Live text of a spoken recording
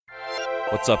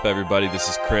What's up, everybody? This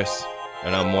is Chris,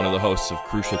 and I'm one of the hosts of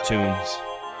Crucial Tunes.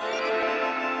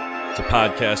 It's a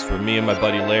podcast where me and my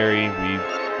buddy Larry,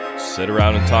 we sit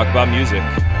around and talk about music.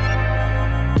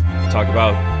 We talk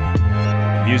about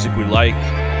music we like,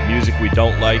 music we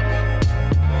don't like.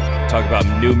 Talk about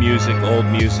new music, old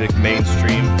music,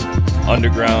 mainstream,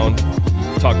 underground.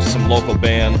 Talk to some local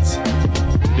bands.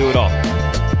 Do it all.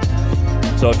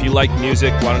 So if you like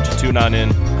music, why don't you tune on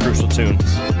in Crucial Tunes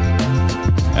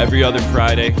every other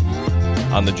Friday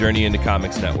on the Journey into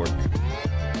Comics Network.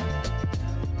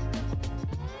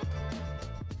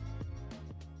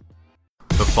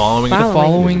 The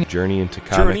following Journey into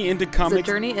Comics. Journey into Comics.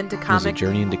 Journey into Comics.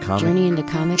 Journey into Comics. Journey into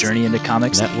Comics. Journey into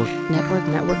Comics Network.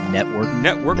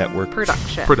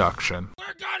 Production.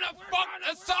 We're gonna fuck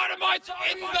the sodomites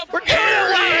in the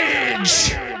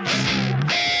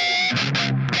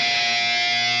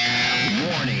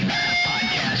Warning,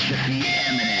 catastrophe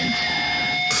imminent.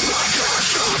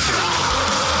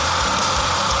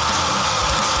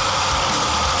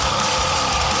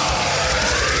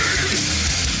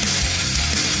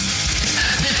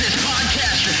 This is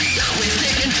Podcastrophe with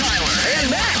Dick and Tyler. And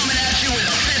Matt. Coming at you with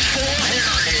a fistful of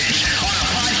heritage on a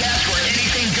podcast where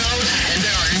anything goes and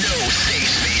there are no safe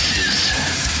spaces.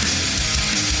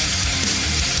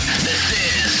 This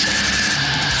is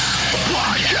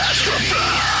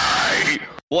Podcastrophe.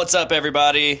 What's up,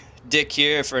 everybody? Dick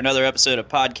here for another episode of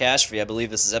Podcastrophe. I believe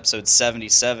this is episode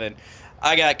 77.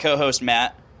 I got co-host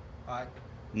Matt, Hi.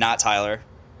 not Tyler.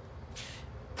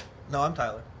 No, I'm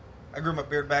Tyler. I grew my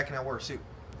beard back and I wore a suit.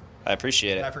 I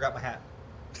appreciate And I it. forgot my hat.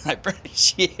 I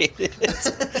appreciate it.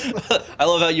 I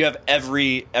love how you have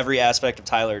every aspect of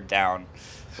Tyler down.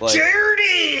 Like,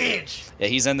 Heritage! yeah,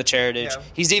 he's in the Cheritage. Yeah.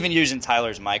 He's even using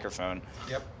Tyler's microphone.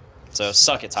 Yep. So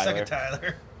suck it, Tyler. Second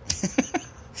Tyler.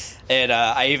 And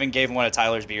I even gave one of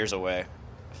Tyler's beers away.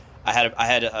 I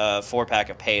had a 4-pack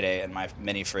of Payday in my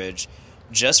mini fridge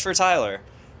just for Tyler,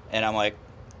 and I'm like,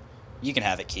 you can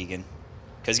have it, Keegan.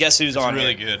 Because guess who's on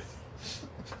really here? good.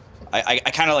 I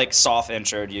kind of like soft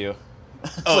introed you.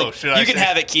 Oh, Like, should I you can say-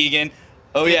 have it, Keegan.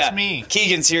 Oh It's yeah, me.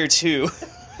 Keegan's here too.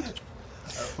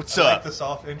 What's I up? like the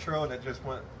soft intro and it just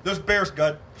went, this bear's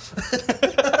good.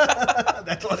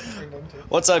 That's what it turned into.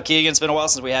 What's up, Keegan? It's been a while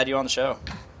since we had you on the show.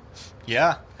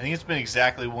 Yeah, I think it's been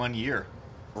exactly 1 year.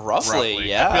 Roughly,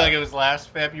 yeah. I feel like it was last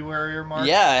February or March.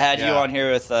 Yeah, I had you Yeah. on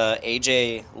here with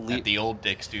AJ At the old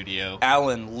Dick studio.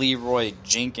 Alan Leroy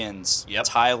Jenkins, Yep.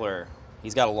 Tyler.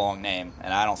 He's got a long name,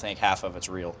 and I don't think half of it's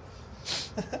real.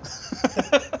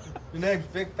 Your name's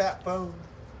Big Fat Phone.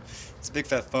 It's a big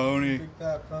fat phony. Big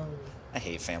Fat Phone. I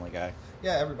hate Family Guy.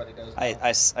 Yeah, everybody does.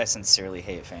 I sincerely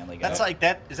hate Family Guy. That's like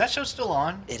that. Is that show still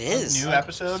on? It is. New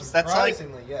episodes. That's like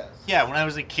Surprisingly, yes. yeah. When I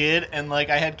was a kid and like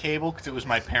I had cable because it was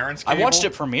my parents' I cable. watched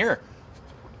it premiere.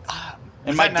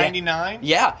 Was my that da- 99?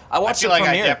 Yeah, I watched I feel it like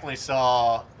premiere. I definitely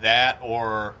saw that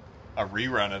or a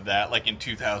rerun of that, like in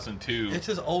 2002. It's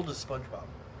as old as SpongeBob.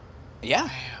 Yeah,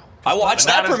 I watched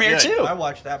But that not as premiere good. too. I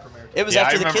watched that premiere. It was Yeah, I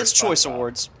after the remember Kids' Choice SpongeBob.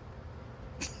 Awards.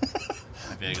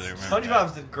 I vaguely remember.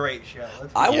 SpongeBob's a great show.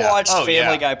 Let's be I Yeah. watched Oh, Family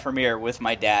yeah. Guy premiere with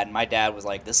my dad. My dad was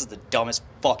like, "This is the dumbest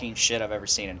fucking shit I've ever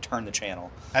seen," and turned the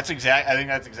channel. I think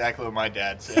that's exactly what my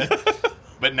dad said.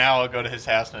 But now I'll go to his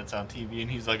house and it's on TV,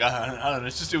 and he's like, I don't know,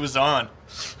 it's just it was on.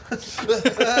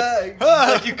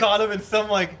 like you caught him in some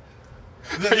like.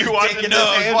 Are you watching? No,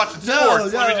 I was watching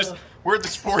sports. Let me just. Where'd the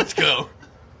sports go?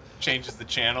 Changes the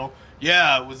channel.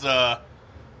 Yeah, it was. I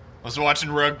was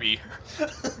watching rugby.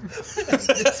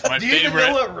 It's my Do you even favorite.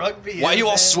 know what rugby is? Why are you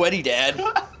all man? sweaty, Dad?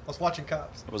 I was watching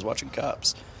Cops. I was watching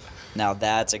Cops. Now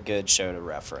that's a good show to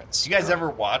reference. Do you guys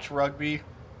ever watch rugby?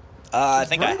 I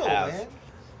think Brutal, I have. Man.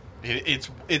 It's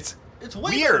It's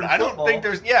way weird. better than I don't football. think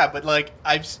there's but like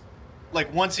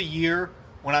like once a year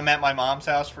when I'm at my mom's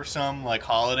house for some like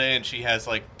holiday and she has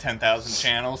like 10,000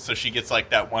 channels, so she gets like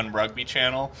that one rugby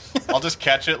channel. I'll just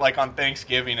catch it like on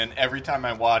Thanksgiving, and every time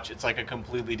I watch, it's like a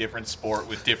completely different sport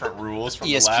with different rules from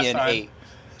the last ESPN time. 8.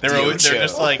 They're Dude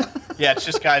just show. like it's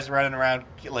just guys running around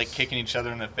like kicking each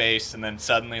other in the face, and then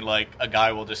suddenly like a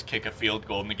guy will just kick a field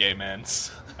goal and the game ends,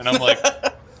 and I'm like,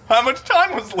 how much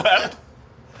time was left?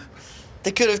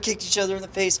 They could have kicked each other in the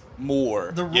face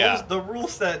more. The rules, Yeah. the rule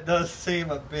set does seem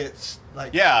a bit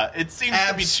like Yeah, it seems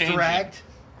to be changing. abstract.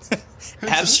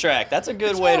 Abstract. That's a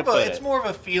good It's way more to of a- put It's it. more of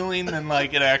a feeling than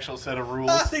like an actual set of rules.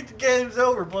 I think the game's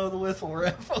over. Blow the whistle,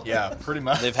 ref. Yeah, pretty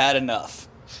much. They've had enough.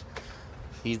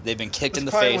 They've been kicked in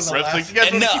the That's probably face. one of Ref's like, you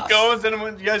guys want to Enough. keep going? Is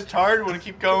anyone, you guys tired? Want to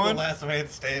keep The going? last man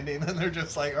standing, and they're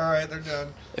just like, all right, they're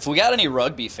done. If we got any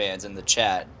rugby fans in the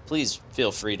chat, please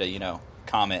feel free to,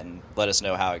 comment and let us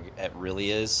know how it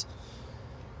really is.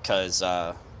 Because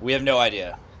we have no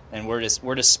idea. and we're just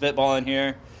spitballing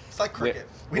here. It's like cricket.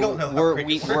 We don't know how we're-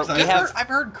 cricket we- works. we have- I've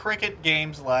heard cricket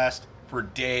games last for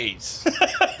days.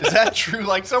 Is that true?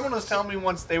 Like, someone was telling me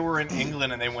once they were in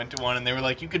England and they went to one and they were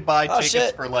like, you could buy tickets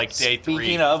shit. for like day 3.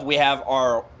 Speaking of, we have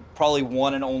our probably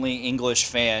one and only English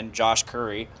fan, Josh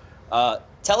Curry. Tell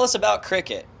us about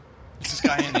cricket. Is this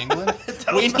guy in England?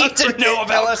 Tell We us need about to cricket. know Tell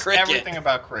about us cricket. everything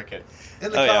about cricket.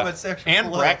 in the Oh, yeah. comment section And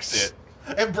below. Brexit.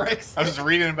 And Brexit. I was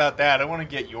reading about that. I want to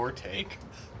get your take.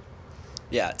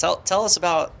 Yeah, tell us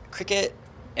about cricket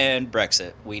and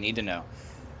Brexit. We need to know.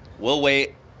 We'll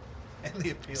wait. And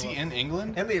the appeal. Is he of- in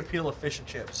England? And the appeal of fish and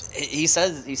chips. He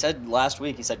said last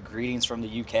week. He said greetings from the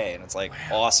UK, and it's like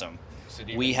awesome. So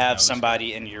do you We even have know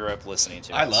somebody in Europe listening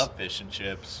to I us. love fish and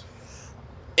chips.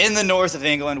 In the north of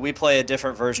England, we play a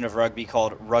different version of rugby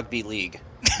called Rugby League.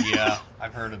 Yeah,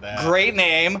 I've heard of that. Great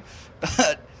name.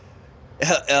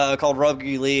 Called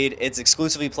Rugby League. It's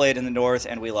exclusively played in the north,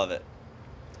 and we love it.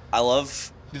 I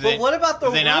love. But what about the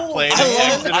do they not rules? play it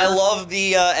in Exeter? I love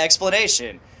the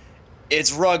explanation.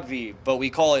 It's rugby, but we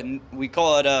call it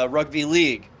Rugby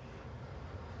League.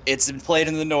 It's played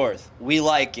in the north. We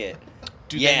like it.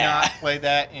 Do they Yeah. not play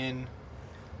that in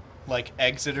like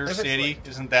Exeter If it's City? like-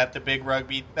 Isn't that the big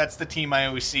rugby? That's the team I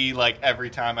always see like every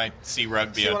time I see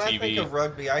rugby See, on when I TV. think of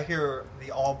rugby, I hear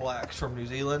the All Blacks from New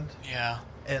Zealand, Yeah,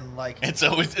 and like it's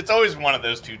always one of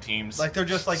those two teams. like they're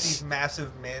just like these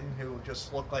massive men who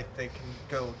just look like they can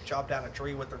go chop down a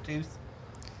tree with their tooth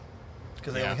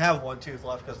because they Yeah. only have one tooth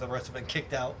left because the rest have been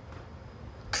kicked out.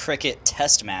 Cricket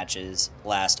test matches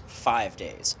last 5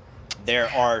 days. There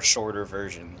are shorter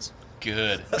versions.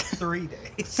 Good. 3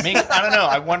 days. I mean, I don't know.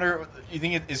 I wonder. You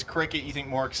think is cricket? You think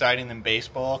more exciting than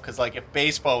baseball? Because like if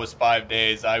baseball was 5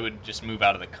 days, I would just move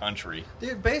out of the country.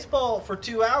 Dude, baseball for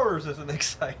 2 hours isn't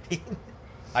exciting.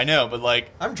 I know, but like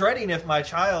I'm dreading if my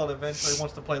child eventually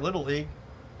wants to play Little League.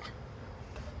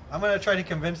 I'm going to try to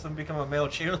convince them to become a male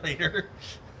cheerleader.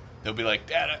 they'll be like,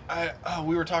 Dad,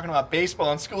 we were talking about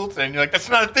baseball in school today, and you're like, that's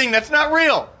not a thing. That's not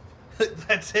real.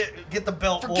 That's it. Get the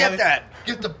belt, Forget boy. that.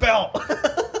 Get the belt.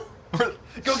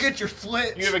 Go get your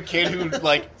switch. You have a kid who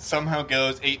like somehow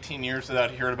goes 18 years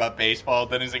without hearing about baseball,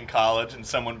 then is in college, and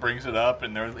someone brings it up,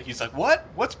 and he's like, "What?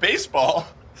 What's baseball?"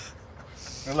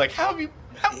 They're like,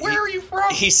 where are you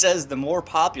from?" He says the more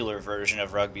popular version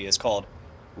of rugby is called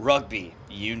rugby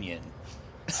union.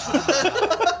 So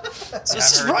this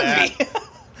is I've heard rugby.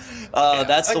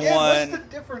 That's the Again, one. what's the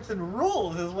difference in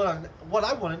rules is what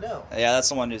I want to know. Yeah, that's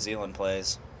the one New Zealand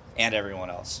plays, and everyone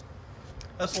else.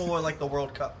 That's more like the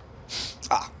World Cup.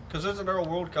 Ah, Because isn't there a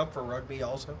World Cup for rugby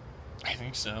also? I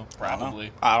think so, I don't know.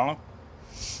 probably. I don't know.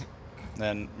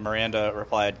 Then Miranda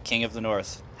replied, "King of the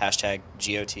North." Hashtag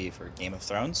GOT for Game of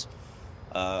Thrones,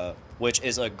 which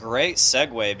is a great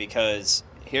segue because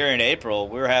here in April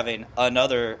we're having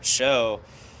another show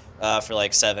for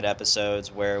like 7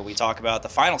 episodes where we talk about the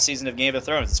final season of Game of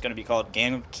Thrones. It's going to be called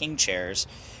Game of King Chairs.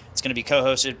 It's going to be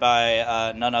co-hosted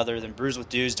by none other than Brews with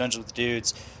Dudes, Dungeons with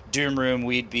Dudes, Doom Room,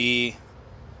 Weed Bee,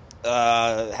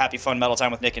 Happy Fun Metal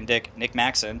Time with Nick and Dick, Nick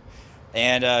Maxon,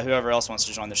 and whoever else wants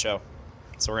to join the show.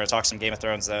 So we're going to talk some Game of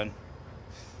Thrones then.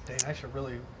 Dang, I should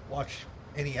really watch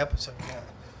any episode yet.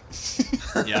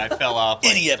 Yeah, I fell off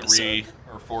like Any 3 episode.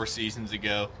 or 4 seasons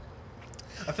ago.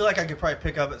 I feel like I could probably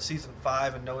pick up at season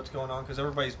 5 and know what's going on because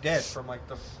everybody's dead from like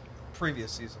the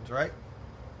previous seasons, right?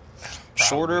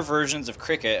 Shorter versions of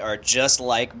cricket are just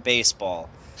like baseball.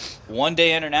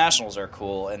 One-day internationals are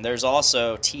cool, and there's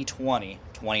also T20,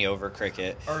 20-over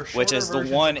cricket, Are which shorter is the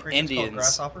versions of one cricket called Indians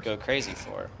grasshoppers? go crazy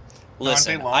for. Aren't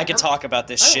Listen, they I could longer? talk about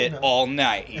this I don't shit know. all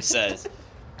night, he says.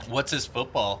 What's his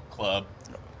football club?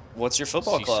 What's your Does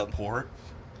football he club? support,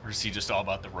 or is he just all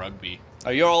about the rugby?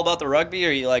 Are you all about the rugby,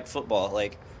 or you like football?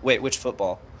 Like, wait, which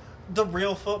football? The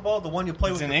real football, the one you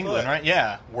play It's with in your England, foot. right?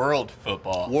 Yeah, world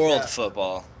football. World Yeah.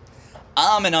 football.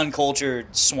 I'm an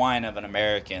uncultured swine of an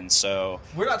American, so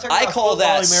We're not talking I about call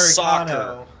football that Americano.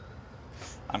 soccer.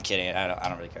 I'm kidding. I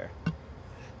don't really care.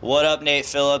 What up, Nate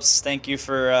Phillips? Thank you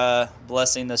for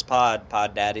blessing this pod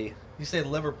daddy. You say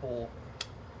Liverpool.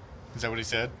 Is that what he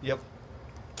said? Yep.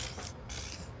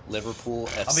 Liverpool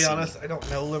FC. I'll be honest, I don't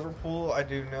know Liverpool. I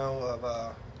do know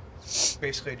of,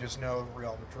 basically just know of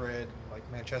Real Madrid and like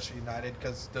Manchester United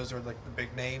because those are like the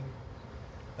big name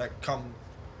that come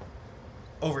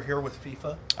over here with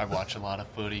FIFA. I watch a lot of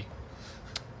footy.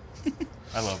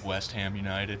 I love West Ham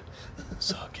United.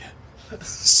 Suck it.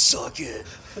 Suck it.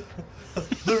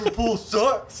 Liverpool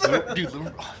sucks. Dude,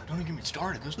 don't even get me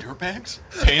started. Those dirtbags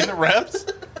paying the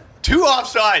refs. 2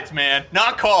 offsides, man.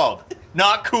 Not called.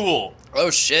 Not cool. Oh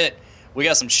shit, we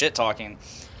got some shit talking.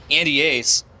 Andy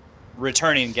Ace,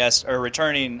 returning guest or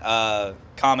returning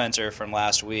commenter from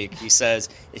last week. He says,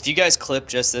 if you guys clip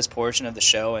just this portion of the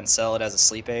show and sell it as a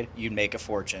sleep aid, you'd make a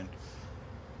fortune.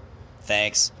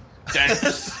 Thanks.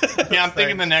 Yeah, I'm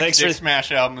thinking the next Thanks Dick for-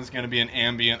 Smash album is going to be an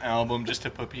ambient album just to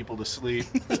put people to sleep.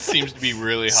 It seems to be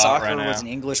really hot Soccer right now. was an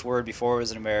English word before it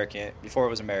was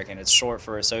American. It's short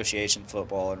for association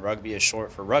football, and rugby is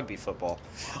short for rugby football.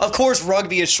 Of course,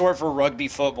 rugby is short for rugby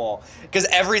football because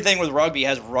everything with rugby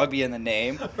has rugby in the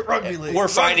name. Rugby league. We're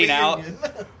finding Rugby out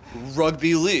union.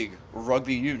 rugby league,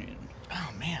 rugby union. Oh,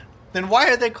 man. Then why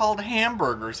are they called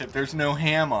hamburgers if there's no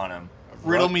ham on them?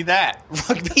 Riddle me that.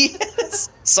 Rugby is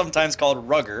sometimes called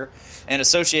rugger, and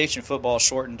association football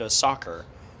shortened to soccer.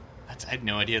 I had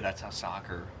no idea that's how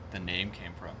soccer, the name,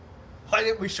 came from. Why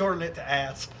didn't we shorten it to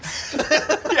ass?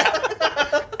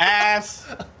 Ass.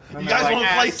 You guys want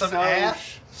to play some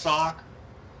ass? Sock.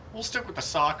 We'll stick with the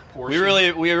sock portion.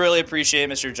 We really appreciate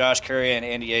Mr. Josh Curry and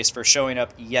Andy Ace for showing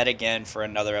up yet again for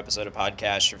another episode of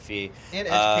Podcastrophe. And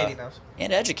educating us.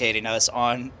 And educating us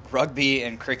on rugby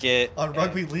and cricket. On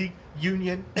rugby league,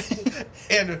 union,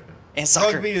 and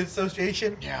soccer. rugby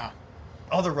association. Yeah.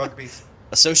 All the rugbies.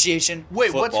 Association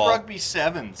Wait, football. what's rugby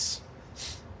sevens?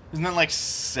 Isn't that like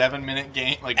 7-minute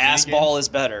game? Like Ass mini game? ball is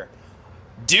better.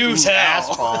 Do Ooh, tell.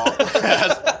 ass ball.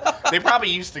 They probably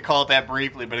used to call it that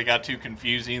briefly, but it got too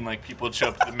confusing. Like, people would show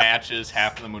up to the matches,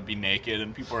 half of them would be naked,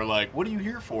 and people are like, what are you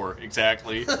here for,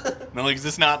 exactly? And they're like, is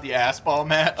this not the ass ball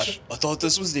match? I thought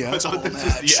this was the I ass ball thought this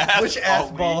match. was the ass Which ass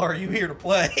league. ball are you here to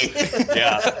play?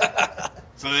 Yeah.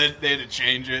 So they had to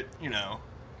change it, you know.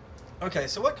 Okay,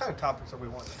 so what kind of topics are we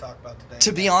wanting to talk about today?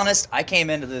 To be honest, I came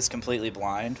into this completely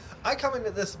blind. I come into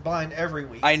this blind every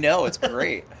week. I know, it's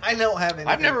great. I don't have anything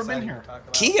I've never exciting been here. to talk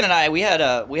about. Keegan and I, we had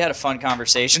a fun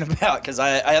conversation about because I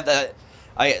have that.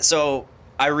 So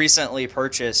I recently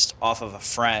purchased off of a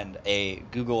friend a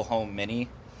Google Home Mini,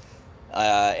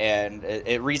 and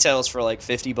it retails for like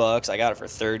 $50. I got it for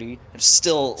 $30. It's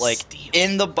still like Steal.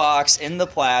 in the box, in the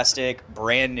plastic,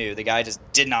 brand new. The guy just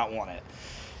did not want it,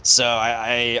 so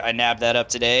I nabbed that up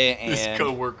today. And This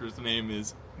coworker's name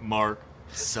is Mark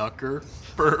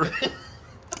Zuckerberg.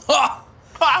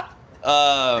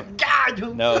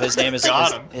 God, no, his name is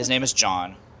Got him. his name is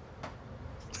John.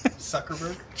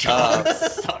 Zuckerberg. John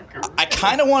Zuckerberg. I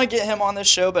kind of want to get him on this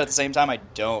show, but at the same time, I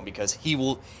don't because he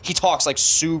talks like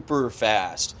super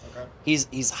fast. Okay.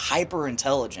 He's hyper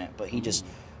intelligent, but he just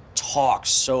talks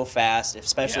so fast,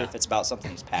 especially Yeah. if it's about something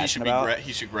he's He should passionate be. about.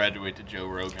 He should graduate to Joe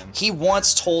Rogan. He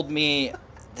once told me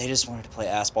they just wanted to play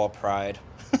Assball Pride.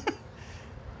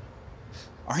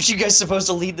 Aren't you guys supposed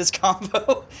to lead this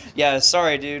combo? Yeah,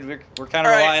 sorry, dude. We're kind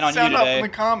of All right, relying on you sound off today. in the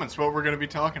comments what we're going to be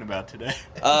talking about today.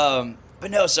 But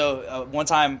no, so one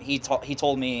time he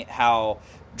told me how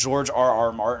George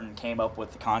R.R. Martin came up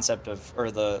with the concept of, or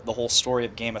the whole story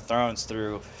of Game of Thrones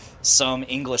through some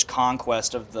English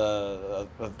conquest of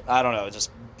I don't know,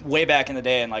 just way back in the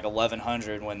day in like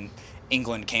 1100 when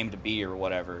England came to be or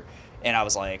whatever. And I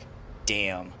was like,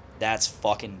 damn, that's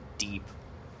fucking deep.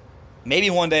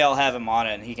 Maybe one day I'll have him on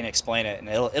it and he can explain it, and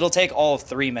it'll take all of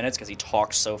 3 minutes because he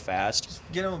talks so fast. Just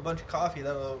get him a bunch of coffee.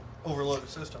 That'll overload the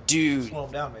system. Dude. Slow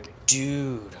him down, maybe.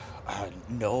 Dude,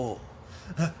 no.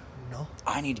 No.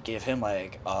 I need to give him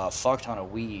like a fuck ton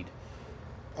of weed.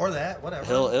 Or that, whatever.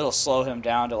 It'll slow him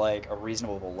down to like a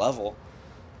reasonable level.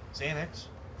 Xanax.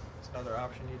 It's another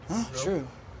option you can grow.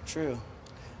 True.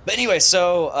 But anyway,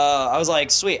 so I was like,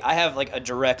 sweet, I have like a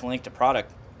direct link to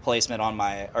product placement on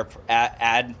my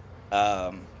ad.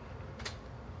 God,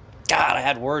 I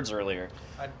had words earlier.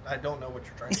 I don't know what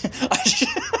you're trying to say.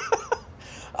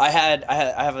 I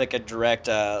have like a direct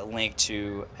link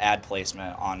to ad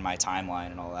placement on my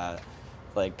timeline and all that,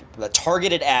 like the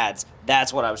targeted ads.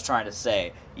 That's what I was trying to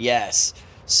say. Yes.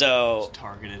 So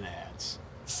Targeted ads.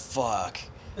 fuck.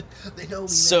 They know me.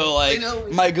 So man. like They know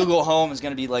me. my Google Home is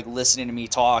gonna be like listening to me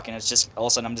talk, and it's just all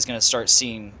of a sudden I'm just gonna start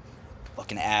seeing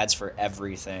fucking ads for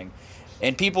everything,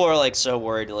 and people are like so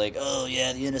worried, like, oh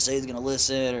yeah, the NSA is gonna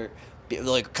listen, or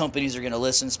like companies are gonna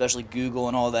listen, especially Google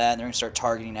and all that, and they're gonna start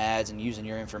targeting ads and using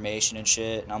your information and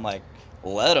shit. And I'm like,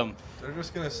 let them. They're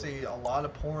just gonna see a lot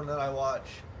of porn that I watch,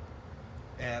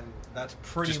 and that's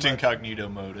pretty Just much. incognito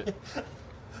mode it.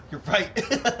 You're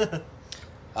right.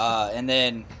 And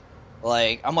then,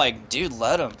 like, I'm like, dude,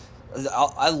 let them.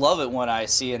 I love it when I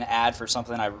see an ad for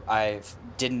something I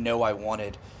didn't know I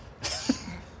wanted.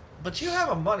 But you have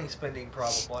a money spending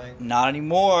problem, Blaine. Not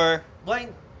anymore.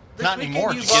 Blaine, this Not weekend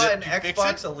anymore. you Did you bought get an it? Did you fix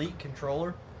Xbox it? Elite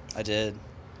controller. I did.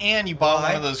 And you bought Why?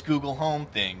 one of those Google Home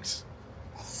things.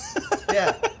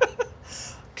 Yeah.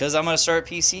 Because I'm going to start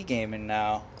PC gaming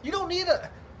now. You don't need a.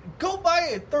 Go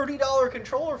buy a $30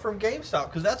 controller from GameStop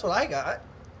because that's what I got.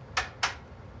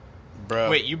 Bro.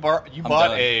 Wait, you bought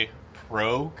done. a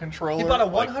Pro controller? He bought a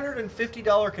Like-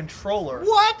 $150 controller.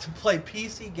 What? To play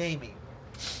PC gaming.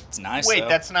 It's nice. Wait, though.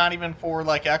 that's not even for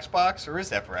like Xbox, or is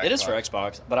that for Xbox? It is for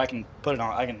Xbox, but I can put it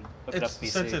on. I can hook it up It's, to PC.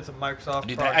 since it's a Microsoft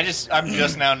Dude, product. I'm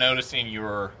just now noticing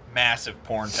your massive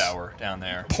porn tower down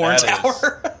there. Porn That is-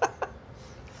 tower.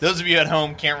 Those of you at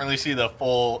home can't really see the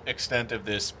full extent of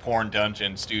this porn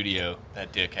dungeon studio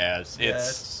that Dick has. Yeah,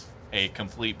 It's a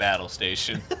complete battle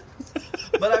station.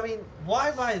 But I mean, why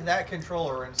buy that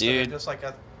controller instead Dude. of just like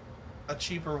a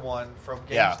cheaper one from GameStop?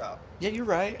 Yeah. Yeah, you're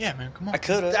right. Yeah, man, come on. I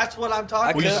could have. That's what I'm I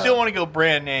talking Well, you about. still want to go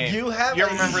brand name. You have you a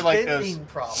remember like spending those?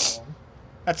 problem.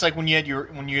 That's like when you had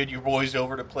your boys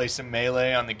over to play some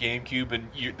Melee on the GameCube, and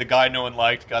the guy no one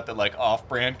liked got the like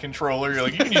off-brand controller. You're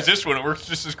like, you can use this one; it works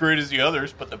just as great as the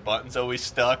others, but the buttons always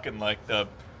stuck, and like the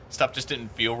stuff just didn't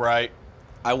feel right.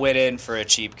 I went in for a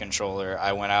cheap controller.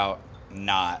 I went out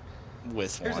not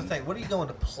with Here's one. the thing: what are you going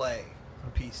to play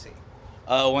on PC?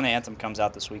 When Anthem comes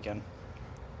out this weekend.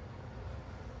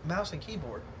 Mouse and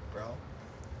keyboard, bro.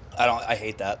 I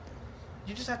hate that.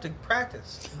 You just have to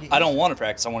practice. I don't want to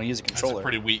practice. I want to use a That's controller. a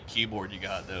pretty weak keyboard you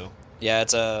got, though. Yeah,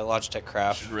 it's a Logitech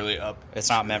Craft. Should really up. It's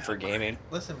not meant for gaming.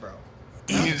 Listen, bro.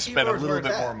 You need to spend a Keyboard's little where it's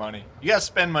bit at. more money. You gotta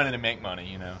spend money to make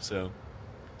money, you know. So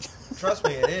Trust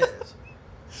me, it is.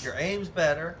 Your aim's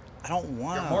better. I don't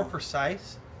want. You're more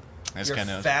precise. that's You're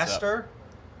kind of faster.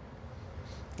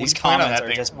 These on comments that are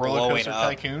thing, just Roller blowing Coaster up.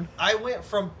 Tycoon. I went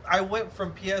from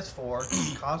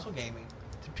PS4 console gaming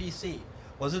to PC.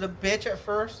 Was it a bitch at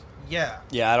first? Yeah.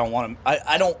 Yeah, I don't want to.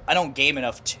 I don't game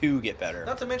enough to get better.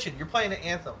 Not to mention, you're playing an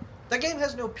Anthem. That game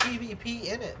has no PvP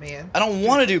in it, man. I don't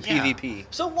want to do yeah. PvP.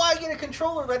 So why get a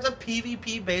controller that's a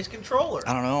PvP-based controller?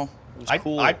 I don't know. It was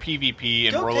cool. I PvP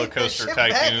in Go Roller take that Coaster shit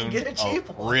back Tycoon and get a cheap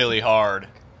one. really hard.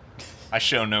 I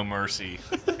show no mercy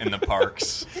in the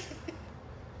parks.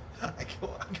 I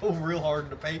go real hard in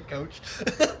the paint, coach.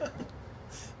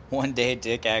 One day,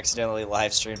 Dick accidentally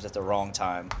live streams at the wrong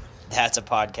time. That's a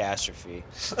podcastrophe.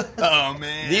 Oh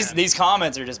man, These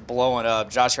comments are just blowing up.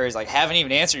 Josh Hurry's like, haven't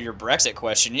even answered your Brexit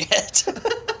question yet.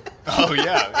 Oh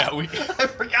yeah, we. I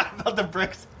forgot about the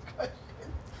bricks.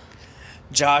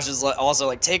 Josh is also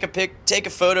like, take a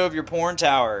photo of your porn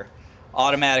tower.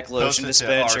 Automatic lotion Post it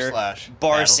to dispenser, r/battle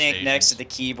bar sink stations. next to the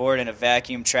keyboard, and a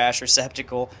vacuum trash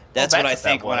receptacle. That's what I that's what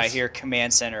think that when I was. hear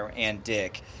Command Center and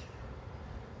Dick.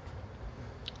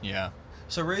 Yeah,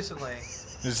 So recently,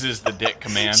 this is the Dick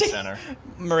Command Center.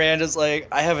 Miranda's like,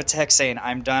 I have a text saying,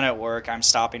 I'm done at work. I'm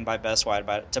stopping by Best Buy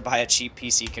to buy a cheap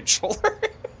PC controller.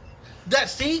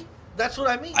 that's what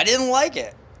I mean. I didn't like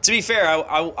it. To be fair,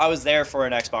 I was there for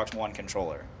an Xbox One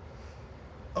controller.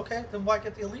 Okay, then why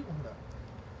get the Elite one though?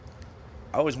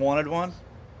 I always wanted one.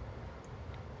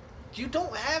 You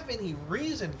don't have any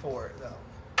reason for it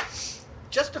though.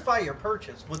 Justify your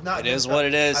purchase with not. It is just what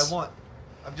it is. I want.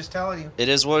 I'm just telling you. It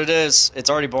is what it is. It's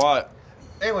already bought.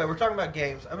 Anyway, we're talking about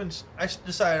games. I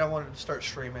decided I wanted to start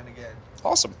streaming again.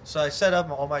 Awesome. So I set up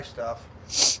all my stuff,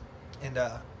 and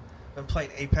been playing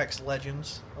Apex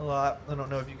Legends a lot. I don't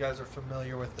know if you guys are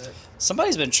familiar with it. Somebody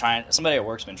at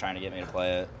work's been trying to get me to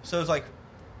play it. So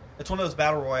it's one of those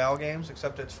battle royale games,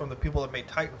 except it's from the people that made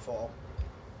Titanfall,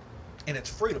 and it's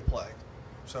free to play.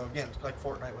 So again, it's like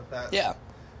Fortnite with that. Yeah.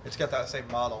 It's got that same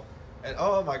model, and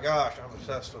oh my gosh, I'm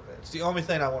obsessed with it. It's the only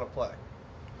thing I want to play.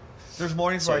 There's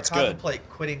mornings So where I it's good. contemplate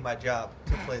quitting my job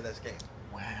to play this game.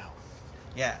 Wow.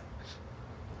 Yeah.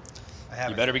 I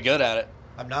haven't. You better be good at it.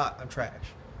 I'm not. I'm trash.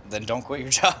 Then don't quit your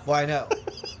job. Well, I know.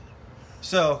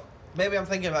 So maybe I'm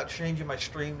thinking about changing my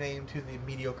stream name to the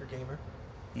Mediocre Gamer,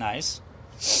 Nice.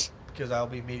 because I'll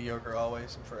be mediocre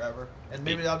always and forever. And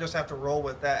maybe I'll just have to roll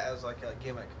with that as like a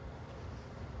gimmick.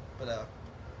 But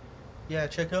yeah,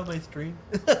 check out my stream.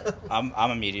 I'm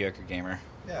a mediocre gamer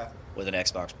Yeah. with an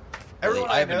Xbox.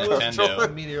 Everyone I I have a know is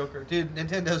Nintendo. mediocre. Dude,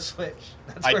 Nintendo Switch.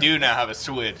 That's I where- do now have a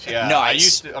Switch. Yeah, Nice. I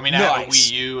used to. I mean, I have a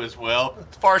Nice. Wii U as well.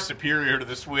 It's far superior to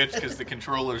the Switch because the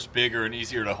controller's bigger and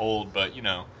easier to hold. But you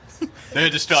know, they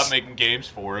had to stop making games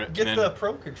for it. Get and the then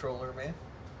Pro controller, man.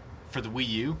 for the Wii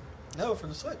U. No, for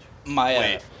the Switch. My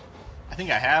Wait, I think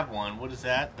I have one. What is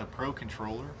that? The Pro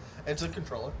controller? It's a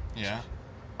controller. Yeah.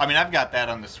 I mean, I've got that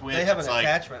on the Switch. They have an It's like,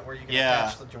 attachment where you can yeah.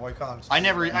 attach the Joy-Cons. I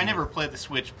never played the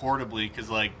Switch portably because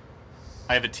like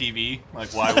I have a TV.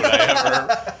 Like, why would I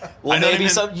ever? well, I don't maybe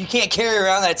even- you can't carry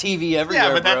around that TV everywhere,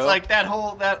 Yeah, but that's bro. like that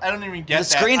whole that I don't even get The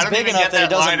that. screen's I don't big even enough get that it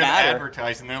doesn't line matter. Of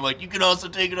advertising. They're like, you can also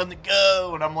take it on the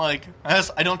go, and I'm like,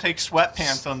 I don't take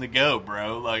sweatpants on the go,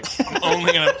 bro. Like, I'm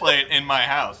only gonna play it in my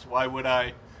house. Why would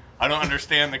I? I don't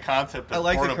understand the concept of I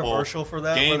like the portable commercial for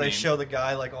that where they gaming. show the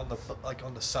guy like on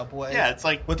the subway. Yeah, it's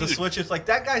like with the dude, switch. It's like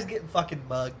that guy's getting fucking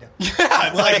mugged. Yeah,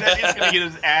 it's like that dude's gonna get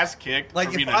his ass kicked Like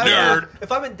for being a I'm nerd.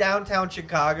 if I'm in downtown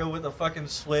Chicago with a fucking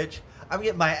switch, I'm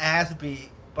getting my ass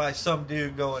beat by some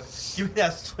dude going, "Give me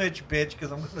that switch, bitch,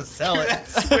 because I'm gonna sell it." That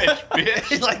switch,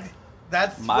 bitch. Like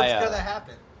that's My, what's gonna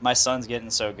happen. My son's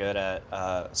getting so good at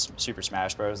Super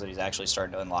Smash Bros. That he's actually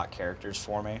starting to unlock characters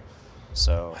for me.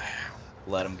 So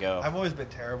let him go. I've always been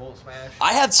terrible at Smash.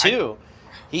 I have too.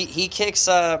 He kicks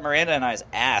Miranda and I's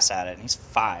ass at it, and he's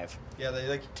 5. Yeah, they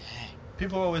like.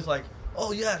 People are always like,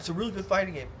 "Oh yeah, it's a really good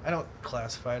fighting game." I don't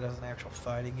classify it as an actual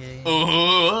fighting game.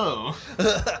 Oh,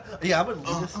 Yeah,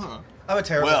 I'm a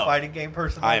terrible Well, fighting game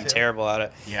person. I am too. terrible at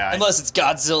it. Yeah, Unless it's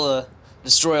Godzilla,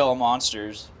 destroy all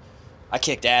monsters. I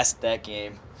kicked ass at that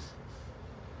game.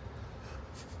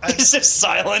 It's just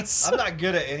silence. I'm not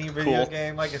good at any video Cool.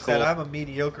 game. Like I said, Cool. I'm a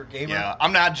mediocre gamer. Yeah,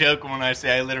 I'm not joking when I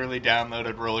say I literally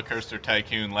downloaded Roller Coaster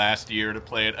Tycoon last year to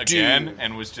play it again Dude.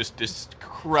 and was just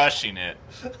crushing it.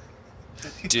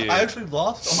 Dude. I actually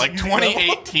lost. On Like my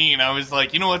 2018, I was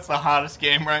like, you know what's the hottest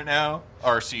game right now?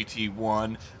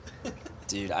 RCT1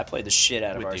 Dude, I played the shit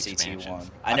out of with the RCT1.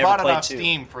 expansions. I never bought it played off 2.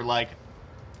 Steam for like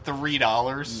 $3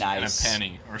 Nice. and a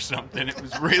penny or something. It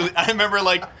was really. I remember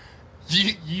like.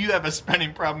 You have a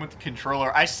spending problem with the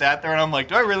controller. I sat there and I'm like,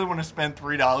 do I really want to spend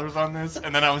 $3 on this?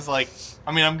 And then I was like,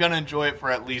 I mean, I'm gonna enjoy it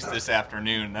for at least this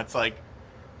afternoon. That's like,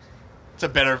 it's a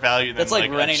better value than That's like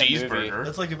a renting a movie. cheeseburger.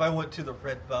 That's like if I went to the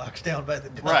Red Box down by the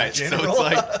Dollar Right, so General. it's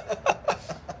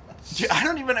like- Dude, I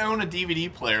don't even own a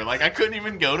DVD player. Like, I couldn't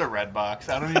even go to Redbox.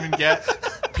 I don't even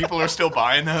get. People are still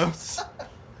buying those.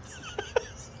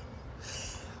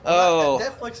 Oh.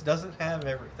 Netflix doesn't have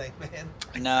everything, man.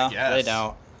 No, guess. they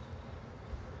don't.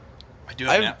 I do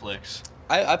have I- Netflix.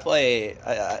 I play.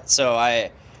 So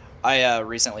I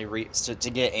recently to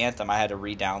get Anthem, I had to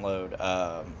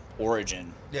re-download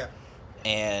Origin, Yeah.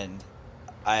 and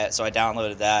I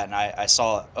downloaded that, and I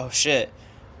saw, oh shit,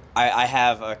 I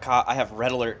have I have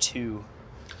Red Alert 2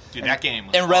 Dude, that game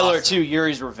was and Red Alert awesome. 2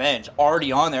 Yuri's Revenge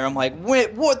already on there. I'm like,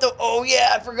 wait, what the? Oh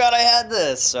yeah, I forgot I had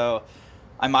this. So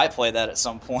I might play that at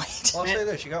some point. Well, I'll say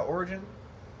this: you got Origin,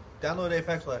 download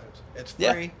Apex Legends. It's free.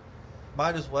 Yeah.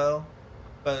 Might as well.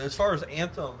 But as far as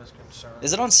Anthem is concerned,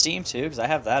 Is it on Steam too? Because I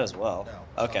have that as well. No.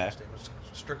 It's not Okay. on Steam. It's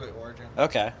strictly Origin.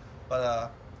 Okay.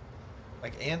 But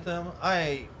like Anthem,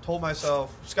 I told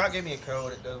myself Scott gave me a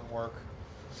code. It doesn't work.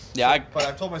 Yeah. But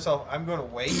I've told myself I'm going to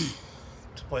wait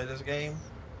to play this game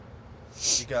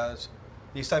because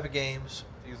these type of games,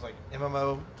 these like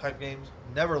MMO type games,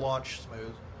 never launch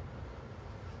smooth.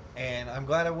 And I'm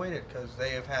glad I waited because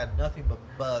they have had nothing but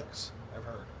bugs. I've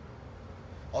heard.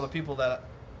 All the people that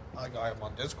I'm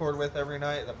on Discord with every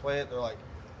night that play it, they're like,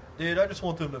 "Dude, I just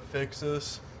want them to fix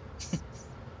this."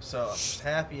 So I'm just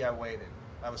happy I waited.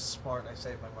 I was smart and I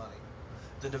saved my money.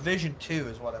 The Division 2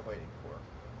 is what I'm waiting for.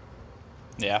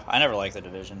 Yeah. I never liked The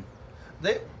Division.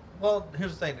 Well,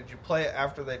 here's the thing. Did you play it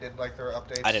after they did like their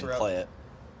updates? I didn't throughout? play it.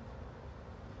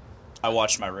 I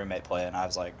watched my roommate play it, and I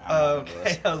was like, I'm not into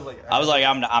this. Okay. I was like,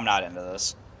 I'm not into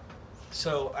this.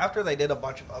 So after they did a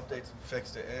bunch of updates and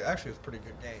fixed it, it actually was a pretty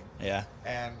good game. Yeah.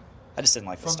 And I just didn't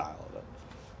like the From- style of it.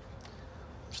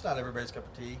 it's not everybody's cup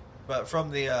of tea. But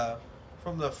from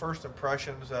the first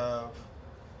impressions of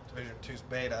Division 2's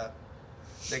beta,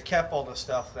 they kept all the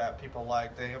stuff that people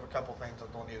like. They have a couple things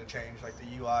that they'll need to change, like the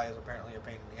UI is apparently a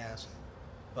pain in the ass.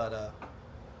 But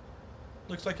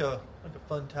looks like a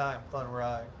fun time, fun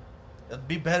ride. It'd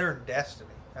be better than Destiny,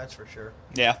 that's for sure.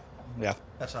 Yeah. Yeah.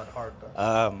 That's not hard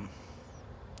though.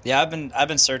 Yeah, I've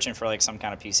been searching for like some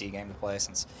kind of PC game to play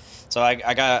since. So I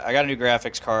got a new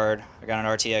graphics card. I got an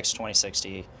RTX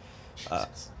 2060.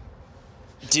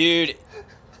 Dude,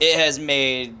 it has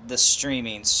made the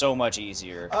streaming so much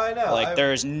easier. I know, Like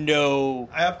there's no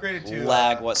I upgraded to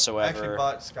lag I whatsoever. actually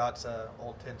bought Scott's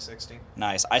old 1060.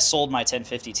 Nice. I sold my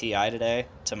 1050 Ti today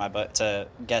to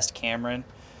guest Cameron.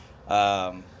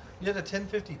 You had a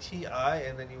 1050 Ti,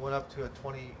 and then you went up to a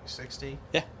 2060.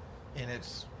 Yeah. And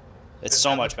it's It's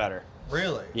so much better.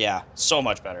 really Yeah, so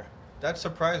much better. that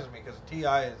surprises me because the Ti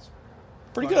is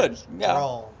Pretty fucking good. Yeah.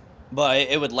 strong. But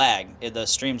it would lag. The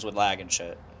streams would lag and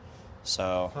shit.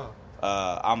 So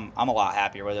I'm a lot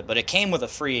happier with it. But it came with a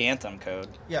free Anthem code.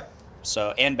 Yeah,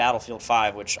 So and Battlefield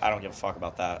 5, which I don't give a fuck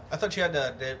about that. I thought you had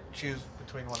to choose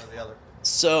between one or the other.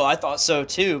 So I thought so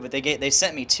too, but they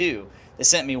sent me two. They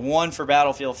sent me one for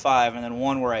Battlefield 5 and then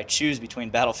one where I choose between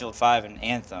Battlefield 5 and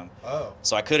Anthem. Oh,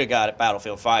 So I could have got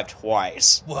Battlefield 5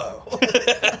 twice, whoa!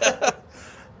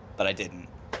 but I didn't.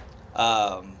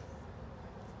 God.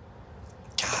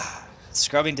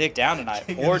 scrubbing dick down tonight.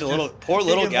 He Poor is little just- poor he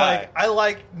little is guy. like, I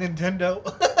like Nintendo.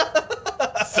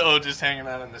 So just hanging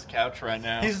out on this couch right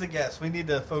now. He's the guest. We need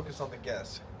to focus on the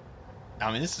guest.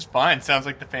 I mean, this is fine. Sounds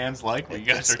like the fans like what you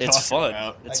guys are talking It's fun.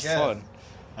 about. It's I guess.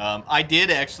 fun. I did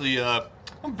actually. I'm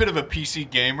a bit of a PC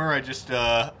gamer. I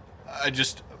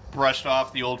just brushed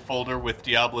off the old folder with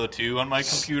Diablo 2 on my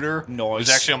computer. Nice. It was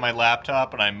actually on my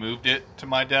laptop, and I moved it to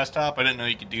my desktop. I didn't know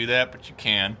you could do that, but you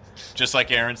can. Just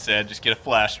like Aaron said, just get a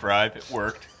flash drive. It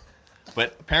worked.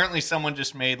 But apparently, someone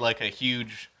just made like a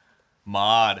huge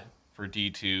mod for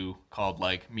D2 called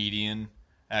like Median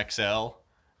XL,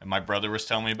 and my brother was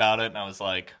telling me about it, and I was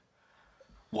like,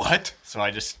 "What?" So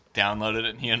I just downloaded it,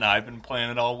 and he and I have been playing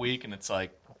it all week, and it's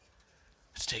like,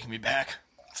 it's taking me back.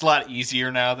 It's a lot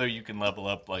easier now, though. You can level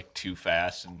up like too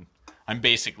fast, and I'm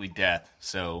basically death,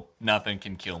 so nothing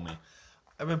can kill me.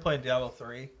 I've been playing Diablo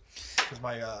 3 because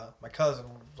my cousin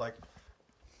was like,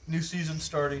 new season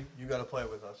starting, you got to play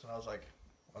with us. And I was like,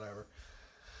 whatever.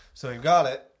 So he got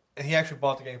it, and he actually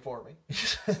bought the game for me.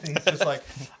 He's just like,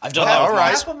 I've done that with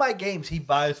half of my games he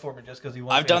buys for me just because he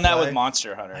wants I've me to done that play. with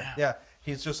Monster Hunter. Yeah,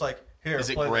 he's just like, here. Is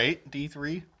it play great,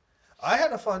 D3? I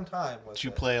had a fun time with Did you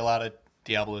it. play a lot of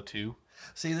Diablo 2?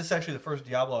 See, this is actually the first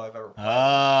Diablo I've ever played.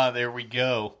 Ah, there we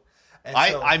go. And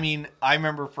I mean, I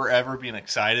remember forever being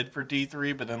excited for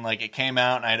D3, but then like it came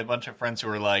out, and I had a bunch of friends who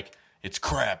were like, "It's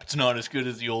crap. It's not as good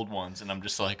as the old ones," and I'm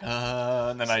just like,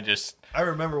 and then I just, I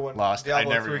remember when Lost. I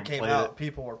Diablo never 3 even came played out, it.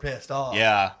 people were pissed off.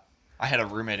 yeah. I had a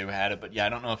roommate who had it, but yeah, I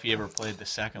don't know if he ever played the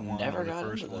second one Never or the got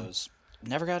first into one. those.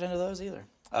 Never got into those either.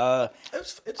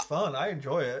 It's fun. I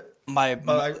enjoy it, My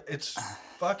but it's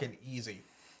fucking easy.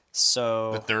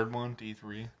 so The third one,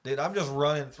 D3. Dude, I'm just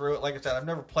running through it. Like I said, I've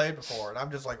never played before, and I'm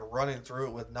just like running through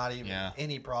it with not even Yeah.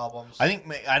 any problems. I think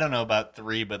I don't know about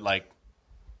 3, but like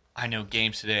I know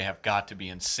games today have got to be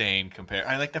insane compared.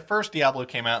 I like the first Diablo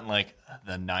came out in like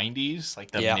the 90s,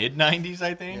 like the Yeah. mid 90s,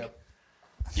 I think. Yep.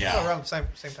 Yeah. Around the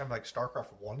same time like StarCraft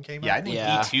 1 came Yeah, I out. think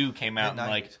Yeah. E2 came out in Mid-90s.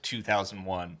 like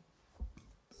 2001.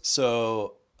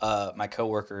 So, my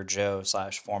coworker Joe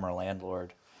 / former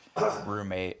landlord,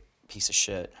 roommate, piece of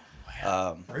shit.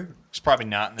 Rude. It's probably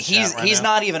not in the He's chat right he's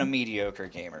now. not even a mediocre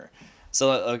gamer.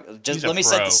 So just He's a let me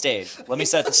set pro. the stage. Let me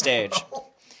set the stage.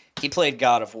 He played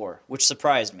God of War, which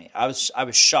surprised me. I was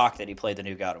shocked that he played the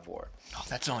new God of War. Oh,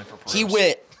 that's only for pros. He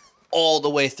went all the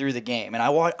way through the game, and I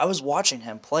was watching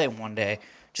him play one day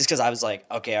just because I was like,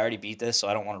 okay, I already beat this, so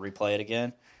I don't want to replay it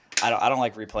again. I don't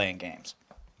like replaying games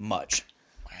much.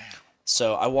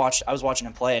 So I was watching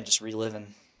him play and just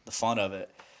reliving the fun of it,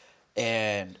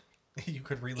 and You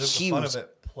could relive He the fun was- of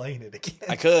it playing it again.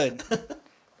 I could,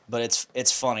 but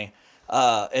it's funny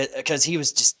because he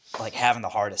was just like having the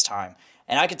hardest time,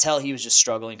 and I could tell he was just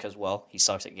struggling because he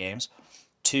sucks at games.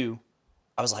 2,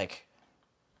 I was like,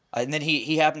 and then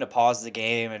he happened to pause the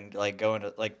game and like go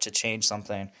into like to change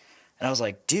something, and I was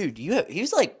like, dude, he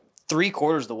was like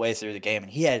 3/4 of the way through the game,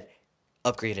 and he had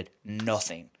upgraded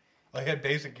nothing. Like had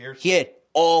basic gear. He had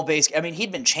all basic. I mean,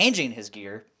 he'd been changing his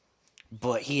gear,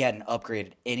 but he hadn't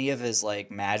upgraded any of his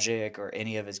like magic or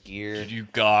any of his gear. You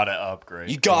gotta upgrade.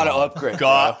 You gotta Come on. upgrade.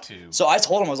 Got bro. to. So I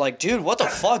told him, I was like, dude, what the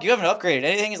fuck? You haven't upgraded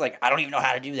anything? He's like, I don't even know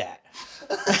how to do that.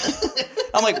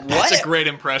 I'm like, what? That's a great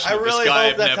impression I of really this guy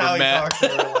hope I've that's how never he met. talks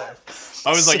in real life. I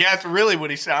was like, yeah, that's really what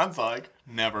he sounds like.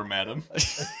 Never met him.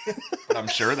 But I'm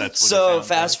sure that's what So he sounds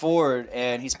fast like. forward,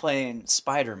 and he's playing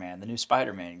Spider-Man, the new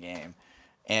Spider-Man game,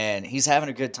 and he's having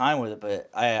a good time with it. But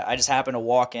I just happened to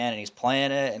walk in, and he's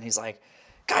playing it, and he's like,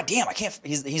 God damn, I can't.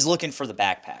 He's looking for the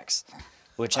backpacks,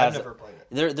 which I've have never played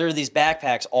it. there are these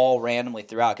backpacks all randomly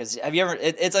throughout. Because have you ever?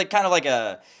 It's like kind of like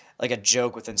a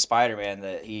joke within Spider-Man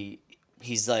that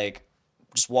he's like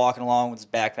just walking along with his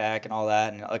backpack and all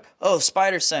that, and like, oh,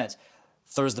 spider sense.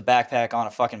 Throws the backpack on a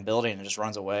fucking building and just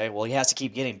runs away. Well, he has to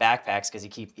keep getting backpacks because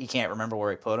he can't remember where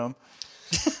he put them.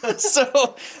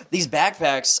 So these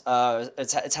backpacks,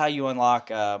 it's how you unlock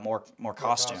more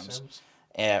costumes,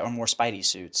 or more Spidey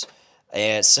suits.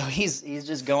 And so he's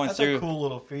just going That's through. a cool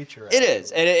little feature. It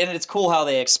is, and it's cool how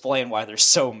they explain why there's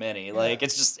so many. Like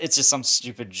it's just some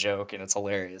stupid joke, and it's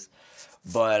hilarious.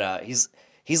 But he's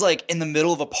like in the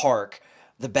middle of a park.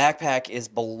 The backpack is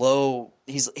below.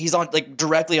 He's on like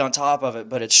directly on top of it,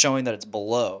 but it's showing that it's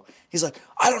below. He's like,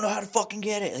 I don't know how to fucking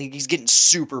get it. Like, he's getting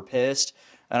super pissed,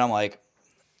 and I'm like,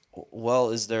 well,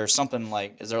 is there something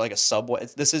like? Is there like a subway?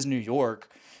 This is New York.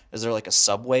 Is there like a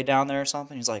subway down there or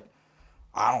something? He's like,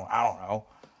 I don't know.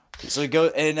 So he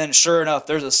goes, and then sure enough,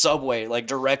 there's a subway like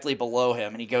directly below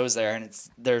him, and he goes there, and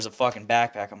there's a fucking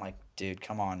backpack. I'm like, dude,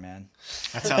 come on, man.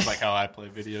 That sounds like how I play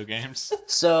video games.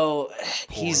 So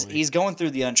he's Poorly. going through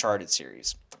the Uncharted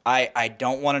series. I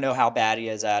don't want to know how bad he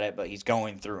is at it, but he's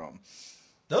going through them.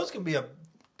 Those can be a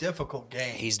difficult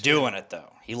game. He's doing it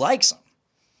though. He likes them.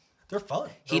 They're fun.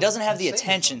 He doesn't have the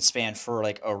attention span for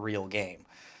like a real game.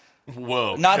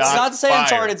 Whoa. Not shots to say fired.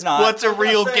 Uncharted's not. What's a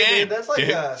real Dude, game? that's like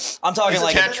dude? I'm talking Is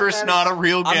like Tetris not a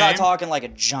real game? I'm not talking like a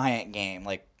giant game.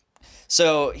 Like,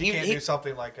 so You can't he do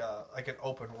something like an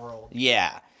open world.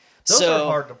 yeah. Those So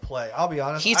are hard to play. I'll be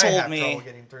honest. he I told have me- trouble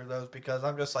getting through those because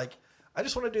I'm just like, I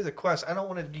just want to do the quest. I don't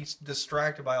want to be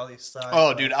distracted by all these side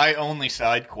Oh, quests. dude, I only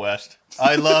side quest.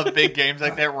 I love big games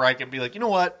like that where I can be like, you know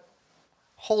what?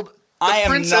 I am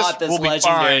princess not this will be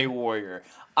legendary fine. warrior.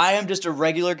 I am just a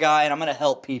regular guy, and I'm gonna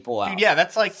help people out. Dude, yeah,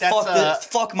 that's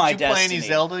Fuck my did you play any destiny.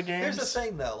 Zelda Here's games? the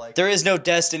thing, though. Like There is no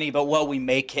destiny, but what we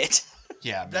make it.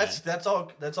 Yeah, man. that's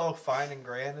all fine and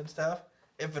grand and stuff.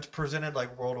 If it's presented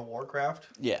like World of Warcraft,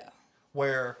 Yeah.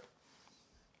 where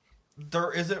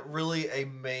there isn't really a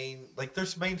main, like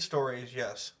there's main stories,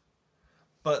 yes,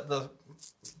 but the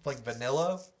like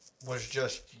vanilla was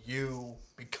just you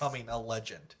becoming a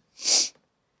legend.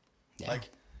 Like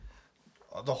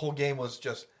the whole game was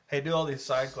just, hey, do all these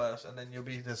side quests, and then you'll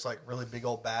be this like really big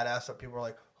old badass that people are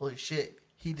like, holy shit,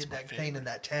 he did that thing in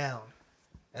that town,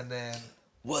 and then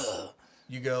Whoa.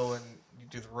 you go and you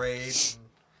do the raid. And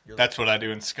you're That's what I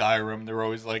do in Skyrim. They're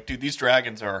always like, dude, these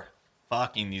dragons are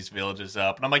fucking these villages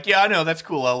up. And I'm like, yeah, I know, that's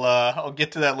cool. I'll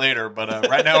get to that later. But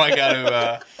right now I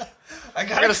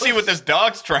gotta see what this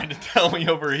dog's trying to tell me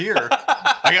over here.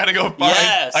 I gotta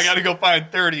go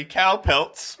find 30 cow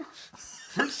pelts.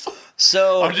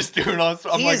 So I'm just doing all this.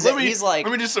 I'm He's- like, he's like-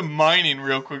 let me do some mining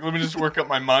real quick. Let me just work up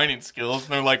my mining skills.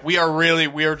 And they're like, we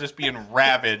are just being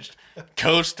ravaged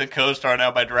coast to coast right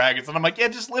now by dragons. And I'm like, yeah,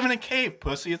 just live in a cave,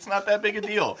 pussy. It's not that big a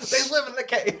deal. They live in the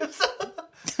caves.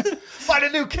 Find a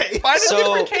new cave. Find a So-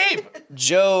 different cave.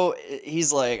 Joe,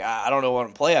 he's like, I don't know what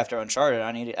to play after Uncharted.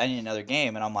 I need another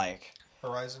game, and I'm like,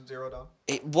 Horizon Zero Dawn.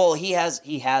 well, he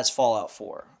has Fallout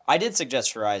 4. I did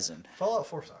suggest Horizon. Fallout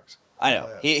 4 sucks. I know.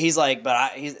 Oh, yeah. He's like,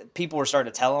 but people were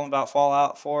starting to tell him about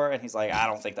Fallout 4, and he's like, I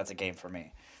don't think that's a game for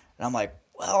me. And I'm like,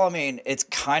 well, I mean, it's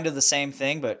kind of the same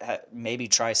thing, but maybe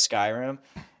try Skyrim.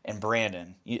 And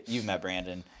Brandon, you've met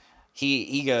Brandon.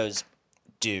 He goes,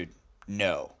 dude,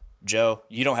 no. Joe,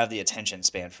 you don't have the attention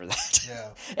span for that. Yeah.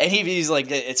 And he's like,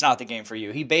 it's not the game for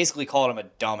you. He basically called him a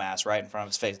dumbass right in front of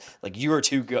his face. Like, you are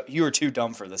too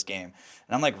dumb for this game.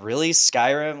 And I'm like, really?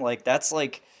 Skyrim? Like, that's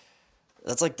like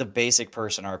the basic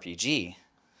person RPG.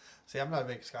 See, I'm not a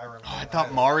big Skyrim. I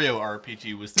thought Mario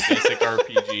RPG was the basic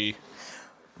RPG.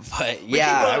 But I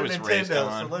yeah, was raised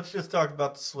on. So let's just talk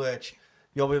about the Switch.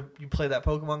 You play that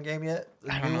Pokemon game yet?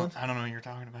 The I don't new know. ones? I don't know what you're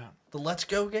talking about. The Let's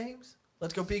Go games?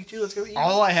 Let's Go Pikachu. Let's Go Eevee.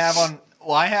 All I have on,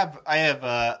 well, I have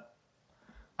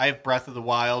Breath of the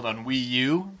Wild on Wii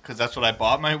U because that's what I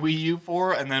bought my Wii U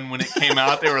for. And then when it came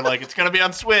out, they were like, "It's gonna be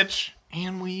on Switch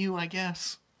and Wii U, I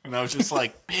guess." And I was just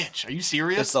like, "Bitch, are you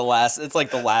serious?" it's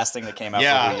like the last thing that came out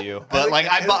Yeah, for Wii U. but like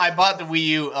I bought the Wii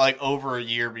U like over a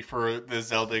year before the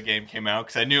Zelda game came out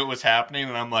because I knew it was happening,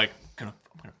 and I'm like, I'm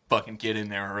gonna fucking get in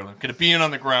there early. I'm gonna be in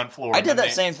on the ground floor. I And did then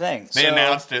that same thing. They So,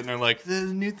 announced it, and they're like, "There's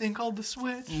a new thing called the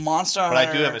Switch." Monster But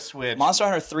Hunter. I do have a Switch. Monster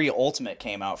Hunter 3 Ultimate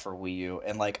came out for Wii U,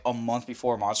 and like a month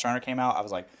before Monster Hunter came out, I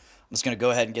was like, I'm just gonna go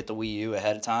ahead and get the Wii U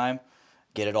ahead of time,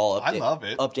 get it all I love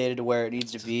it. updated to where it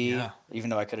needs to be. Yeah. Even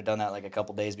though I could have done that like a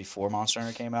couple days before Monster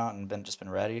Hunter came out and been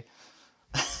ready.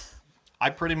 I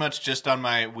pretty much just on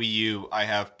my Wii U, I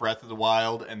have Breath of the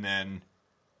Wild and then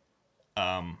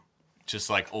just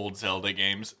like old Zelda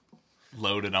games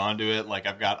loaded onto it. Like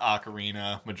I've got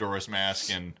Ocarina, Majora's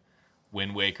Mask, and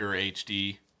Wind Waker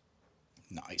HD.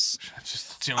 Nice. It's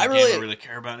just the only I game really- I really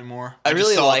care about anymore. I just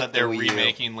really saw like that they're the Wii U.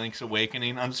 remaking Link's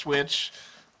Awakening on Switch.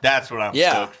 That's what I'm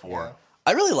Yeah. stoked for. Yeah.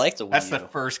 I really like the Wii That's U. the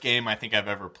first game I think I've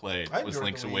ever played I was enjoyed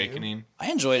Link's the Wii U. Awakening.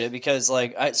 I enjoyed it because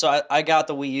like I got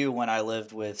the Wii U when I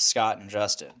lived with Scott and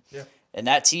Justin. Yeah. And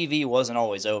that TV wasn't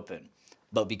always open.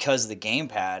 But because of the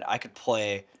gamepad, I could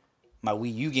play my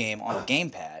Wii U game on the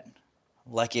gamepad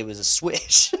like it was a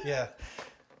Switch. Yeah.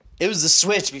 It was the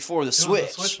Switch before the It Switch.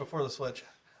 was the Switch before the Switch.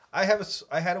 I had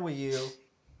a Wii U.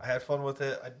 I had fun with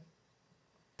it. I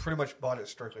pretty much bought it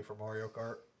strictly for Mario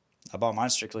Kart. I bought mine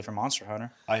strictly for Monster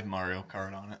Hunter. I have Mario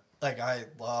Kart on it. Like, I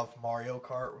love Mario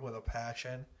Kart with a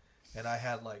passion. And I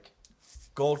had, like,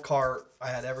 Gold Kart. I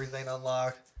had everything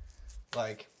unlocked.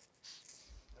 Like,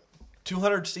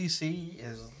 200cc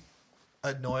is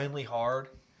annoyingly hard.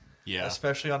 Yeah.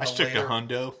 Especially on I the took later... a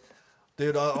hundo.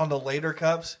 Dude, on the later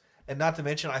cups. And not to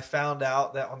mention, I found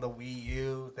out that on the Wii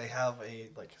U, they have a,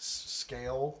 like,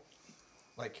 scale...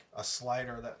 like a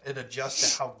slider that it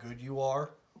adjusts to how good you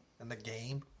are in the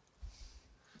game.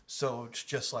 So it's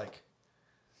just like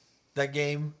that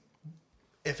game.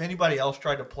 If anybody else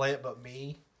tried to play it but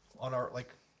me on our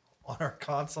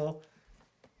console,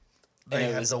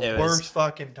 they had the worst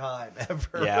fucking time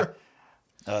ever.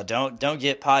 Yeah. Don't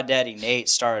get Pod Daddy Nate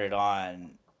started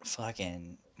on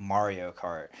fucking Mario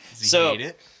Kart. Does he hate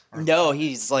it? No,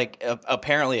 he's like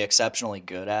apparently exceptionally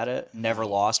good at it. Never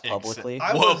lost publicly.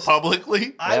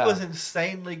 Publicly? I was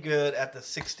insanely good at the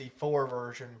 64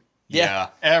 version. Yeah.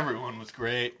 Everyone was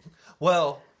great.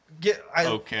 Well,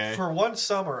 Okay. For one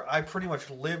summer, I pretty much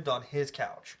lived on his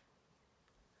couch.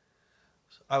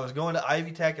 I was going to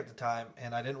Ivy Tech at the time,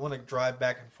 and I didn't want to drive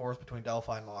back and forth between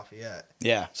Delphi and Lafayette.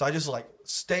 Yeah. So I just like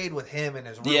stayed with him and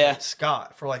his roommate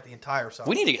Scott for like the entire summer.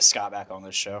 We need to get Scott back on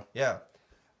this show. Yeah.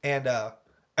 And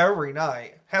every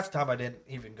night, half the time I didn't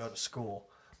even go to school,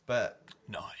 but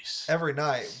Nice. every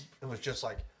night it was just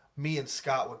like me and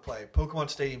Scott would play Pokemon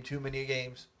Stadium 2 mini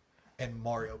games and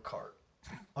Mario Kart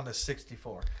on the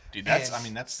 64. Dude, that's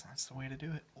the way to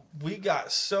do it. We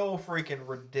got so freaking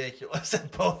ridiculous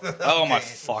at both of those Oh my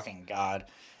games. fucking god!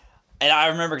 And I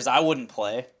remember because I wouldn't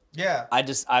play. Yeah. I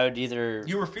would either.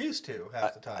 You refused to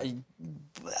half the time.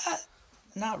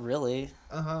 Not really.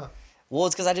 Uh-huh. Well,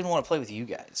 it's because I didn't want to play with you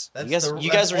guys. That's You guys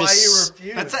why were just.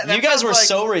 you refused. You guys were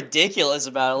so ridiculous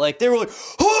about it. Like they were like,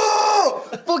 "Oh!"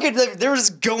 Fucking, they were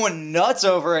just going nuts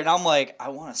over it, and I'm like, I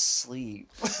want to sleep.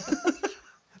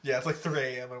 Yeah, it's like 3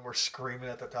 a.m. and we're screaming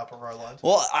at the top of our lungs.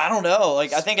 Well, I don't know.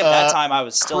 Like I think at that time I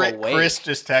was still awake. Chris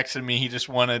just texted me. He just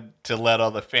wanted to let all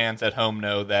the fans at home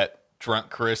know that drunk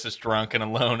Chris is drunk and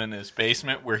alone in his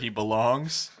basement where he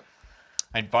belongs.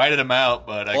 I invited him out,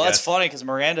 but I guess... That's funny because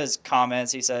Miranda's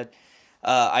comments, he said,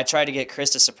 I tried to get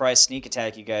Chris to surprise sneak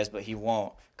attack you guys, but he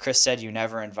won't. Chris said you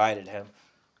never invited him.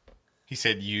 He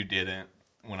said you didn't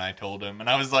when I told him. And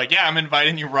I was like, yeah, I'm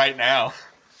inviting you right now.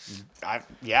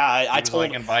 I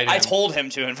told him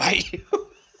to invite you.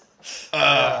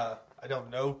 I don't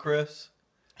know, Chris.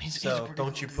 He's So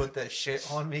don't you put that shit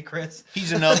on me, Chris.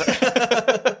 He's another...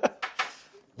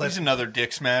 he's another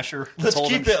dick smasher. Let's told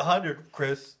keep him- it 100,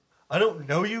 Chris. I don't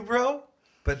know you, bro,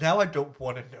 but now I don't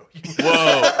want to know you.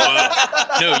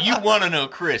 Whoa. No, you want to know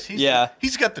Chris. He's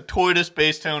got the toitest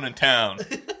bass tone in town.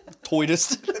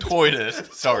 Toitest.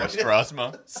 Toitest. Sorry,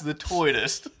 Strasma. It's the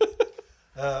toitest.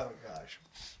 Oh, gosh.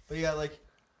 But yeah, like,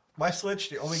 my Switch,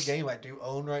 the only game I do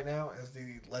own right now is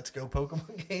the Let's Go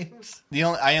Pokemon games.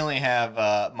 I only have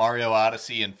Mario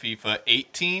Odyssey and FIFA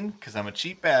 18 because I'm a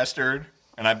cheap bastard.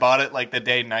 And I bought it like the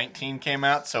day 19 came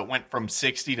out, so it went from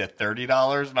 $60 to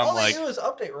 $30. And I'm All like, they do is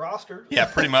update roster. yeah,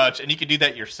 pretty much. And you can do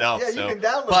that yourself. Yeah, you so. can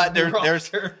download But the new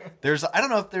roster. there's I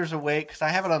don't know if there's a way, because I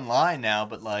have it online now,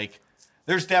 but like,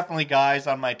 there's definitely guys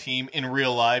on my team in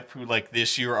real life who like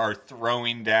this year are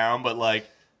throwing down, but like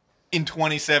in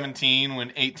 2017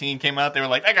 when 18 came out, they were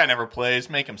like, that guy never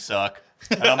plays, make him suck.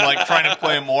 And I'm like trying to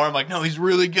play him more. I'm like, no, he's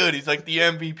really good. He's like the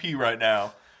MVP right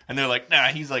now. And they're like, nah,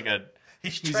 he's like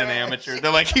he's an amateur.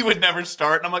 They're like, he would never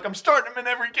start. And I'm like, I'm starting him in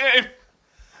every game.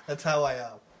 That's how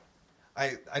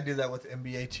I do that with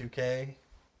NBA 2K.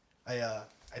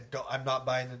 I'm not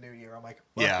buying the new year. I'm like,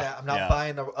 fuck that. I'm not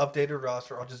buying the updated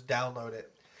roster. I'll just download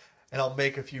it, and I'll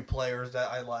make a few players that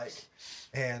I like,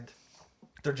 and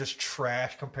they're just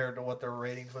trash compared to what their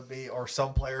ratings would be. Or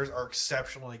some players are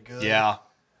exceptionally good. Yeah.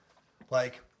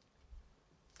 Like,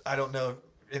 I don't know if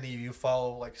any of you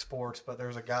follow like sports, but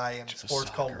there's a guy in sports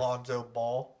called Lonzo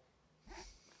Ball.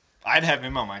 I'd have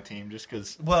him on my team just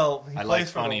because. Well, he I plays like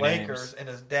for the funny Lakers, names. and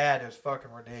his dad is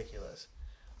fucking ridiculous.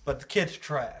 But the kid's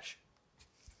trash.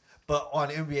 But on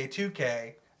NBA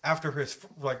 2K, after his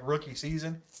like rookie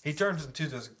season, he turns into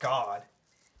this god,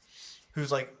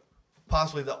 who's like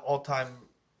possibly the all-time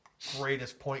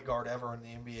greatest point guard ever in the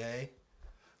NBA.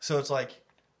 So it's like,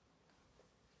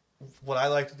 what I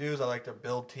like to do is I like to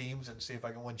build teams and see if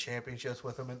I can win championships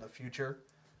with him in the future.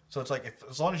 So it's like,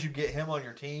 as long as you get him on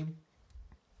your team,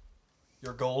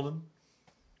 you're golden.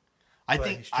 I But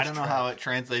think he's I just don't know trash. how it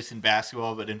translates in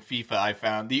basketball, but in FIFA I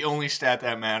found the only stat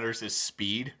that matters is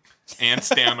speed and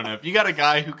stamina. If you got a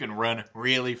guy who can run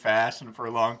really fast and for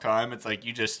a long time, it's like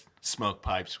you just smoke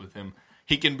pipes with him.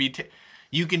 He can be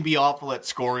you can be awful at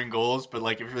scoring goals, but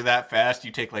like if you're that fast,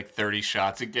 you take like 30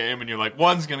 shots a game and you're like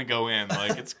one's going to go in.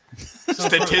 Like it's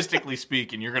statistically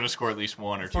speaking, you're going to score at least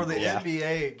one or two. For the goals.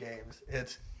 NBA games,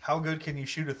 it's how good can you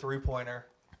shoot a three-pointer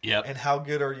Yep. and how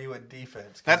good are you at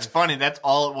defense? 'Cause That's if- funny. That's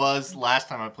all it was last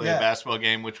time I played Yeah. a basketball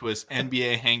game, which was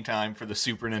NBA Hang Time for the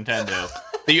Super Nintendo.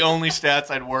 The only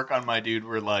stats I'd work on my dude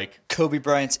were like Kobe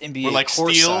Bryant's NBA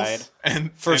steals courtside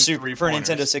and for and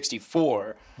Nintendo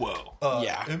 64. Whoa.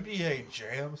 Yeah. NBA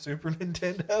Jam Super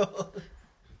Nintendo.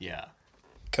 Yeah.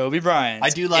 Kobe Bryant. I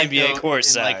do like NBA though,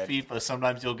 courtside. in like FIFA,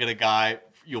 sometimes you'll get a guy,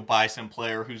 you'll buy some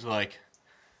player who's like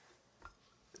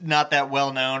not that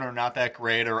well known or not that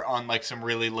great or on like some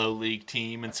really low league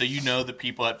team, and so you know the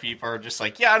people at FIFA are just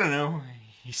like, yeah, I don't know,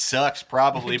 he sucks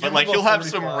probably, but Give like him a you'll have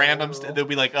some 45 random. overall. They'll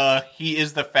be like, he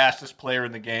is the fastest player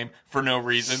in the game for no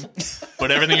reason, but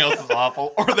everything else is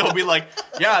awful. Or they'll be like,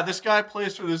 yeah, this guy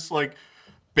plays for this like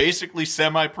basically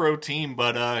semi-pro team,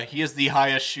 but he has the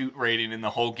highest shoot rating in the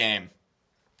whole game.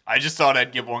 I just thought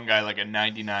I'd give one guy like a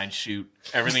 99 shoot.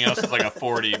 Everything else is like a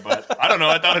 40, but I don't know.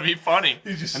 I thought it'd be funny.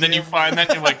 You just And then see you him. find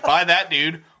that you're like, buy that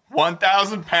dude,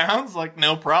 1,000 pounds? Like,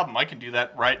 no problem. I can do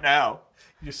that right now.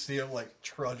 You just see him like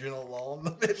trudging along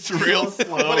the It's real midfield,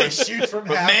 slow. But he shoots from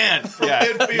But half, man, from yeah,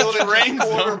 midfield and trains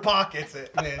just corner them. pockets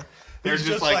it, man. They're He's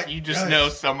just like, you just "Guys, know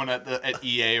someone at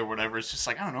EA or whatever. It's just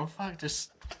like, I don't know, fuck,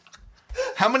 just.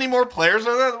 How many more players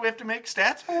are there that we have to make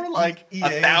stats for? Like, EA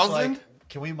is 1,000? like,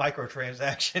 can we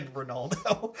microtransaction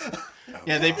Ronaldo?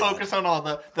 Yeah, they focus on all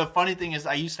the funny thing is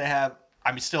I used to have,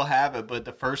 I still have it, but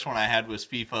the first one I had was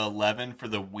FIFA 11 for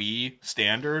the Wii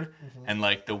standard, and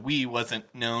like the Wii wasn't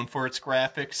known for its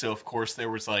graphics, so of course there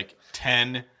was like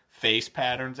 10 face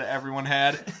patterns that everyone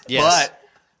had. Yes. But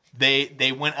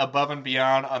they went above and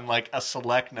beyond on like a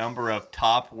select number of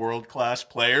top world class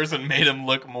players and made him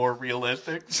look more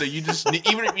realistic. So you just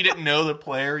even if you didn't know the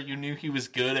player, you knew he was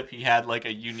good if he had like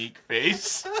a unique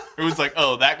face. It was like,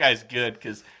 oh, that guy's good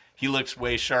because he looks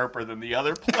way sharper than the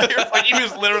other players. Like he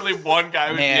was literally one guy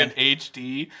who'd be in Man.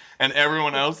 HD and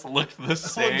everyone else looked the One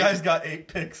same. guy's got 8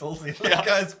 pixels. The other Yeah.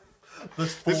 guy's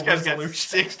this full This guy's got resolution.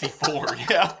 64.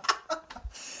 Yeah.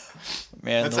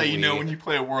 Man, That's the how you know Wii. when you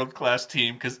play a world class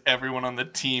team because everyone on the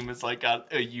team is like got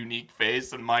a unique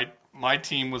face, and my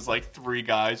team was like 3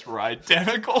 guys were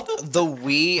identical. The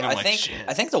Wii, I'm I like, think. shit.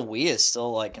 I think the Wii is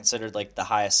still like considered like the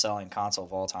highest selling console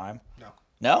of all time. No.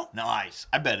 No, Nice,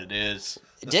 I bet it is.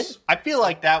 it did. I feel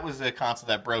like that was a console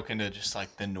that broke into just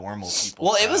like the normal people.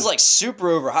 Well, it was crowd. like super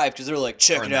overhyped because they were like,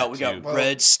 check Or it out, we that got too.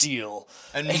 Red Steel,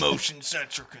 and motion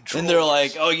sensor control. and they're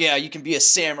like, oh yeah, you can be a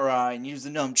samurai and use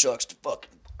the nunchucks to fucking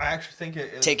I actually think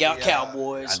it is. take out the,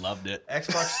 cowboys. I loved it.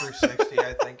 Xbox 360,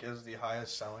 I think, is the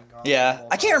highest selling console. Yeah, of all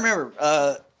I can't time. remember.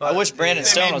 I But wish the- Brandon They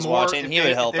Stone made was more- watching. if He they-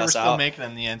 would if help they were us still out. making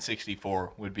them, the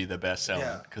N64 would be the best selling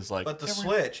Yeah, because like. But the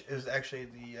Switch is actually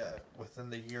the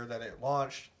within the year that it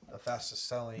launched, the fastest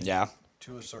selling. Yeah,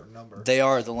 To a certain number. they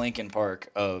are the Linkin Park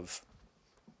of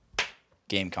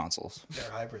game consoles.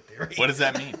 Their hybrid theory. What does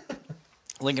that mean?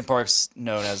 Linkin Park's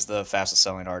known as the fastest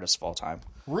selling artist of all time.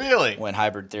 Really? When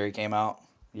Hybrid Theory came out,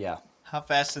 yeah. How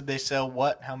fast did they sell?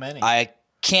 What? How many? I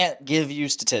can't give you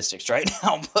statistics right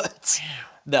now, but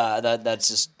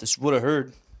that's what I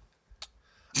heard.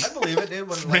 I believe it, dude.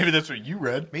 When Maybe like, that's what you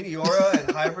read. Meteora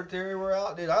and Hybrid Theory were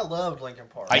out, dude. I loved Linkin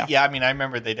Park. I mean, I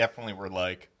remember they definitely were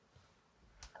like.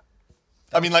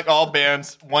 I mean, like all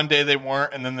bands, one day they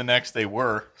weren't, and then the next they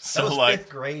were. that So, was like, 5th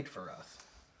grade for us.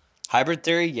 Hybrid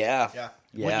Theory, yeah. Yeah.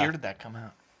 what year did that come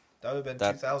out? That would have been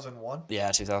That- 2001.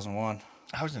 Yeah, 2001.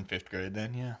 I was in 5th grade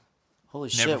then, yeah. Holy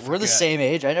Never shit, we're the forget. same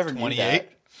age. I never knew 28? that.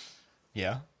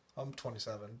 Yeah. I'm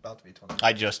 27, about to be 29.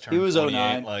 I just turned He was 28.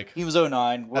 09. Like, He was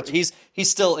 09. He's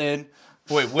still in.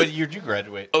 wait, what year did you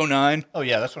graduate? 09. Oh,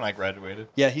 yeah, that's when I graduated.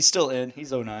 Yeah, he's still in.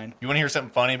 He's 09. You want to hear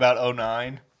something funny about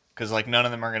 09? Because, like, none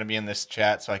of them are going to be in this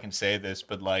chat, so I can say this,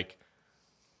 but, like,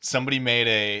 somebody made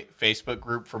a Facebook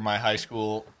group for my high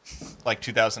school, like,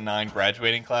 2009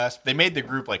 graduating class. They made the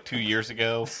group, like, 2 years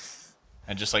ago,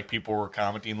 and just, like, people were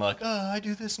commenting, like, oh, I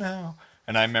do this now.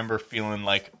 And I remember feeling,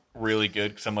 like, really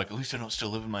good, because I'm like, at least I don't still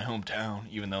live in my hometown,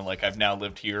 even though, like, I've now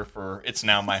lived here for, it's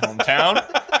now my hometown,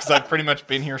 because I've pretty much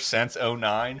been here since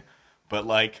 09. But,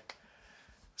 like,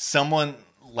 someone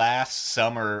last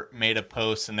summer made a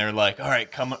post and they're like, all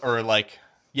right, come, or like,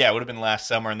 yeah, it would have been last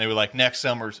summer. And they were like, next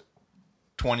summer's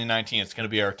 2019. It's going to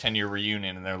be our 10-year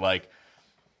reunion. And they're like,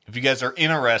 if you guys are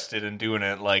interested in doing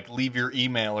it, like, leave your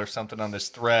email or something on this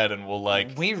thread and we'll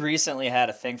like, We recently had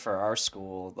a thing for our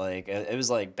school. Like it was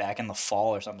like back in the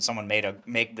fall or something. Someone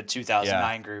make the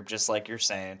 2009 group, just like you're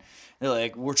saying. They're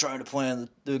like, we're trying to plan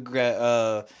the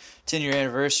 10-year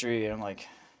anniversary, and I'm like,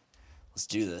 let's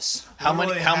do this. how many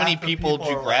Literally half the people did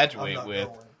you are like, graduate I'm not with?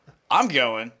 going. I'm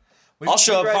going. We- I'll we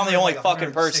show up if I'm the graduated only like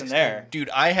fucking person 116. there. Dude,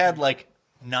 I had like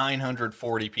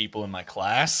 940 people in my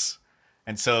class.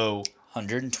 And so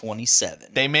 127.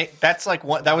 they make, that's like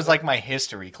one, that was like my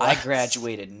history I class.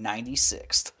 graduated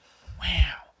 96th Wow.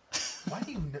 Why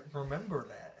do you remember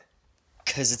that?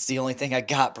 because it's the only thing I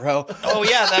got, bro. Oh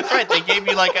yeah, that's right. They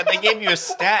gave you a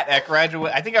stat at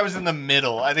graduate. I think I was in the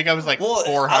middle. I think I was like Well,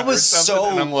 400 I was something, so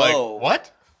and I'm low. like,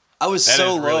 what? I was That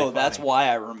so is really low. funny. That's why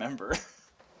I remember.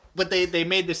 But they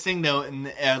made this thing though,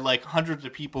 and like hundreds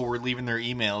of people were leaving their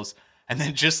emails, and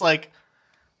then just like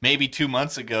maybe 2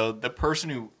 months ago, the person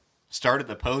who started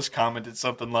the post commented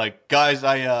something like, "Guys,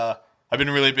 I've been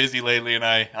really busy lately, and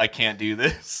I can't do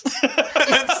this." And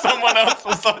then someone else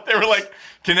was like, they were like,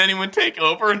 "Can anyone take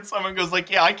over?" And someone goes like,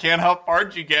 "Yeah, I can. How far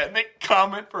did you get?" And they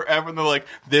comment forever, and they're like,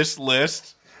 "This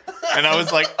list." And I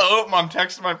was like, "Oh," I'm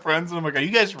texting my friends, and I'm like, "Are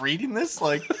you guys reading this?"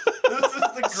 Like. This is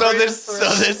the So greatest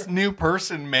this new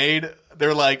person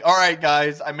they're like, all right,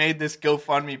 guys, I made this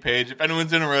GoFundMe page. If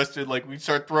anyone's interested, like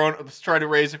let's try to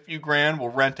raise a few grand. We'll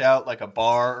rent out like a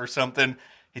bar or something.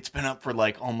 It's been up for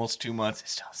like almost 2 months.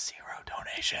 It's still 0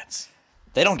 donations.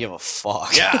 They don't give a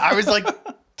fuck. Yeah, I was like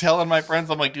telling my friends,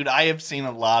 I'm like, dude, I have seen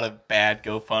a lot of bad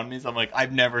GoFundMes. I'm like,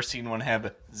 I've never seen one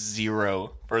have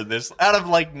 0 for this. Out of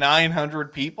like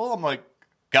 900 people, I'm like,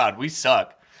 God, we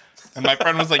suck. And my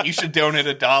friend was like, you should donate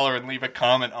 $1 and leave a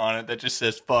comment on it that just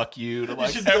says, fuck you. To You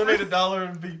like should donate $1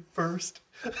 and be first.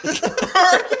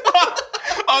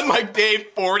 on like day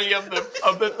 40 of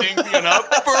the thing being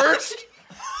up first.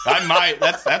 I might.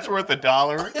 That's worth $1.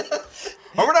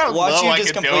 I wonder how Watch low you I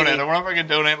just could completely- donate. I wonder if I could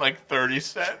donate like 30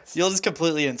 cents. You'll just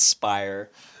completely inspire.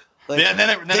 Like, Yeah, then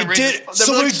it they raises- did it. then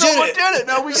Somebody like, someone did it. did it.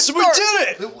 Now we can So we start.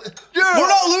 did it. Yeah. We're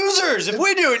not losers if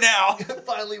we do it now.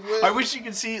 Finally win. I wish you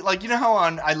could see, like, you know how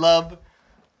I love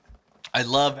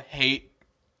hate,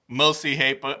 mostly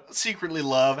hate, but secretly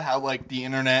love how like the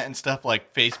internet and stuff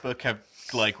like Facebook have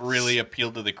like really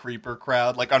appealed to the creeper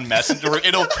crowd. Like on Messenger,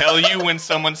 it'll tell you when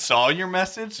someone saw your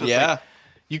message. So it's Yeah. like,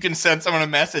 you can send someone a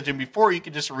message, and before you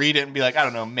could just read it and be like, I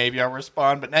don't know, maybe I'll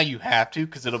respond. But now you have to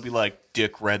because it'll be like,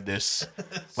 Dick read this.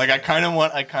 Like I kind of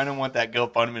want that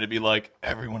GoFundMe to be like,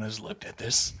 everyone has looked at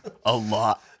this a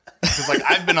lot. Because like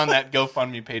I've been on that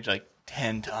GoFundMe page like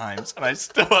 10 times, and I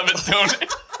still haven't donated.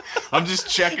 I'm just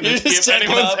checking to You see just if check it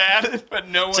anyone's up. had it, but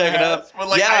no one Check it has. up. But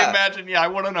like, Yeah. I imagine, I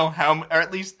want to know or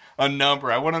at least a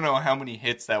number. I want to know how many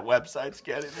hits that website's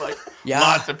getting. Like, Yeah.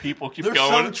 lots of people keep There's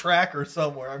going. some tracker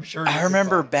somewhere, I'm sure. you I can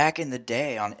remember find. back in the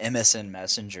day on MSN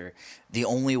Messenger, the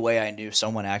only way I knew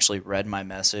someone actually read my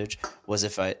message was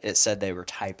if it said they were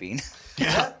typing.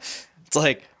 Yeah. It's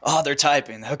like, oh, they're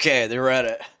typing. Okay, they read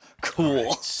it.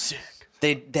 Cool. Sick.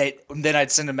 Then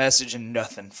I'd send a message and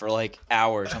nothing for like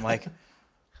hours. I'm like,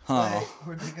 Hey, oh,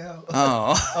 where'd they go?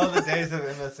 oh, The days of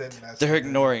MSN Messenger. they're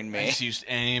ignoring I me. just used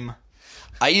AIM.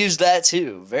 I used that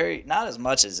too. Not as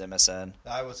much as MSN.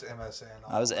 I was MSN.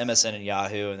 I was MSN and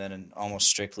Yahoo, and then almost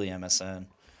strictly MSN.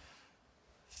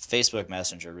 Facebook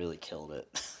Messenger really killed it.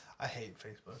 I hate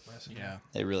Facebook Messenger. Yeah.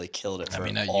 They really killed it. I For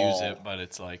mean, I all. use it, but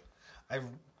it's like. I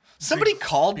Somebody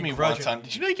called me once begrudgingly. on.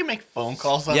 Did you know you can make phone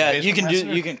calls on Yeah, Facebook you can do.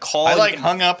 Messenger? You can call. I you like can-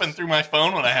 hung up and threw my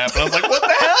phone when it happened. I was like, "What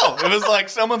the hell?" It was like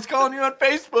someone's calling you on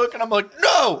Facebook, and I'm like,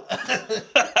 "No,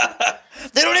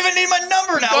 They don't even need my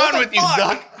number now. What gone the with you, fuck?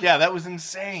 Zuck." Yeah, that was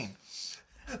insane.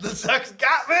 The Zucks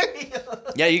got me.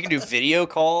 Yeah, you can do video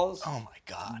calls, Oh my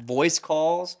god. voice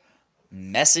calls,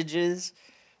 messages.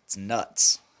 It's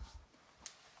nuts.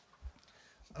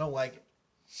 I don't like it.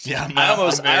 Yeah, I'm, I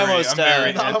almost- I'm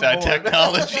very I'm bored.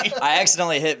 anti-technology. I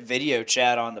accidentally hit video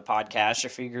chat on the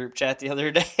Podcastrophe group chat the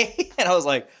other day, and I was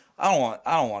like, I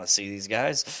don't want to see these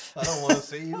guys. I don't want to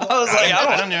see you. I was like,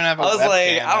 I don't even have a I was like,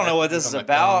 webcam. I don't know I what have to this do is it on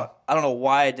my about. I don't know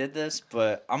why I did this,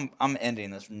 but I'm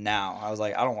ending this now. I was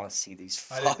like, I don't want to see these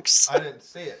I fucks. didn't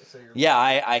see it. So you're. Yeah,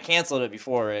 I canceled it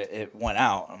before it went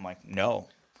out. I'm like, no,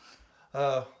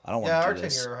 I don't Yeah, want our to do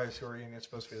this. 10-year high school reunion is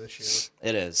supposed to be this year.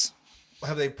 It is.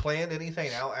 Have they planned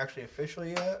anything out actually officially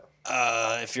yet?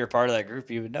 If you're part of that group,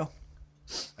 you would know.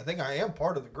 I think I am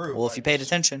part of the group. Well, if you paid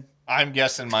attention. I'm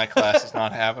guessing my class is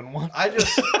not having one. I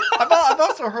just I've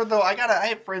also heard though. I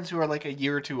have friends who are like a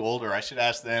year or two older. I should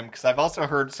ask them because I've also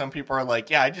heard some people are like,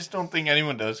 yeah, I just don't think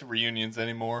anyone does reunions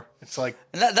anymore. It's like,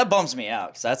 And that bums me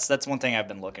out because that's one thing I've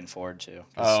been looking forward to.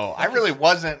 oh, I really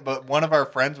wasn't. But one of our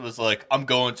friends was like, I'm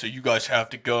going, so you guys have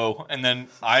to go. And then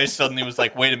I suddenly was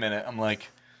like, wait a minute. I'm like,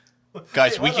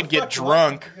 guys, Hey, we why could the get fuck do I have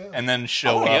drunk to go? and then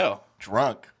show Oh, up yeah.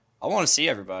 drunk. I want to see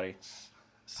everybody.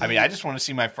 I mean, I just want to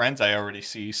see my friends I already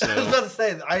see. So I was about to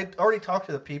say I already talked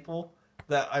to the people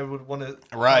that I would want to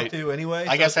Right. talk to anyway.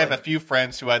 I guess I have a few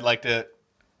friends who I'd like to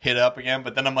hit up again,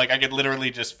 but then I'm like, I could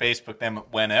literally just Facebook them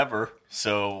whenever.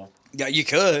 So Yeah, you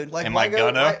could. Like, Am why I go-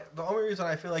 gonna? why- the only reason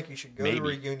I feel like you should go to Maybe.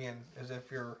 a reunion is if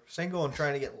you're single and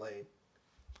trying to get laid.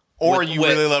 or With- you with-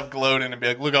 really love gloating and be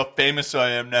like, look how famous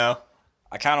I am now.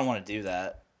 I kind of want to do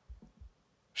that.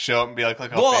 Show up and be like,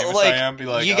 look how Well, famous like, I am. Be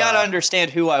like, you got to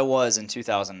understand who I was in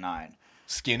 2009.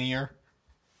 skinnier.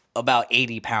 About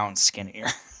 80 pounds skinnier.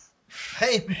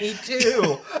 Hey, me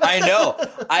too. I know.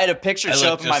 I had a picture I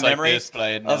show look up in my just like memory this, but I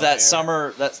had no of that hair.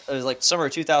 summer. It was like summer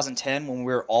of 2010 when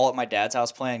we were all at my dad's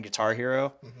house playing Guitar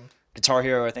Hero. Guitar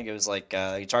Hero, I think it was like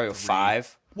Guitar Hero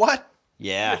 5. What?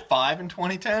 Yeah. You had 5 in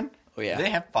 2010? Oh, yeah. Do they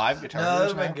have 5 Guitar No, that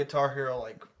Heroes would have now? been Guitar Hero,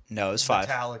 like No, it was 5.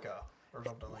 Metallica or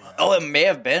something like that. Oh, it may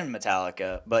have been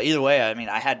Metallica, but either way, I mean,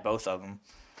 I had both of them.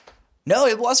 No,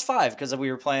 it was 5 because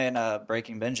we were playing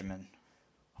Breaking Benjamin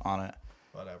on it.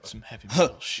 Whatever. Some heavy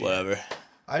metal shit. Whatever.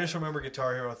 I just remember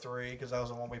Guitar Hero 3 because that was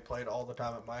the one we played all the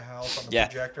time at my house on the Yeah.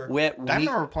 projector. I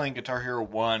remember playing Guitar Hero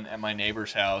 1 at my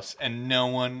neighbor's house, and no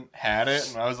one had it.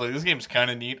 And I was like, this game's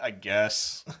kind of neat, I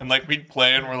guess. And like we'd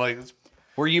play, and we're like,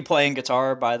 Were you playing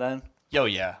guitar by then? yo,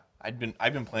 yeah. I've been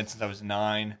playing since I was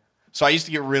 9. So I used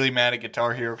to get really mad at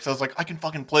Guitar Hero because I was like, I can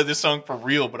fucking play this song for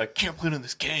real, but I can't play it in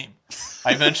this game.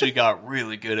 I eventually got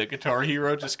really good at Guitar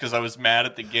Hero just because I was mad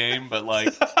at the game, but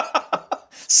like,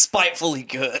 Spitefully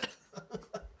good.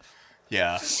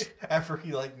 yeah. After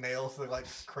he like nails the like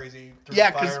crazy through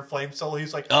Yeah, the 'cause- fire and flame solo,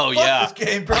 he's like, Oh, fuck yeah. this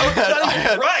game, bro. It's not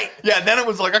even right. Yeah, then it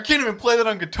was like, I can't even play that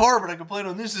on guitar, but I can play it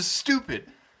on this. This is stupid.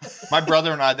 My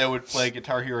brother and I, though, would play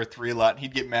Guitar Hero 3 a lot, and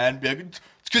he'd get mad and be like, it's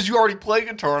because you already play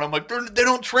guitar. And I'm like, they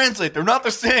don't translate. They're not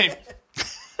the same.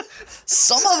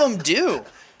 Some of them do.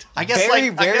 I guess, Very, I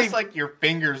very- guess like your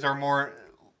fingers are more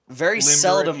Very limber if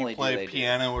seldomly you play do they do.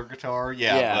 piano or guitar.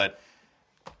 Yeah, Yeah. but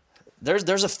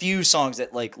There's a few songs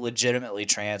that like legitimately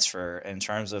transfer in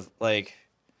terms of like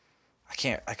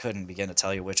I couldn't begin to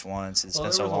tell you which ones. It's Well, been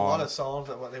there so was long. a lot of songs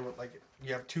that what they would like.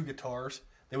 You have 2 guitars.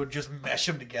 They would just mesh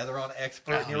them together on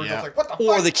expert, and you were yeah. just like, what the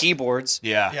or fuck? the keyboards.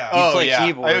 yeah. Yeah. Oh, You play yeah.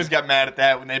 keyboard. I always got mad at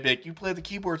that when they'd be like, you play the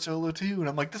keyboard solo too. And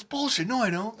I'm like, that's bullshit. No, I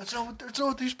don't. That's not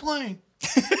what he's playing.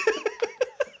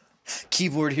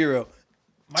 Keyboard hero.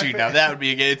 Dude, now that would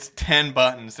be it's 10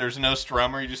 buttons. There's no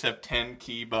strummer. You just have 10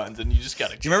 key buttons, and you just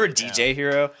gotta. Do you remember DJ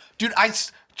Hero? Dude, I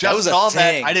just was a saw that.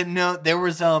 thing. I didn't know there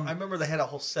was I remember they had a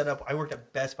whole setup. I worked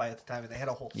at Best Buy at the time, and they had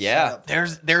a whole Yeah.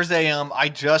 setup. there's a I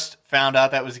just found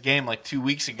out that was a game like 2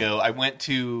 weeks ago. I went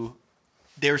to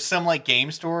there's some like game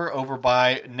store over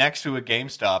by next to a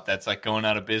GameStop that's like going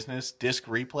out of business. Disc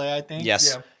Replay, I think.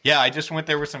 Yes. Yeah. Yeah, I just went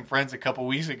there with some friends a couple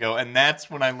weeks ago, and that's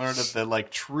when I learned of the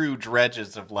like true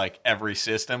dredges of like every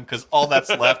system, because all that's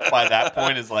left by that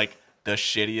point is like the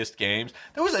shittiest games.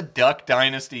 There was a Duck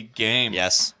Dynasty game,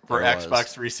 Yes, for there was.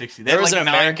 Xbox 360. They There had, was like, an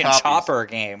 9 American copies. Chopper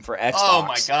game for Xbox. Oh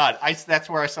my god! That's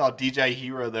where I saw DJ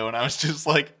Hero though, and I was just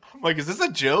like, is this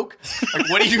a joke? Like,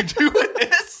 what do you do with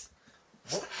this?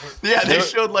 Yeah, they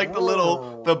showed like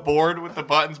the board with the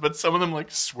buttons, but some of them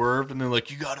like swerved, and they're like,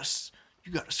 you gotta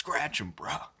scratch them,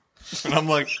 bro. And I'm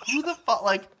like, who the fuck?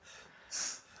 Like,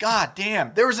 god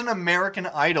damn! There was an American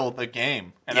Idol, the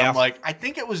game, and Yeah. I'm like, I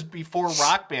think it was before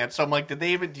Rock Band. So I'm like, did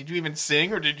you even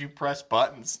sing, or did you press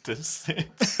buttons to sing?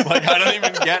 Like, I don't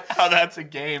even get how that's a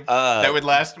game that would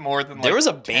last more than like There was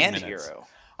a 10 Band minutes. Hero.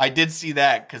 I did see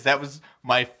that because that was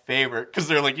my favorite. Because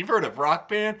they're like, you've heard of Rock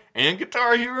Band and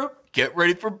Guitar Hero? Get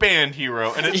ready for Band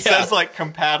Hero. And it Yeah. says like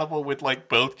compatible with like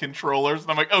both controllers. And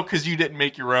I'm like, oh, because you didn't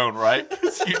make your own, right?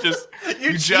 'Cause you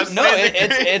just No, made the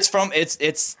game.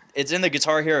 it's in the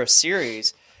Guitar Hero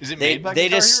series. Is it they- made by they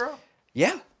Guitar just- Hero?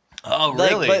 Yeah. Oh, Like,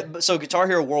 really? but so Guitar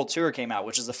Hero World Tour came out,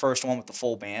 which is the first one with the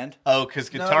full band. Oh, because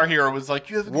Guitar Hero was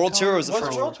like, you have a World guitar Tour was the Was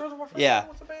first it one. World Tour the one for Yeah.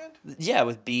 What's the band? Yeah,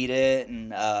 with Beat It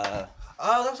and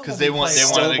Oh, that was the 'Cause one they we want- played.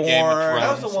 they wanted a Game of Stillborn. That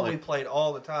was the Thrones, one like- we played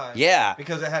all the time. Yeah.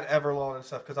 Because it had Everlong and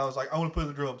stuff. Because I was like, I want to play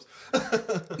the drums.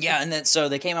 yeah, and then so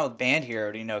they came out with Band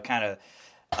Hero to kind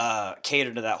of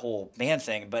cater to that whole band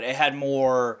thing, but it had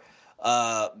more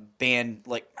band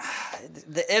like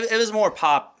it was more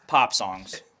pop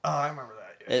songs. Oh, I remember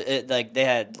that. Yeah. It like they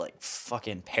had like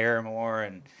fucking Paramore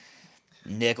and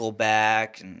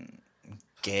Nickelback and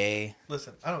Gay.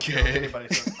 Listen, I don't care what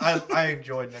anybody says. I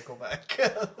enjoyed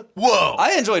Nickelback. Whoa.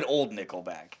 I enjoyed old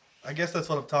Nickelback. I guess that's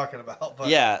what I'm talking about. But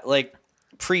Yeah, like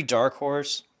pre Dark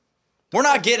Horse. We're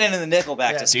not getting into the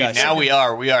Nickelback Yeah, discussion. Dude,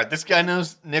 now we are. This guy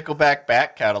knows Nickelback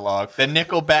back catalog. The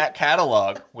Nickelback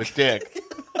catalog with Dick.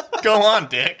 Go on,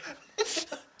 Dick.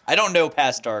 I don't know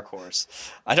past Dark Horse.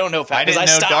 I don't know past. I didn't 'cause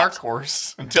know stopped. Dark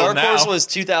Horse until Dark now. Horse was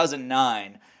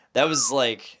 2009. That was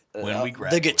like When we the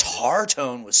graduated. guitar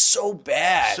tone was so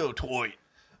bad. so toy.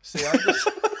 see, I just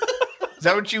Is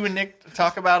that what you and Nick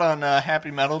talk about on Happy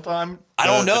Metal Time? I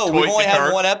don't know. The We've toy only had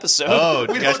guitar? one episode. Oh,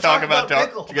 do we you guys don't talk about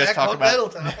Dark? Nickelback Do you guys talk on about? Metal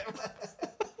Time.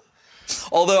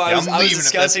 Although I Yeah, was I'm leaving if that's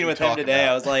discussing what with you're him talking today,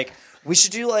 about. I was like, We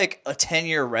should do like a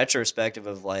 10-year retrospective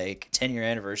of like 10-year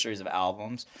anniversaries of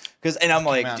albums. And I'm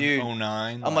like, dude,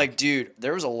 09, I'm like, dude,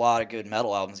 there was a lot of good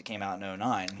metal albums that came out in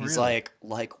 09. He's Really?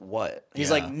 like what? He's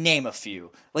Yeah. like, name a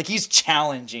few. Like he's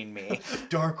challenging me.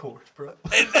 Dark Horse, bro.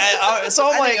 So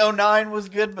I'm I like, think 09 was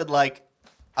good, but like,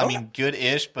 I mean,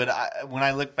 good-ish. But when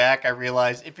I look back, I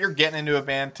realize if you're getting into a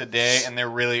band today and they're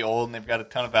really old and they've got a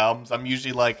ton of albums, I'm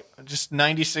usually like, just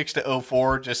 96 to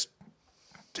 04, just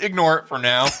ignore it for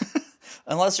now.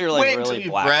 unless you're like Wait until really you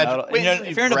black gradu- metal. wait You know, until if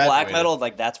you've you're into black graduated. metal,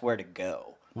 like that's where to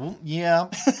go. Well, yeah,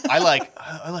 I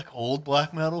like old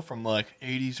black metal from like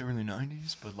 80s, early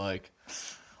 90s, but like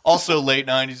also late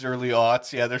 90s, early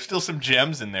aughts. Yeah, there's still some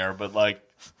gems in there, but like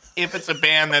if it's a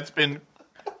band that's been,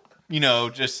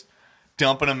 just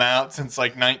dumping them out since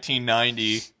like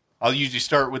 1990, I'll usually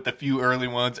start with the few early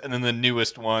ones and then the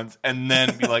newest ones, and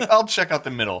then be like, I'll check out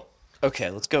the middle. Okay,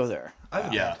 let's go there. I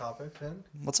have a Yeah. bad topic then.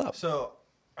 What's up? So,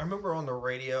 I remember on the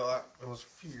radio, it was a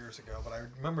few years ago, but I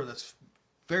remember this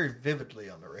very vividly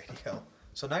on the radio.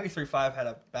 So, 93.5 had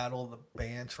a battle of the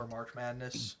bands for March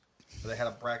Madness. Where they had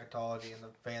a bracketology, and the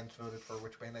fans voted for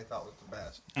which band they thought was the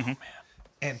best. Mm-hmm.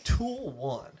 And Tool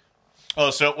won. Oh,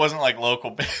 so it wasn't like local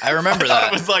bands. I remember I thought that.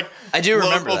 it was like I do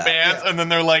remember local that. bands, Yeah. and then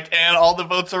they're like, and all the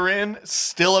votes are in.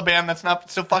 Still a band that's not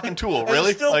still fucking Tool.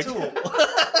 Really? It's still Like, Tool.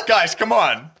 guys, come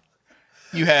on.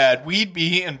 You had Weed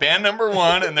Bee and band number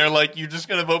 1, and they're like, you're just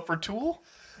gonna vote for Tool?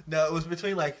 No, it was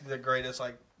between like the greatest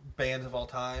like bands of all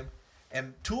time,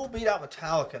 and Tool beat out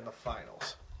Metallica in the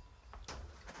finals.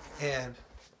 And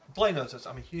Blaine knows this.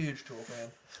 I'm a huge Tool fan.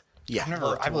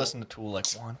 Yeah. I've listened to Tool like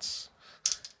once.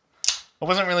 I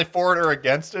wasn't really for it or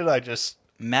against it. I just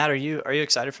Matt, are you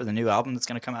excited for the new album that's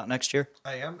going to come out next year?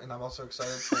 I am, and I'm also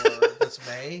excited for this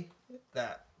May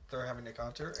that they're having a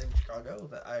concert in Chicago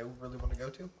that I really want to go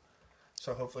to.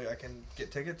 So hopefully I can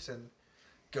get tickets and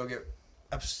go get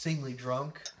obscenely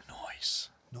drunk. noise.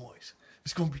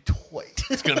 It's gonna be tight.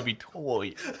 It's gonna be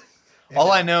toy.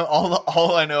 all I know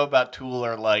about Tool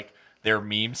are like their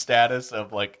meme status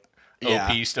of like Yeah.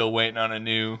 OP still waiting on a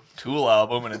new Tool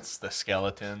album, and it's the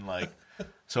skeleton. Like,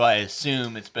 so I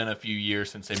assume it's been a few years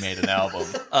since they made an album.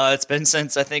 It's been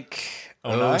since I think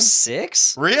 09?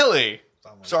 06. Really?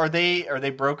 So are they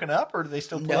broken up, or do they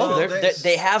still play? No, Well,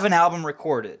 they have an album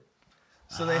recorded.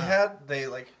 So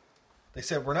they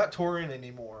said we're not touring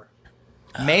anymore.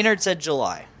 Maynard said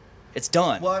July. It's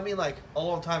done. Well, I mean, like a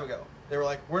long time ago, they were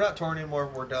like, "We're not touring anymore.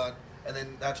 We're done." And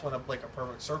then that's when a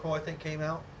Perfect Circle I think came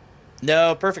out.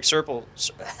 No, Perfect Circle.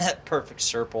 Perfect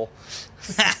Circle.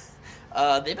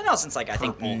 They've been out since like I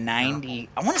think 90.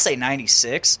 I want to say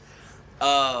 96.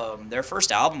 Their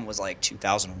first album was like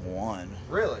 2001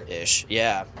 Really? ish.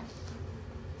 Yeah.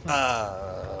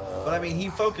 But I mean, he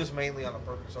focused mainly on a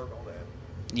Perfect Circle then.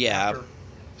 Yeah.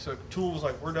 So Tool was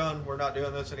like, "We're done. We're not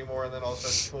doing this anymore." And then all of a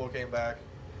sudden, Tool came back.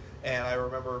 And I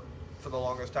remember for the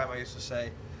longest time, I used to say,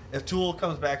 if Tool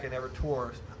comes back and ever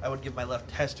tours, I would give my left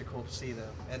testicle to see them.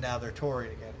 And now they're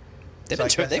touring again. They've So I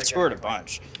been guess they've they toured a got-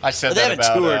 bunch. I said But they that haven't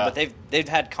about toured, but they've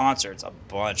had concerts a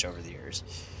bunch over the years.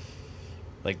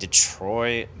 Like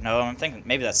Detroit. No, I'm thinking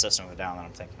maybe that's System of a Down that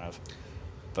I'm thinking of.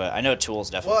 But I know Tool's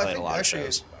definitely Well, I played a think lot actually of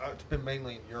shows. it's been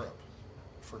mainly in Europe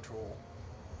for Tool.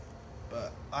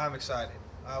 But I'm excited.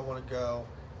 I want to go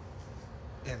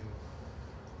and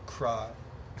cry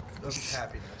of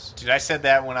happiness. Dude, I said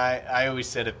that when I always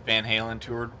said if Van Halen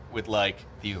toured with like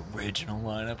the original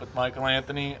lineup with Michael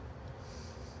Anthony.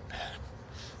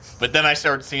 But then I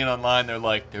started seeing online, they're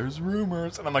like, there's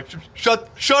rumors. And I'm like, shut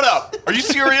up. Are you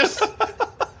serious?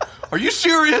 Are you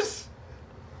serious?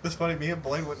 It's funny, me and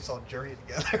Blaine went and saw Journey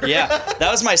together. Yeah,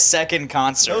 that was my second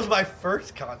concert. That was my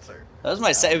first concert. That was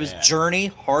my it was man. Journey,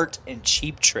 Heart, and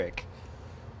Cheap Trick.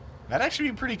 That'd actually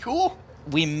be pretty cool.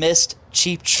 We missed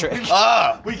Cheap Trick.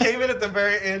 Ah, We came in at the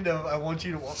very end of I Want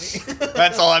You to Want Me.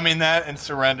 that's all. I mean, that and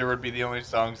Surrender would be the only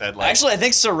songs I'd like. Actually, I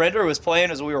think Surrender was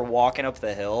playing as we were walking up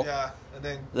the hill. Yeah, and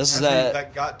then This is as we that-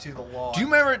 that got to the lawn. do you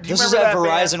remember? This is at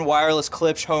Verizon Wireless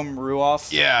Clips Home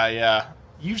Ruoff. Yeah.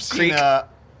 You've seen, Creek.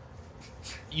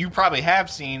 you probably have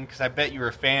seen, because I bet you're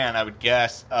a fan, I would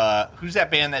guess. Who's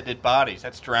that band that did Bodies?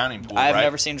 That's Drowning Pool, I've right?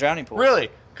 never seen Drowning Pool. Really?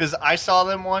 Because I saw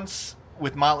them once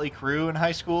with Motley Crue in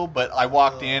high school, but I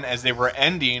walked in as they were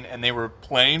ending and they were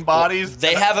playing Bodies.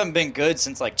 They haven't been good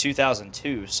since like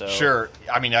 2002. So Sure.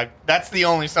 I mean, that's the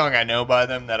only song I know by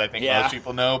them that I think Yeah. most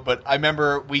people know. But I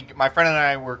remember my friend and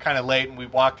I were kind of late, and we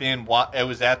walked in. It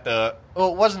was at it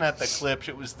wasn't at the Clips.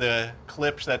 It was the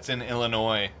Clips that's in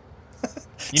Illinois.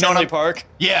 You know what Tinley I'm- Park.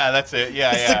 Yeah, that's it.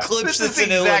 Yeah, It's yeah. the Clips This that's is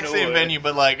the in exact Illinois. same venue,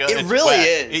 but like it's really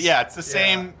wet. is. Yeah, it's the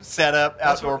same setup,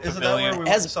 That's outdoor where- isn't pavilion. that where we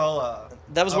Has- went and saw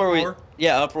That was where Uproar? we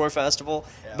Uproar Festival.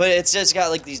 Yeah. But it's just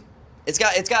got like these It's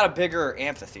got a bigger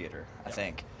amphitheater, I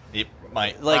think. It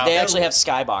might. Like they wow. actually have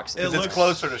skyboxes. It Because looks- it's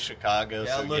closer to Chicago,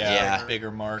 Yeah, so it looks Yeah. bigger.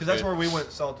 bigger market. Because that's where we went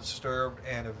and saw Disturbed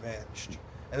and Avenged.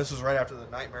 And this was right after the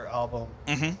Nightmare album.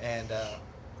 Mhm. And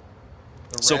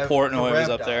So Portnoy the was Rev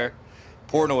up there. died.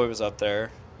 Portnoy was up there.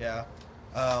 Yeah.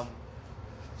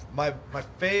 My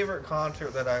favorite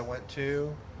concert that I went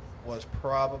to was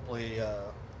probably,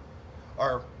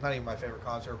 or not even my favorite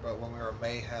concert, but when we were at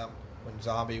Mayhem, when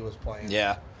Zombie was playing.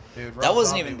 Yeah. Dude, That Rob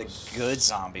wasn't Zombie even the was- good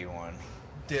zombie one.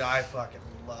 Dude, I fucking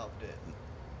loved it.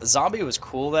 Zombie was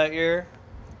cool that year,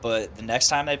 but the next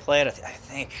time they played, I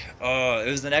think it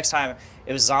was the next time.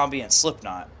 It was Zombie and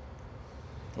Slipknot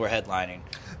were headlining.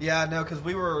 Yeah, no, because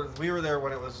we were there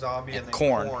when it was Zombie and then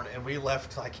Korn. Korn, and we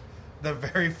left like the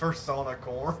very first song of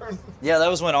Korn. Yeah, that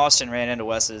was when Austin ran into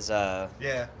Wes's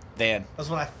Yeah, van. that's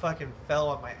when I fucking fell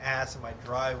on my ass in my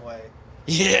driveway.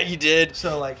 Yeah, you did.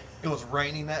 So like it was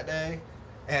raining that day,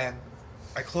 and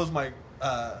I closed my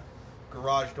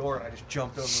garage door and I just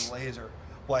jumped over the laser.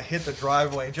 Well, I hit the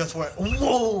driveway and just went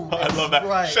whoa. I love that.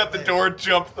 Right Shut the there. door,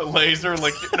 jump the laser,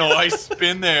 like no ice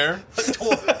spin there.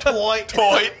 Toy.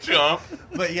 Toy jump.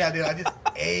 But yeah, dude, I just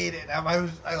ate it. I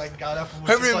like got up and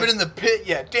was Haven't just even like, been in the pit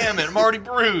yet. Damn it, I'm already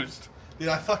bruised. Dude,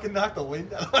 I fucking knocked the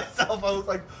wind out of myself. I was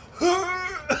like,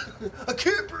 I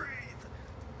can't breathe.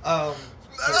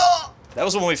 That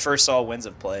was when we first saw Winds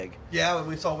of Plague. Yeah, when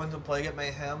we saw Winds of Plague at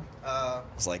Mayhem. I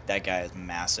was like, that guy is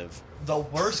massive. The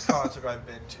worst concert I've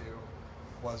been to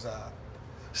was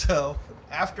so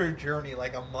after Journey,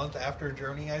 like a month after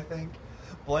Journey, I think,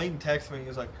 Blaine texted me. He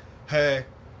was like, "Hey,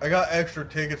 I got extra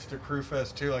tickets to Crew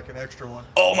Fest too, like an extra one."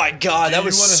 Oh my god, Dude, that you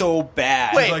was wanna- so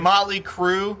bad. Wait, like- Motley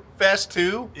Crue Fest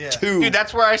 2? Yeah. Dude,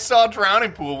 that's where I saw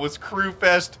Drowning Pool, was Crew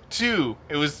Fest 2.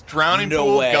 It was Drowning No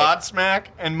Pool, way. Godsmack,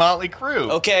 and Motley Crue.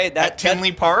 Okay, At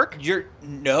Tinley Park?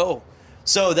 No.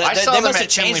 So I saw they them must at have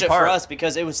changed Tinley it Park. for us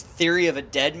because it was Theory of a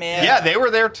Dead Man. Yeah, they were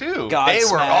there too. They were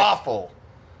Godsmack. awful.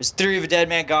 It was Theory of a Dead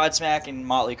Man, Godsmack, and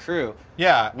Motley Crue.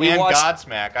 Yeah, We and watched-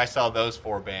 Godsmack. I saw those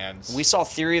 4 bands. We saw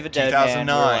Theory of a Dead Man. And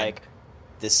we're 2009. like,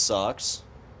 this sucks.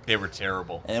 They were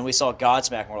terrible. And then we saw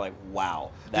Godsmack and we're like, wow,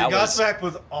 that Dude, was Godsmack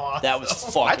was awesome. that was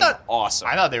fucking awesome.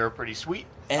 I thought they were pretty sweet.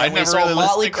 and I then we never saw really listened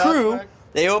Motley to Crue. Godsmack.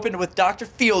 They opened with Dr.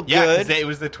 Feelgood. Yeah, because it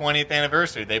was the 20th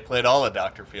anniversary. They played all of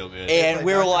Dr. Feelgood. and played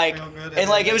we were Dr. like, Feelgood, and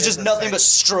like then it was they just did the nothing but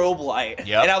strobe light.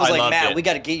 Yep, and I was I like, loved Matt, it. we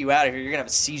got to get you out of here. You're gonna have a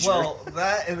seizure. Well,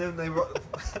 that and then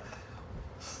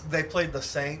they played the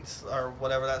Saints or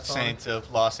whatever that song. Saints of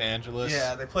Los Angeles.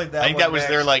 Yeah, they played that. I think one that was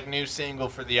next. their like new single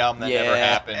for the album that Yeah. never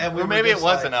happened. And we Or were maybe it just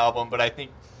was like- an album, but I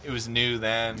think it was new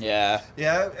then. yeah.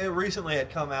 Yeah, it recently had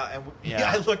come out, and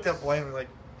Yeah. I looked at Blaine and was like,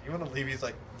 "You want to leave?" He's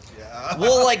like, "Yeah."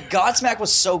 Well, like Godsmack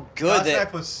was so good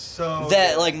Godsmack was so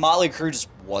that good. like Motley Crue just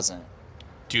wasn't.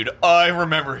 Dude, I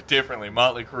remember it differently.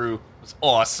 Motley Crue was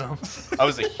awesome. I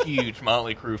was a huge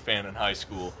Motley Crue fan in high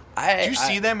school. Did you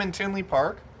see them in Tinley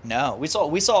Park? No, we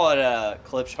saw it at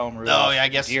Clips Home Rudolph. Oh, yeah, I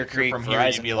guess Deer you're Creek from here,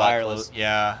 Verizon you'd be a lot Wireless. close.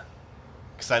 Yeah,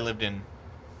 because I lived in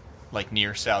like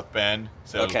near South Bend,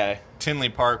 so Okay. Tinley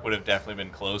Park would have definitely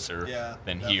been closer yeah,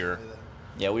 than definitely here. then.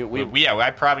 Yeah, I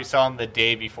probably saw them the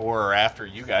day before or after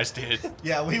you guys did.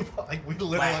 Yeah, we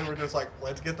literally Whack. were just like,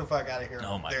 "Let's get the fuck out of here."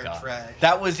 Oh my They're god, trash.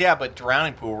 that was but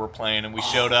Drowning Pool were playing, and we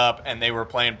showed up, and they were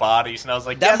playing Bodies, and I was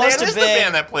like, That yeah, must that have is the been-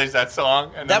 band that plays that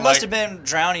song. And that then, must like, have been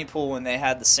Drowning Pool when they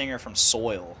had the singer from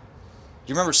Soil.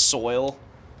 Do you remember Soil?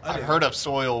 I've heard of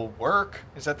Soil Work.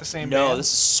 Is that the same No, band?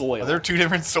 this is Soil. Are there 2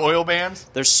 different Soil bands?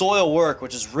 There's Soil Work,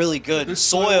 which is really good, and There's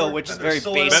Soil, Soil Work, which then is very there's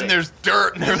Soil. basic. Then there's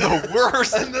Dirt, and they're the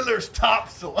worst. And then there's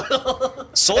Topsoil.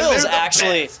 Soil's they're the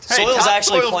actually best. Hey, Soil's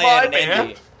actually Topsoil's playing my in band.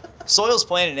 Indy. Soil's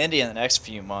playing in Indy in the next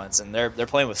few months, and they're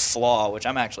playing with Flaw, which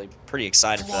I'm actually pretty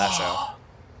excited for that show.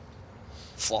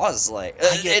 Flaw is like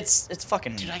it's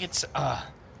fucking Dude, I get.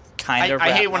 kind of. I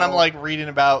rap hate when I'm metal. like reading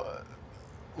about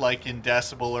like in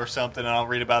Decibel or something, and I'll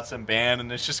read about some band,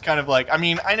 and it's just kind of like, I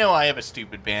mean, I know I have a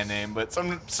stupid band name, but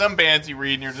some bands you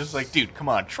read and you're just like, dude, come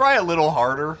on, try a little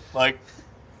harder. Like,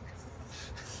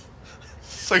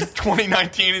 it's like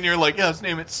 2019, and you're like, yeah, let's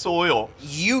name it Soil.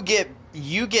 you get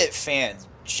fans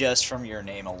just from your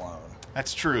name alone.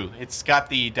 That's true. It's got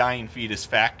the Dying Fetus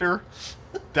factor.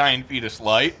 Dying Fetus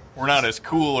Light. We're not as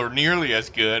cool or nearly as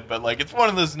good, but like it's one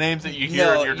of those names that you hear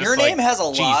No, and you're just your like, name has a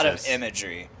lot of Jesus.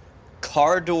 imagery.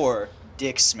 Car door,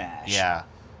 dick smash. Yeah.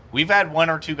 We've had 1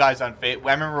 or 2 guys on Facebook.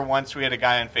 I remember once we had a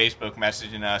guy on Facebook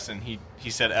messaging us, and he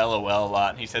said LOL a lot,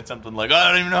 and he said something like, I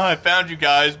don't even know how I found you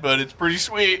guys, but it's pretty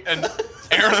sweet. And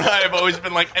Aaron and I have always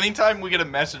been like, anytime we get a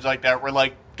message like that, we're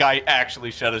like, guy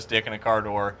actually shut his dick in a car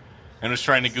door and was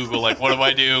trying to Google, like, what do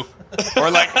I do?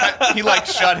 Or like he like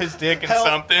shut his dick in Help,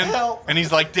 something, help. and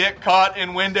he's like dick caught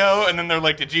in window, and then they're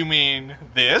like, "Did you mean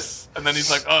this?" And then he's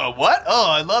like, "Oh, what? Oh,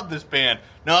 I love this band.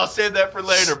 No, I'll save that for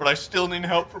later, but I still need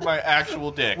help for my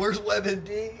actual dick." Where's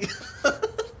WebMD?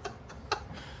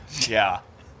 Yeah.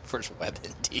 First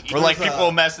WebMD. Or like Where's, people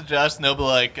will message us and they'll be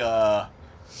like,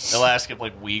 they'll ask if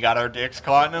like we got our dicks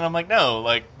caught, and I'm like, no,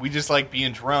 like we just like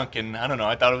being drunk, and I don't know,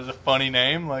 I thought it was a funny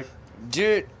name, like.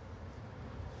 Dude,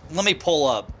 let me pull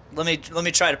up. Let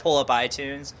me try to pull up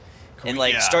iTunes and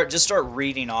like Yeah. start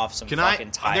reading off some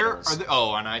fucking titles.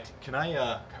 Can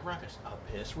I wrap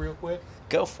a piss real quick?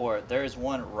 Go for it. There is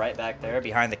one right back there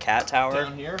behind the cat tower.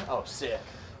 Down here? Oh, sick.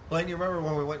 Blaine, you remember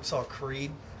when we went and saw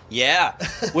Creed Yeah,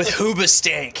 with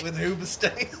Hoobastank. with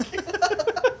Hoobastank?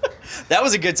 That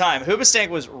was a good time. Hoobastank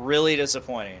was really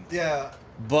disappointing. Yeah.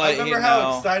 But I remember you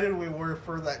how know, excited we were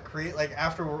for that Creed. Like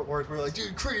afterwards, we were like,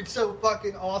 "Dude, Creed's so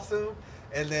fucking awesome!"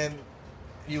 And then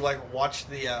you like watch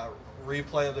the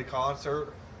replay of the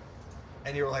concert,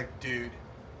 and you were like, "Dude,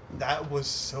 that was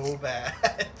so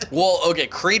bad." well, okay,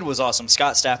 Creed was awesome.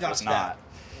 Scott Stapp was Scott not.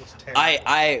 Stapp was terrible.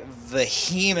 I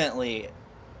vehemently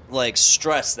like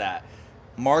stress that.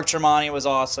 Mark Tremonti was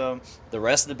awesome. The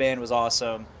rest of the band was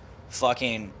awesome.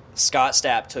 Fucking Scott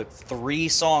Stapp took 3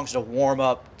 songs to warm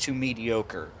up to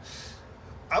mediocre.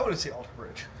 I want to see Alter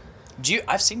Bridge.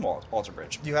 I've seen Alter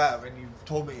Bridge. You have, and you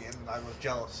told me, and I was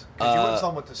jealous because you went and saw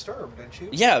him with Disturbed, didn't you?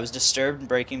 Yeah, it was Disturbed and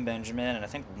Breaking Benjamin, and I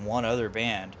think one other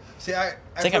band. See, I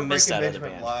think I heard missed Breaking that other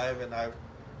Benjamin band. live, and I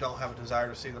don't have a desire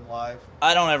to see them live.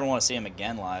 I don't ever want to see him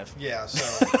again live. Yeah,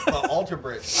 so but Alter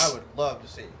Bridge, I would love to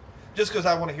see, just because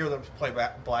I want to hear them play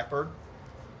Blackbird.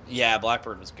 Yeah,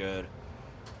 Blackbird was good.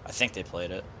 I think they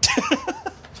played it.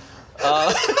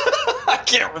 I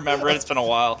can't remember it. It's been a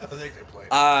while. I think they played.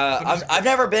 I've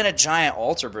never been a giant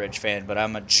Alter Bridge fan, but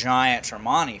I'm a giant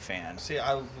Tremonti fan. See,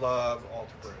 I love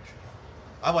Alter Bridge.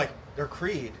 I'm like, they're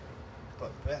Creed,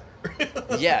 but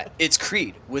better. Yeah, it's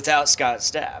Creed without Scott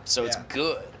Stapp, so it's Yeah.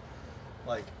 good.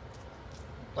 like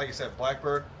I said,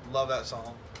 Blackbird, love that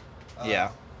song. Yeah.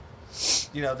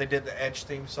 You know, they did the Edge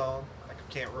theme song. I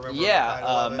can't remember. the Yeah, title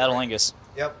of it. Metalingus.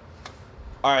 Yep.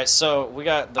 All right, so we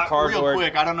got the Real cardboard.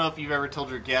 quick, I don't know if you've ever told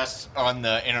your guests on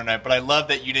the internet, but I love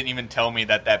that you didn't even tell me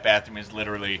that bathroom is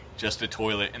literally just a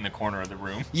toilet in the corner of the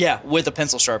room. Yeah, with a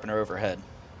pencil sharpener overhead.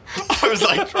 I was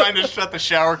like trying to shut the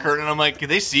shower curtain, and I'm like, can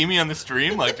they see me on the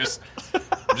stream? Like,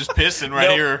 I'm just pissing right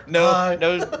here. No.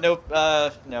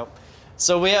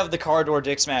 So we have the Car Door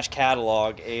Dick Smash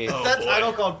catalog. Is that boy.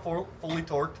 title called Fully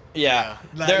Torqued? Yeah.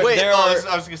 Yeah. There, Wait, there I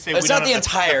are, was gonna say it's we not don't the have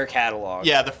entire catalog.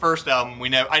 Yeah, the first album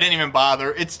I didn't even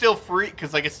bother. It's still free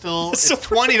because like it's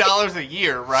 $20 a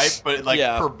year, right? But like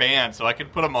Yeah. per band, so I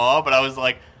could put them all. But I was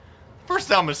like,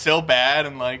 first album is so bad,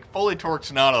 and like Fully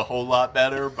Torqued's not a whole lot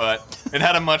better, but it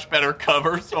had a much better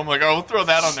cover. So I'm like, oh, we'll throw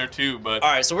that on there too. But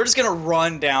All right, so we're just gonna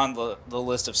run down the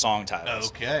list of song titles.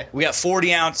 okay, We got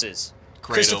 40 ounces.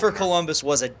 Great Christopher opener. Columbus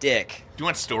was a dick. do you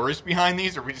want stories behind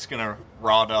these, or are we just gonna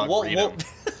raw dog We'll, read we'll, them?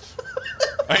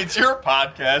 It's your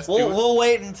podcast. do it. we'll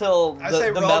wait until I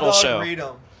say the Raw metal Dog show. read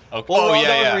them. Okay. We'll Oh raw yeah,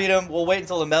 dog yeah. read them. We'll wait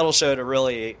until the metal show to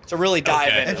really dive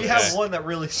Okay. into If you Okay. have one that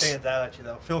really stands out at you,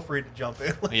 though, feel free to jump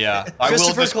in. Yeah, I will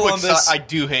Christopher just quick Columbus I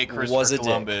do hate was Christopher a dick.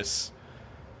 Columbus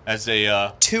as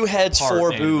a 2 heads, part 4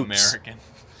 Native boobs. American.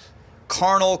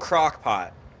 Carnal crockpot.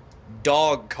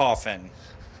 Dog coffin.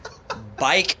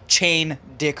 Bike chain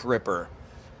dick ripper.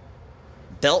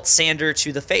 Belt sander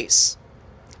to the face.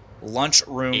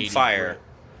 Lunchroom 80 fire. grit.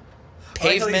 I like how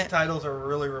these Pavement. titles are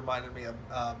really reminding me of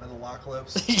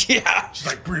Metalocalypse. Yeah. She's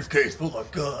like, briefcase full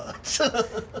of guts.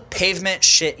 Pavement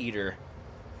shit eater.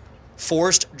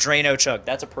 Forced Drano chug.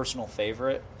 That's a personal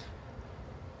favorite.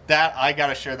 That I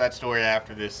gotta share that story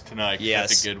after this tonight. 'cause Yes.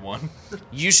 That's a good one.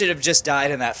 You should have just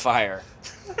died in that fire.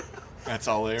 That's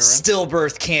all Aaron.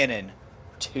 Stillbirth Cannon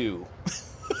 2.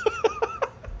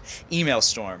 Email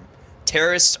storm.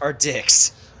 Terrorists are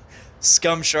dicks.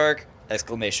 Scum shark!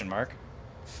 Exclamation mark.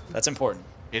 That's important.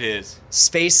 It is.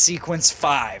 Space sequence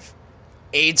 5.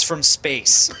 AIDS from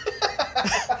space.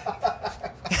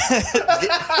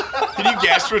 Can you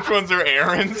guess which ones are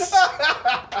Aaron's?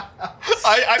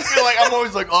 I feel like I'm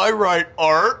always like, I write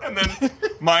art, and then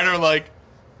mine are like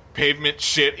pavement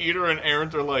shit eater, and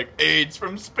Aaron's are like AIDS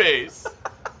from space.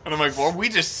 And I'm like, well, we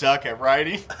just suck at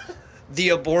writing. The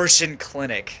abortion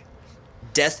clinic.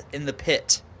 Death in the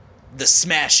pit. The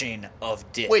smashing of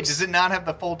dicks. Wait, does it not have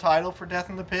the full title for Death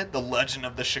in the Pit? The Legend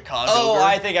of the Chicago Oh, Girl?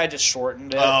 I think I just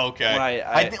shortened it. Oh, okay.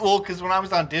 When Well, because when I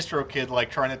was on DistroKid, like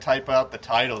trying to type out the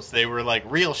titles, they were like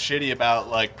real shitty about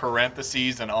like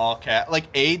parentheses and all cat. Like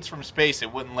AIDS from space,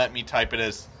 it wouldn't let me type it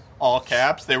as all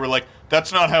caps. They were like,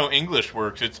 that's not how English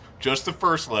works. It's just the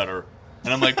first letter.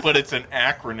 And I'm like, but it's an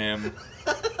acronym.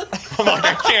 I'm like,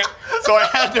 I can't. So I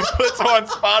had to put, so on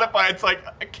Spotify, it's like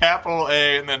a capital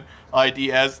A and then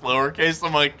IDS lowercase.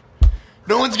 I'm like,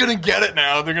 no one's going to get it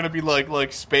now. They're going to be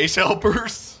like space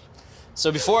helpers.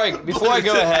 So before I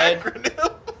go ahead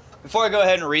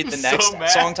and read the I'm next so mad.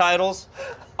 song titles,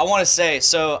 I want to say,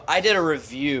 so I did a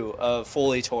review of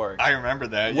Fully Torqued. I remember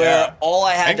that, where yeah. all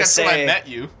I I had think to that's say, when I met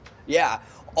you. yeah,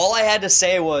 all I had to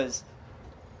say was,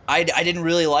 I didn't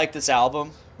really like this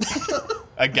album,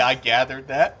 A guy gathered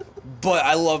that. but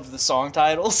I loved the song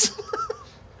titles.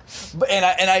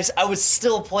 I would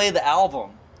still play the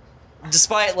album,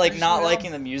 despite like not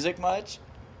liking the music much.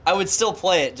 I would still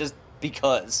play it just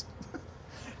because.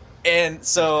 And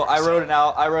so I wrote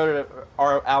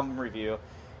our album review,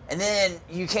 and then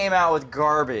you came out with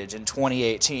Garbage in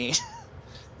 2018.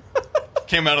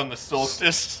 Came out on the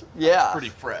solstice. Yeah, Pretty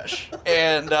fresh.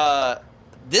 and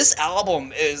this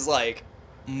album is like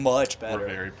much better. We're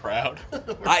very proud.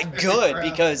 Good proud.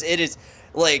 because it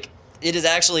is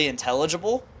actually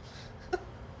intelligible.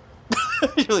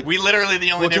 You're like, We literally,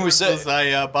 the only What can we difference say? was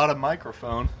I bought a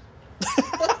microphone.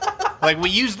 Like,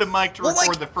 we used a mic to Well, record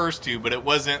like- the first two, but it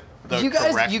wasn't the you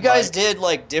correct guys mic. did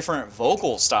like different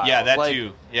vocal styles. Yeah, that like,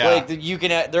 too. Yeah. Like you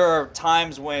can. There are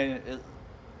times when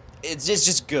it's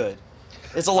just good.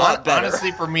 It's a lot better.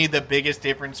 Honestly, for me, the biggest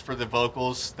difference for the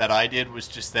vocals that I did was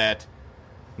just that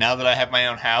now that I have my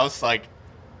own house, like,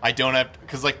 I don't have,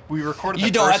 because like we recorded the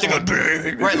you don't have first to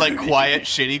one, go. right, like quiet,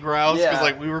 shitty growls. Because Yeah.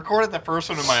 like we recorded the first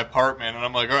one in my apartment, and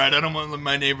I'm like, all right, I don't want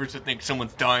my neighbors to think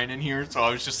someone's dying in here, so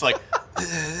I was just like,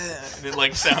 and it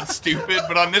like sounds stupid.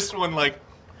 But on this one, like,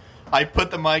 I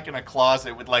put the mic in a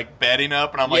closet with like bedding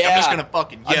up, and I'm like, I'm just Yeah. gonna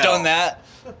fucking yell. I've done that.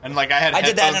 And like I had I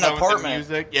did that in headphones an on with the apartment.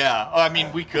 music. Yeah. Oh, I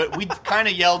mean, we kind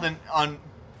of yelled on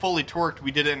Fully Torqued.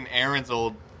 We did it in Aaron's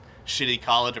old shitty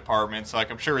college apartment. So like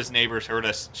I'm sure his neighbors heard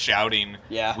us shouting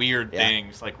Yeah. weird Yeah.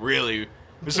 things. Like really,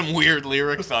 there's some weird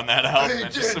lyrics on that album. Hey,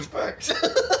 and just James some, Specs.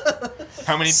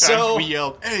 how many times So- we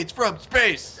yelled, "Hey, it's from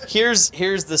space." Here's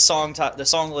the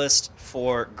song list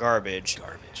for Garbage.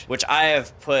 Garbage. Which I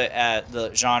have put at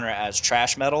the genre as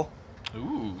trash metal.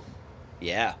 Ooh,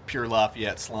 Yeah. pure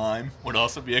Lafayette slime would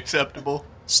also be acceptable.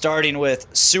 Starting with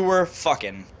Sewer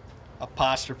Fucking.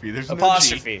 Apostrophe. There's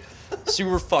Apostrophe.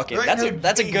 Sewer Fucking. Right, That's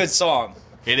no a G. good song. No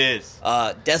G. It is.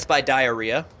 Death by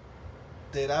Diarrhea.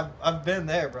 Dude, I've been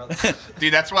there, brother.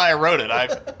 Dude, that's why I wrote it. I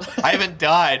haven't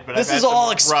died, but This I've had is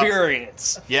all some rough-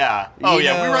 experience. Yeah. Oh, You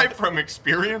yeah. We know- write from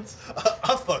experience.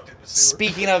 I fucked in the sewer.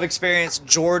 Speaking of experience,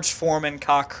 George Foreman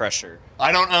Cock Crusher.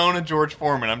 I don't own a George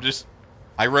Foreman.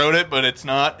 I wrote it, but it's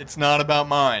not about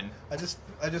mine. I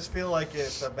just feel like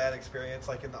it's a bad experience,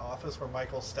 like in The Office, where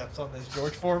Michael steps on this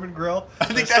George Foreman grill. I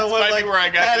think and that's someone, might be where I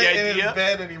got had the it in idea. his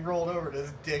bed, and he rolled over to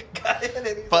his dick guy, and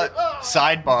he's But like, "Oh."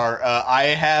 sidebar, I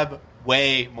have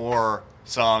way more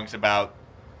songs about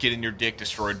getting your dick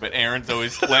destroyed, but Aaron's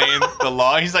always laying the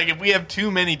law. He's like, if we have too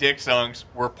many dick songs,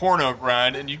 we're porno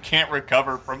grind, and you can't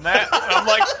recover from that. And I'm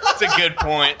like, it's a good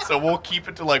point. So we'll keep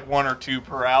it to like 1 or 2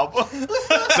 per album.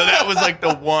 So that was like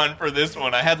the one for this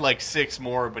one. I had like 6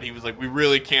 more, but he was like, we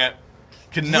really cannot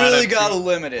Really have gotta too-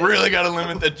 limit it. Really gotta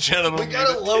limit the gentleman. We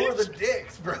gotta lower the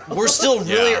dicks, bro. We're still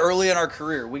really Yeah. early in our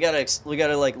career. We gotta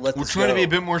like let We're this trying go. to be a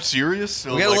bit more serious.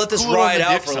 So We gotta like, let this cool on ride the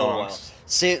out dick for a little while. songs.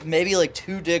 Say maybe like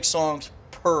 2 dick songs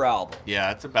per album.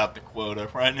 Yeah, it's about the quota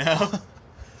right now.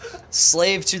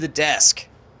 Slave to the Desk.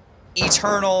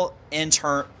 Eternal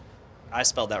I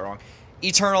spelled that wrong.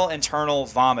 Eternal Internal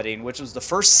Vomiting, which was the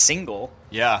first single.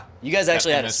 Yeah. You guys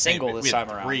actually had a MS single Paint. this We had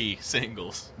time around. 3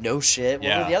 singles. No shit. What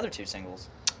Yeah. were the other 2 singles?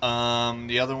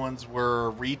 The other ones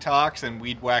were Retox and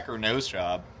Weed Whacker Nose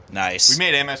Job. Nice. We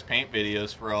made MS Paint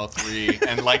videos for all 3,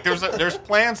 and like there's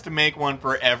plans to make one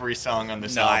for every song on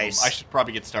this Nice. album. I should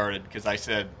probably get started because I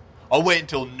said I'll wait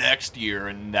until next year,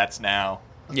 and that's now.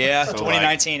 Yeah, So,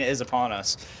 2019 is upon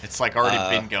us. It's like already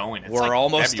been going. It's We're like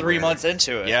almost 3 February. months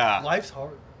into it. Yeah, Life's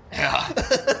hard. yeah.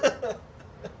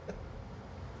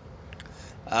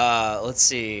 Let's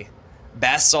see.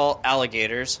 Bath Salt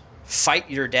Alligators. Fight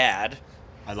Your Dad.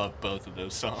 I love both of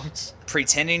those songs.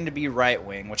 Pretending to be Right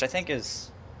Wing, which I think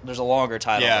is... There's a longer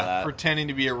title to Yeah, that. pretending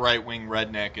to be a right-wing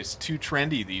redneck is too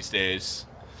trendy these days.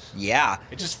 Yeah.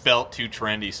 It just felt too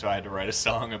trendy, so I had to write a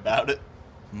song about it.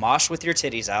 Mosh with Your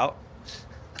Titties Out.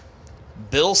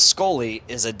 Bill Scully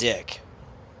is a Dick,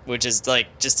 which is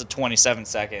like just a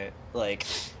 27-second like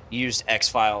used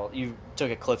X-File. You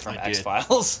took a clip from I did.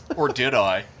 X-Files. Or did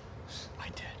I? I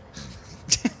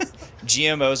did.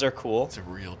 GMOs are cool. It's a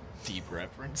real deep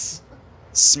reference.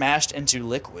 Smashed into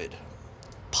Liquid.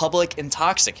 Public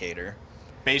Intoxicator.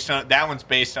 That one's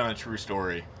based on a true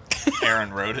story.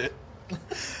 Aaron wrote it.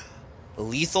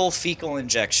 Lethal fecal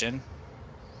injection.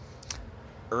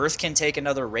 Earth can take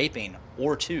another raping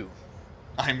or two.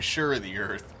 I'm sure the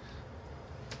Earth.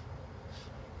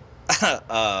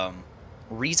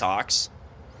 Retox.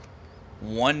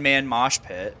 One man mosh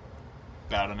pit.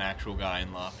 About an actual guy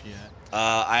in Lafayette.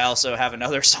 I also have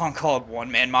another song called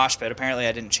One Man Mosh Pit. Apparently,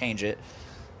 I didn't change it.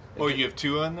 Oh, you have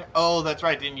two on there? Oh, that's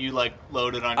right. Didn't you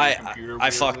load it on your computer? I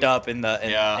fucked up in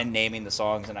Yeah. naming the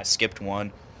songs, and I skipped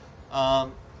one.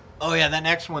 Oh yeah, that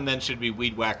next one then should be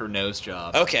Weed Whacker Nose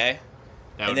Job. Okay.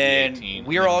 That would And be then 18,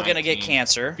 We're and All Gonna Get 19.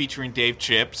 Cancer. Featuring Dave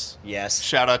Chips. Yes.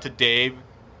 Shout out to Dave.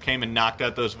 Came and knocked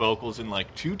out those vocals in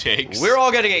 2 takes. We're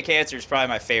All Gonna Get Cancer is probably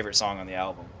my favorite song on the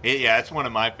album. Yeah, it's one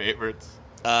of my favorites.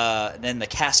 Then the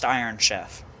Cast Iron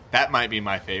Chef. That might be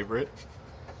my favorite.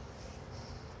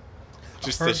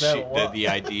 Just heard that a lot. the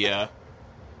idea.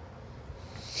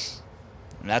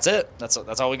 And that's it. That's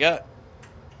all we got.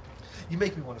 You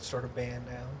make me want to start a band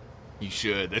now. You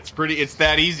should. It's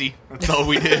that easy. That's all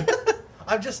we did.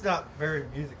 I'm just not very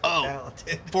musically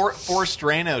talented. For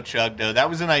Drano Chug though, that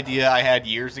was an idea I had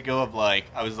years ago of I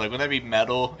was like, wouldn't that be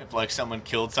metal if someone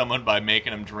killed someone by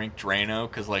making them drink Drano?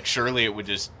 Because surely it would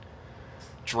just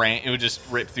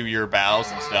rip through your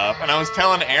bowels and stuff. And I was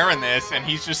telling Aaron this, and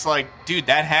he's just like, dude,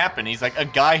 that happened. He's like, a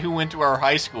guy who went to our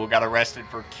high school got arrested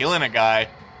for killing a guy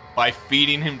by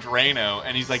feeding him Drano.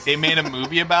 And he's like, they made a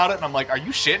movie about it. And I'm like, are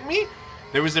you shitting me?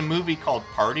 There was a movie called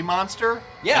Party Monster.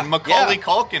 Yeah, And Macaulay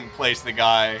Culkin plays the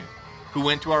guy who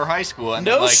went to our high school. And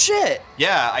No shit.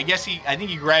 Yeah, I think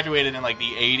he graduated in the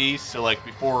 80s, so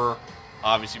before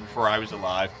I was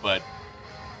alive, but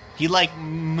he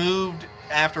moved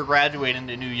after graduating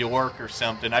to New York or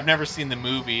something. I've never seen the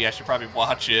movie. I should probably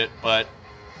watch it, but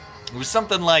it was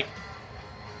something like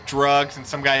drugs, and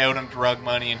some guy owed him drug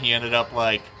money, and he ended up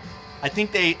I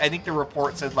think the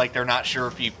report said they're not sure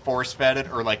if he force fed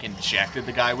it or injected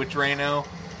the guy with Drano,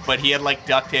 but he had like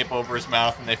duct tape over his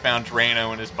mouth, and they found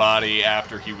Drano in his body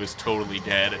after he was totally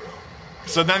dead.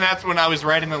 So then that's when I was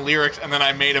writing the lyrics, and then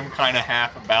I made them kind of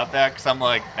half about that, because I'm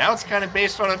like, now it's kind of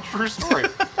based on a true story.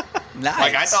 Nice.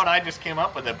 Like, I thought I just came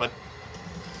up with it, but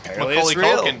Apparently Macaulay it's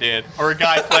real. Culkin did, or a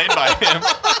guy played by him.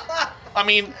 I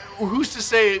mean, who's to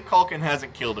say Culkin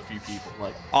hasn't killed a few people?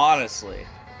 Like, Honestly.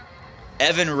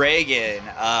 Evan Reagan,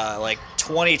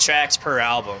 20 tracks per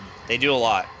album. They do a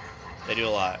lot.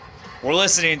 We're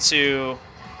listening to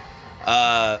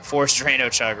Forced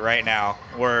Drano Chug right now.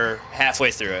 We're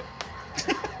halfway through it.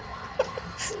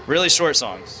 Really short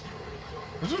songs.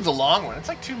 this one's a long one. It's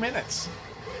like 2 minutes.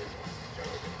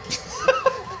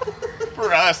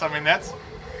 For us, I mean, that's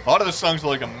a lot of the songs are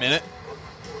like a minute.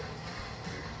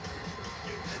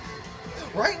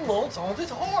 Writing long songs is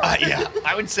hard. Yeah,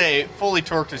 I would say Fully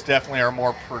Torqued is definitely our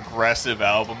more progressive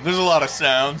album. There's a lot of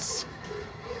sounds.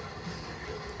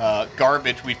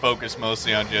 Garbage, we focus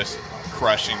mostly on just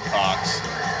crushing cocks.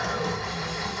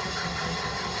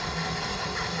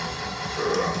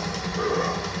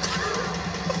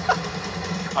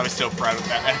 I was so proud of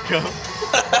that echo.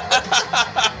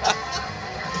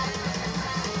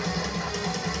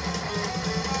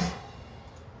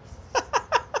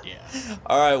 Yeah.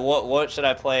 All right, what should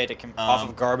I play to off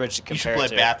of Garbage to You compare should play it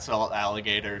to? Bath Salt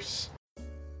Alligators.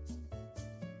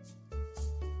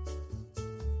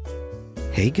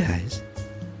 Hey guys,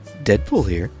 Deadpool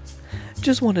here.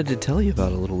 Just wanted to tell you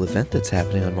about a little event that's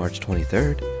happening on March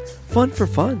 23rd. Fun for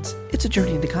Funds. It's a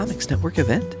Journey into Comics Network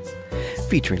event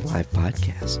featuring live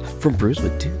podcasts from Brews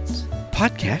with Dudes,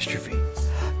 Podcastrophe,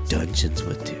 Dungeons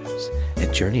with Dudes,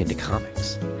 and Journey into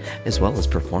Comics, as well as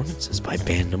performances by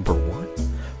band number 1,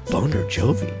 Boner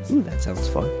Jovi. Ooh, that sounds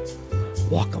fun.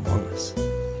 Walk Among Us,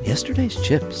 and Yesterday's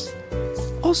Chips.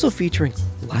 Also featuring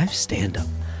live stand-up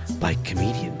by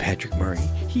comedian Patrick Murray.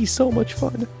 He's so much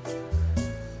fun.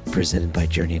 Presented by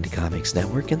Journey into Comics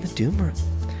Network and the Doom Room.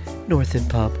 North End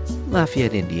Pub,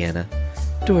 Lafayette, Indiana.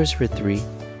 Doors for 3,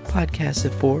 podcasts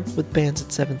at 4, with bands at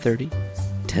 7:30.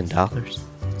 $10.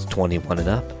 It's 21 and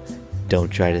up. Don't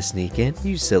try to sneak in,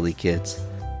 you silly kids.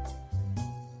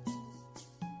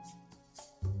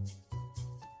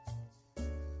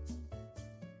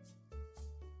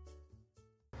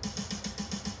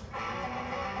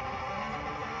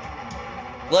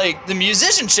 The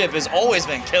musicianship has always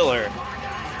been killer.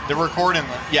 The recording,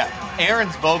 yeah.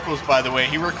 Aaron's vocals, by the way,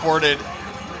 he recorded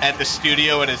at the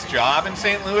studio at his job in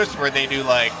St. Louis, where they do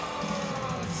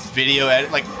video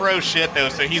edit, pro shit though.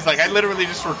 So he's I literally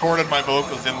just recorded my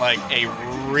vocals in a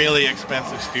really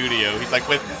expensive studio. He's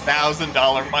with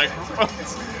 $1,000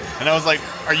 microphones, and I was like,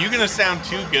 "Are you gonna sound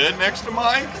too good next to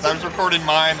mine?" Because I was recording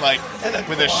mine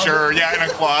with a shirt, in a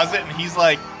closet, and he's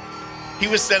like, he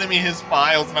was sending me his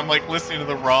files, and I'm like listening to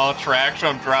the raw track, so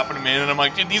I'm dropping them in, and I'm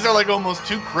like, dude, these are like almost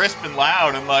too crisp and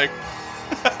loud, and like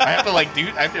I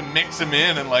have to mix them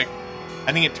in, and like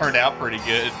I think it turned out pretty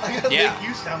good. I gotta Yeah. make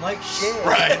you sound like shit.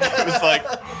 Right? It was like,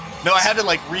 no, I had to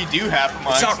like redo half of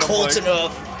mine. It's not so I'm cold like,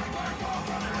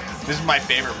 enough. This is my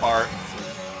favorite part.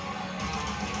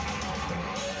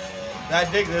 I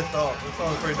dig this song. This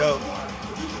song's pretty dope.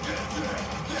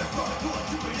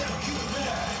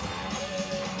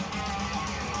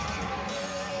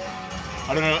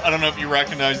 I don't know if you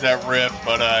recognize that riff,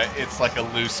 but it's like a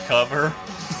loose cover.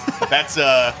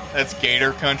 That's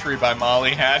Gator Country by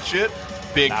Molly Hatchet.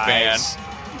 Big fan. Nice.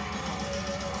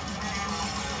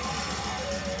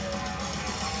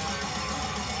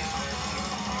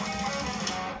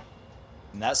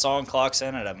 And that song clocks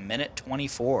in at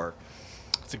 1:24.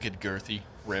 It's a good girthy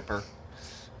ripper.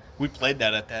 We played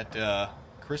that at that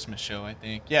Christmas show, I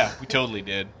think. Yeah, we totally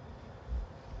did.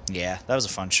 Yeah, that was a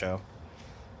fun show.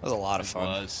 That was a lot of It fun.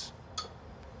 was.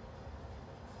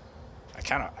 I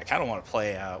kind of want to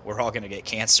play We're All Gonna Get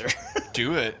Cancer.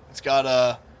 Do it. It's got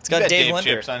It's got you've had Dave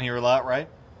Linder. Chips on here a lot, right?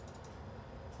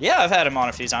 Yeah, I've had him on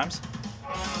a few times.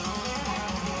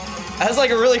 That's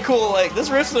like a really cool, like, this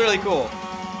riff's really cool.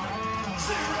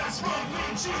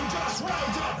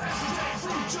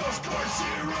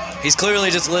 He's clearly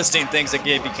just listing things that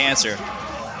gave you cancer.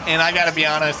 And I gotta be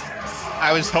honest,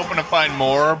 I was hoping to find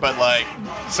more, but like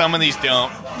some of these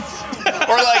don't.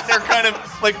 Or like they're kind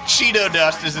of like Cheeto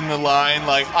dust is in the line.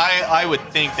 Like I would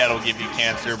think that'll give you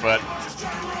cancer, but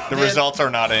the Man, results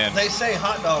are not in. They say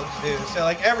hot dogs do, so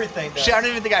like everything does. Shit, I don't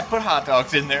even think I put hot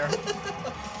dogs in there.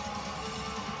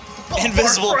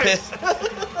 Invisible Fart Piss.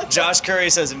 Josh Curry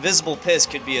says Invisible Piss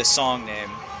could be a song name.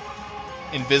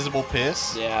 Invisible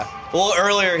piss. Yeah. Well,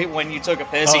 earlier when you took a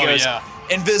piss, he Oh, goes, yeah.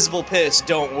 Invisible Piss,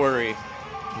 don't worry.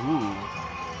 Ooh,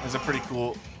 that's a pretty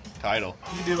cool title.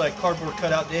 You do like cardboard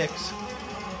cutout dicks.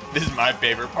 This is my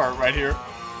favorite part right here.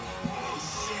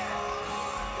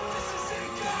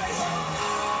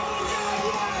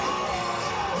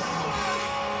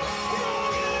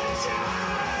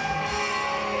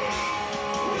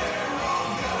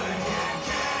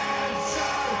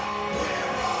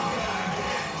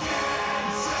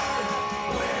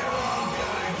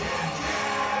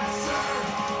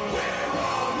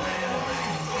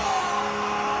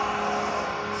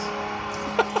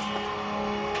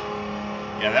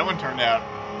 Yeah, that one turned out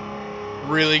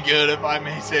really good, if I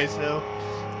may say so.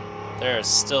 There's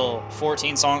still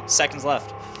 14 seconds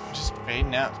left. Just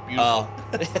fading out.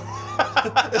 It's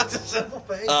beautiful. It's a simple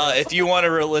thing. If you want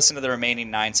to listen to the remaining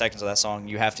 9 seconds of that song,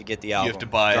 you have to get the album. You have to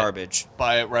buy Garbage.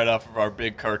 Buy it right off of our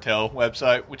Big Cartel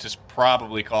website, which is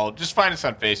probably called. Just find us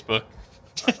on Facebook.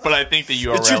 But I think the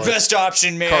URL It's your is best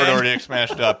option, man.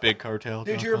 cardordixsmash.bigcartel.com.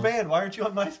 Dude, you're a band. Why aren't you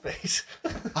on MySpace?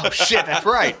 Oh shit, that's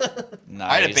right.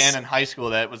 Nice. I had a band in high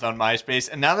school that was on MySpace,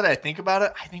 and now that I think about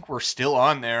it, I think we're still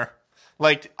on there.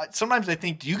 Like sometimes I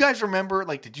think, do you guys remember?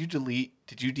 Like, did you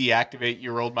deactivate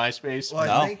your old MySpace? Well,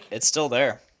 No, I think it's still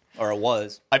there. Or it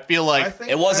was. I feel like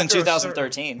It was in after a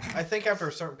 2013. I think after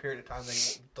a certain period of time they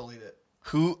won't delete it.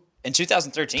 who In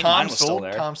 2013, mine was still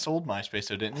there. Tom sold MySpace,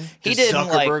 though, didn't he? He Does did in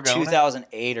like Zuckerberg own it?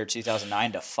 2008 or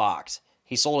 2009 to Fox.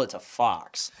 He sold it to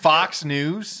Fox. Fox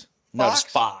News. No, just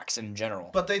Fox in general.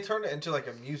 But they turned it into like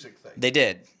a music thing. They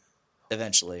did,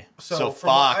 eventually. So from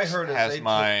what I Fox heard is has they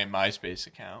my MySpace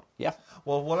account. Yeah.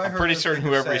 well, what I I'm heard pretty is certain they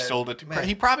whoever he said, sold it to, "Man,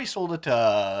 he probably sold it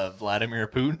to Vladimir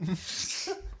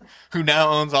Putin, who now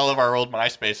owns all of our old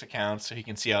MySpace accounts, so he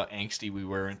can see how angsty we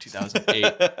were in 2008,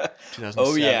 2007.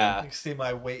 Oh, yeah. you can see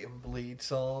my Wait and Bleed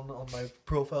song on my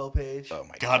profile page. Oh,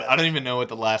 my God, I don't even know what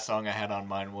the last song I had on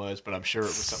mine was, but I'm sure it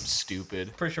was something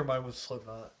stupid. Pretty sure mine was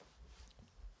Slipknot.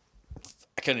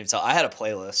 I couldn't even tell. I had a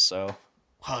playlist, so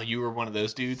Wow, you were one of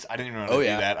those dudes? I didn't even know how to Oh, do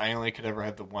yeah. that. I only could ever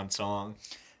have the one song.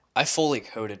 I fully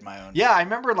coded my own. Yeah, I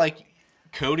remember, like,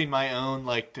 coding my own,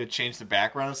 like, to change the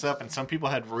background and stuff, and some people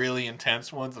had really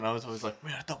intense ones, and I was always like,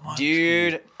 man, I thought mine was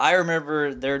Dude, cool. I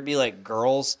remember there'd be like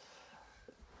girls,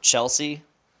 Chelsea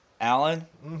Allen.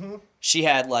 Mm-hmm. She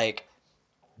had like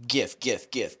gif,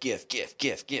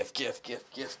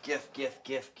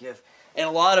 and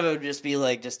a lot of it would just be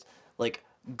like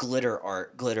glitter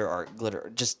art,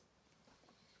 just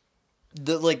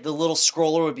the little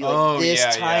scroller would be like Oh, this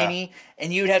yeah, tiny,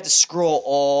 and you'd have to scroll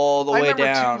all the I way remember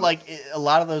down. too, like a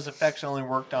lot of those effects only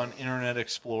worked on Internet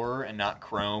Explorer and not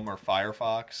Chrome or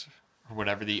Firefox or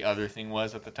whatever the other thing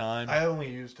was at the time. I only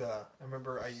used. I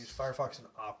remember I used Firefox and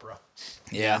Opera.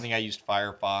 yeah, I think I used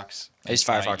Firefox. I used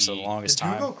Firefox for the IE. longest Did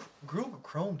time. Google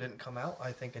Chrome didn't come out,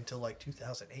 I think, until like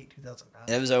 2008,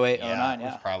 2009. It was 08, Yeah, 09, it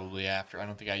was yeah. probably after. I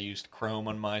don't think I used Chrome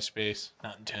on MySpace,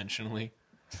 not intentionally.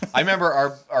 I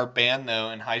remember our band though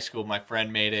in high school. My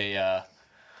friend made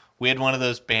we had one of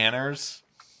those banners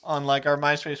on like our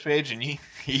MySpace page, and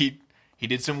he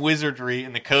did some wizardry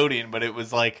in the coding, but it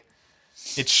was like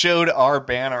it showed our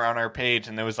banner on our page,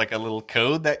 and there was like a little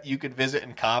code that you could visit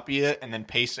and copy it, and then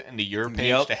paste it into your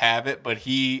page to have it. But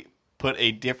he put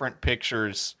a different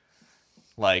pictures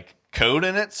like code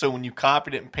in it, so when you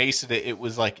copied it and pasted it, it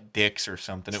was like dicks or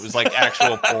something. It was like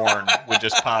actual porn would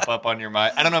just pop up on your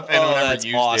mind. I don't know if anyone ever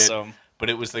used it, but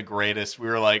it was the greatest.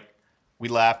 We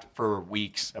laughed for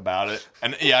weeks about it,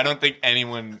 and yeah, I don't think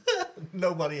anyone.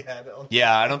 Nobody had it.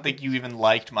 Yeah, I don't think you even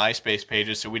liked MySpace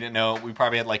pages, so we didn't know. We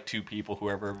probably had like 2 people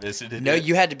who ever visited. No, it.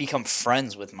 you had to become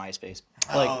friends with MySpace.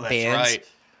 Like that's bands. right.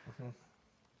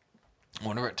 I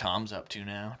wonder what Tom's up to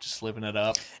now. Just living it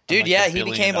up. Dude, like yeah, $1 he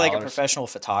billion. became like a professional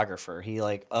photographer. He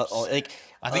like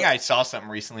I think I saw something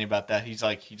recently about that. He's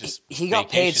like he got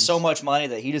paid vacations. so much money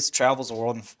that he just travels the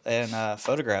world and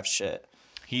photographs shit.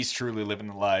 He's truly living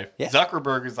the life. Yeah.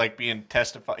 Zuckerberg is like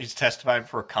he's testifying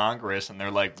for Congress, and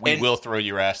they're like, we will throw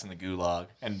your ass in the gulag.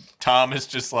 And Tom is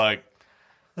just like,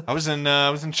 I was in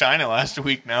China last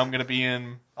week. Now I'm gonna be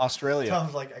in Australia.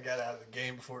 Tom's like, I got out of the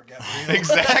game before it got real.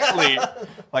 Exactly.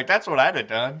 Like that's what I'd have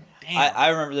done. Damn. I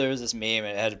remember there was this meme and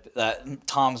it had that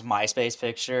Tom's MySpace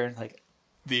picture, like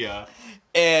and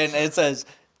it says,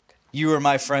 "You were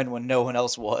my friend when no one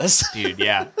else was." dude,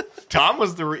 yeah. Tom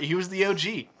was the OG.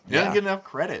 He doesn't get enough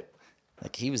credit.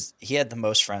 Like he had the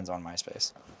most friends on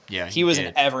MySpace. Yeah, He was did.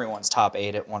 in everyone's top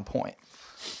 8 at one point.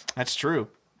 That's true.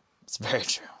 It's very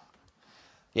true.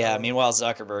 Yeah, meanwhile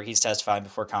Zuckerberg, he's testifying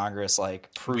before Congress,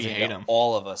 like proving hate to him.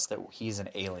 all of us that he's an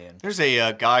alien. There's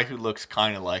a guy who looks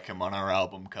kind of like him on our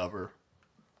album cover.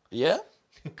 Yeah?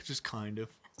 Just kind of.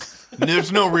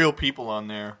 There's no real people on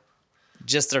there.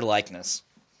 Just their likeness.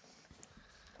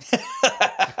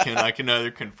 I can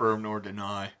neither confirm nor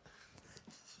deny.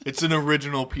 It's an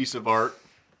original piece of art.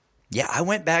 Yeah, I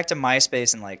went back to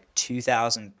MySpace in like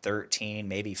 2013,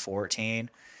 maybe 14.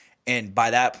 And by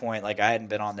that point, like I hadn't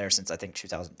been on there since I think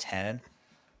 2010.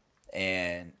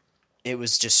 And it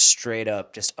was just straight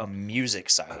up just a music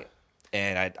site.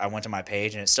 And I went to my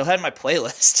page and it still had my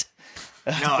playlist.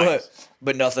 Nice.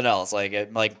 but nothing else.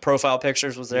 Like profile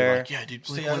pictures was there. Like, yeah, dude,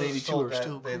 See, Blink I was 182 told are that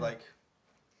still they cool. like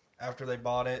after they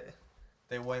bought it,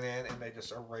 they went in and they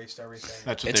just erased everything.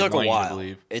 That's what It they took a want you to while.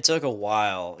 believe. It took a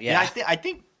while. Yeah, Yeah. I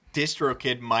think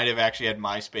DistroKid might have actually had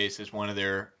MySpace as one of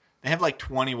their. They have like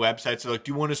 20 websites. They're like,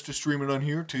 do you want us to stream it on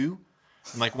here too?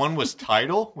 And like one was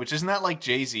Tidal, which isn't that like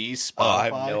Jay-Z's Spotify? Oh, I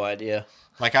have no idea.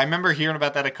 Like I remember hearing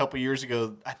about that a couple years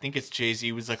ago. I think it's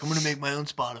Jay-Z was like, I'm gonna make my own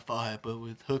Spotify, but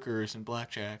with hookers and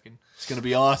blackjack, and it's gonna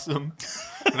be awesome.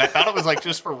 And I thought it was like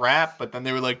just for rap, but then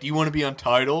they were like, do you want to be on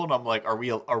Tidal? And I'm like, are we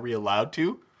allowed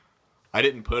to? I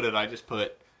didn't put it. I just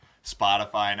put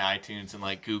Spotify and iTunes and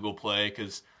like Google Play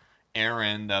because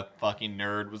Aaron, the fucking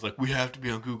nerd, was like, we have to be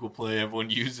on Google Play. Everyone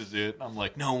uses it. I'm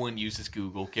like, no one uses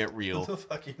Google. Get real. Who the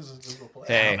fuck uses Google Play?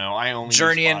 Hey, I don't know. I only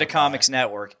Journey use into Spotify. Comics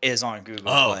Network is on Google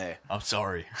Oh, Play. I'm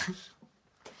sorry.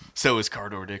 So is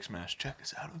Cardor Dick Smash. Check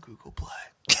us out on Google Play.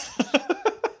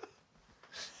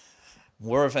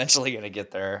 We're eventually gonna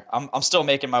get there. I'm still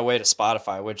making my way to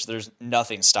Spotify, which there's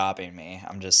nothing stopping me.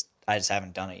 I just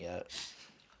haven't done it yet.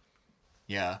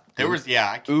 Yeah. There was,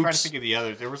 I keep trying to Oops. think of the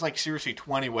others. There was like seriously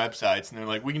 20 websites, and they're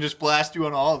like, we can just blast you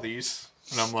on all of these.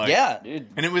 And I'm like, Yeah, dude.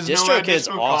 And it was no DistroKid's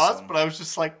additional cost, awesome. but I was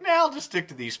just like, nah, I'll just stick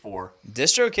to these 4.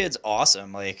 DistroKid's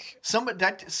awesome. Like, Someone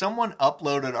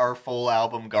uploaded our full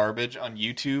album Garbage on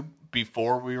YouTube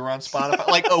before we were on Spotify,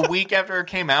 like a week after it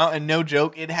came out, and no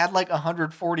joke, it had like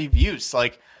 140 views,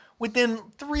 like within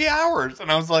 3 hours.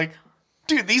 And I was like,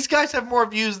 dude, these guys have more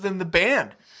views than the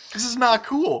band. This is not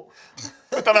cool.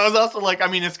 But then I was also like, I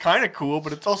mean, it's kind of cool,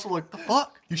 but it's also like, the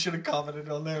fuck? You should have commented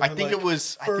on there. I think it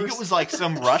was like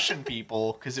some Russian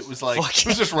people, because it was like, it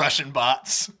was just Russian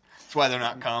bots. That's why they're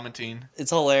not commenting.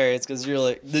 it's hilarious because you're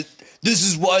like, this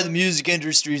is why the music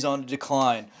industry's on a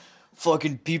decline.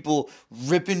 Fucking people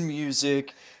ripping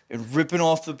music and ripping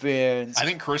off the bands. I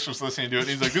think Chris was listening to it, and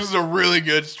he's like, this is a really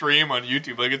good stream on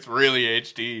YouTube. Like, it's really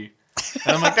HD.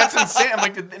 And I'm like, that's insane. I'm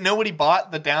like, nobody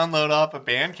bought the download off of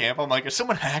Bandcamp. I'm like, is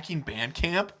someone hacking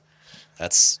Bandcamp?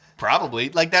 That's Probably.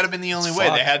 Like, that would have been the only way.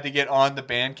 Fuck. They had to get on the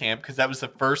Bandcamp because that was the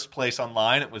first place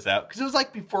online it was out. Because it was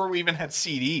like before we even had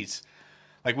CDs.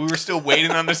 Like, we were still waiting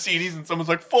on the CDs, and someone's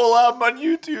like, full album on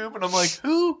YouTube. And I'm like,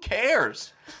 who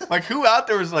cares? Like, who out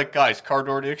there was like, guys,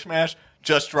 Cardor Dick Smash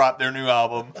just dropped their new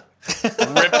album. Ripped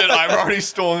it. I've already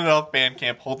stolen it off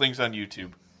Bandcamp. Whole thing's on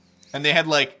YouTube. And they had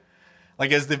like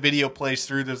as the video plays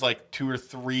through, there's like 2 or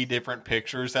 3 different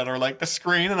pictures that are like the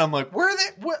screen. And I'm like, where are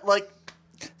they? What? Like,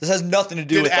 This has nothing to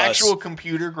do Did with actual us.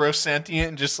 computer grow sentient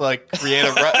and just like create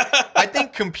a? I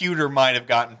think computer might have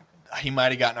gotten. He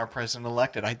might have gotten our president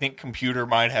elected. I think computer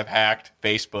might have hacked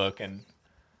Facebook, and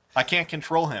I can't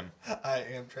control him. I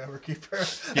am Trevor Keeper.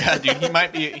 Yeah, dude, he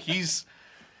might be. He's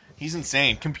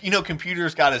insane.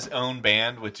 Computer's got his own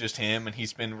band with just him, and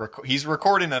he's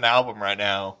recording an album right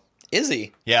now. Is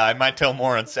he? Yeah, I might tell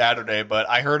more on Saturday, but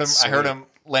I heard him. Sweet. I heard him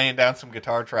laying down some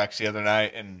guitar tracks the other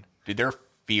night, and dude, they're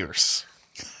fierce.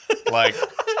 Like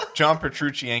John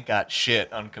Petrucci ain't got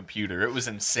shit on computer. It was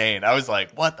insane. I was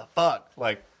like, what the fuck?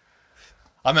 Like,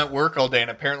 I'm at work all day,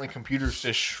 and apparently computer's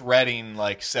just shredding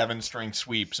like 7-string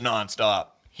sweeps nonstop.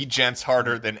 He gents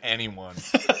harder than anyone.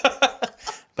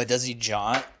 But does he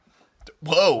jaunt?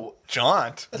 Whoa,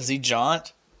 jaunt. Does he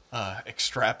jaunt?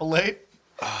 Extrapolate.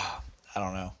 I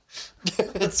don't know.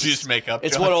 Just make up.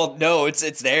 It's jaunt. what all. No, it's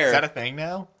there. Is that a thing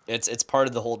now? It's part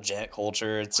of the whole gent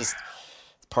culture. It's just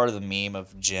part of the meme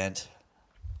of gent.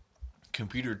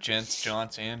 Computer gents,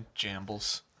 jaunts, and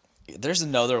jambles. There's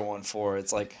another one for it.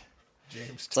 It's like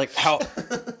James. it's like how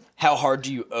hard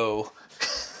do you owe?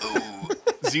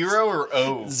 0 or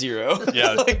O? 0.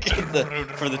 Yeah. Like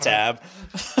for the tab.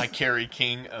 I carry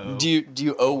king O. Do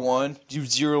you owe 1? Do you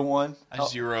 0 1? I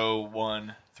 0,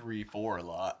 1, 3, 4 a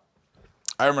lot.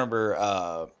 I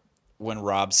remember when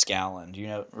Rob Scallon. Do you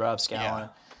know Rob Scallon?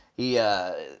 He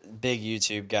big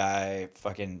YouTube guy,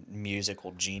 fucking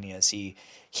musical genius. He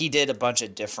did a bunch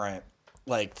of different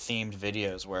like themed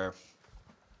videos where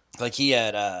like he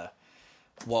had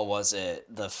what was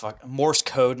it? The Morse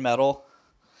code metal.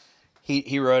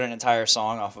 He wrote an entire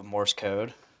song off of Morse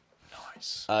code.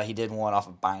 Nice. He did one off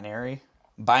of binary.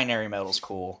 Binary metal's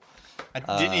cool.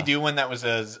 Didn't he do one that was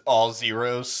a all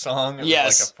zeros song? It was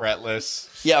Yes. like a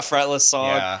fretless. Yeah, fretless song.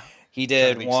 Yeah. He Trying to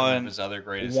did think some of one. his other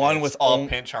greatest one hits. with all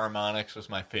pinch harmonics was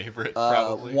my favorite.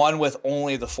 Probably. One with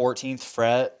only the 14th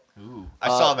fret. Ooh, I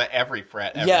saw the every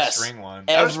fret, every Yes, string one.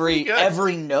 That was pretty good.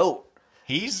 every note.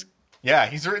 He's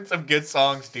written some good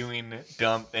songs doing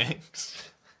dumb things.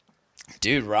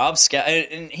 Dude, Rob Scott,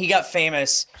 and he got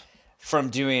famous from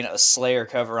doing a Slayer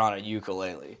cover on a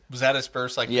ukulele. Was that his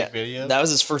first big video? That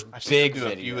was his first I've seen him big do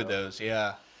video. a few of those.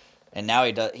 Yeah. And now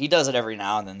he does it every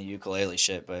now and then, the ukulele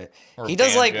shit, but Or he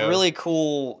does like banjo. really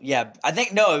cool. Yeah, I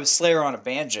think no, it was Slayer on a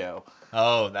banjo.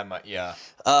 Oh, that might. Yeah.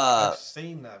 I've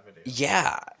seen that video.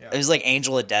 Yeah, it was like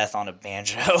Angel of Death on a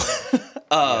banjo.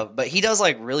 But he does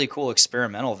like really cool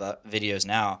experimental videos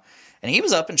now, and he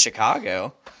was up in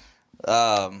Chicago.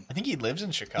 I think he lives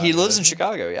in Chicago. He lives in doesn't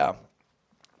Chicago, yeah.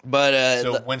 But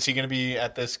So when's he gonna be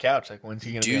at this couch? Like when's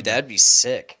he gonna? be dude, that'd be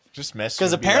sick. just mess.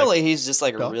 Because apparently he's just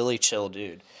like a really chill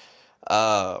dude.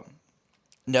 No,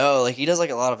 like he does like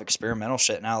a lot of experimental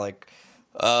shit now. Like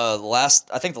I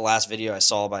think the last video I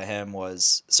saw by him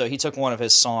was, so he took one of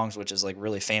his songs, which is like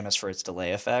really famous for its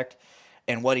delay effect,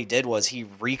 and what he did was he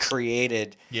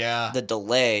recreated the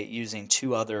delay using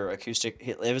two other acoustic.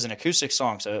 It was an acoustic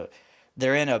song, so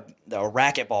they're in a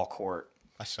racquetball court.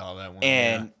 I saw that one.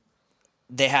 And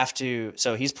they have to,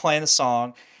 so he's playing the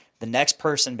song. The next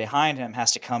person behind him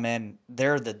has to come in.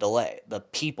 They're the delay. The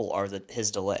people are his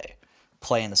delay,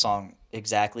 playing the song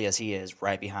exactly as he is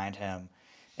right behind him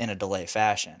in a delay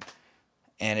fashion.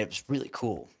 And it was really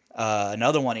cool.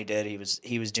 Another one he did,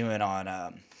 he was doing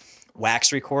on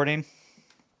wax recording.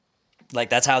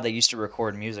 Like that's how they used to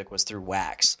record music, was through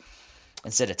wax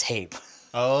instead of tape.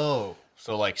 Oh,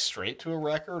 so like straight to a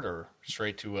record or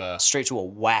straight to a... Straight to a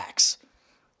wax,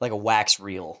 like a wax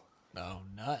reel. Oh,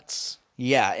 nuts.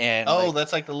 Yeah, and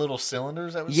that's like the little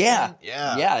cylinders that was yeah, spinning?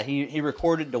 Yeah. yeah. He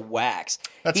recorded to wax.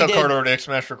 That's He how did- Carter Dick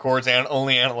Smash records, and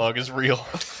only analog is real.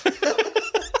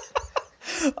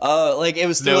 Like it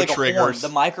was through No like a horn. triggers. The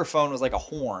microphone was like a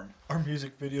horn. Our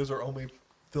music videos are only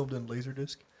filmed in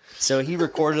Laserdisc. So he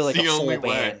recorded like The a full only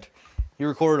band. way. He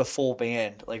recorded a full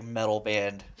band, like metal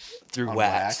band, through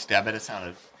wax. I bet it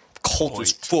sounded... Cult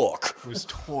as fuck. It was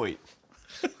toy.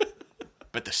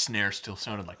 But the snare still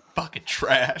sounded like fucking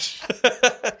trash.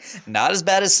 Not as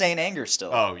bad as Saint Anger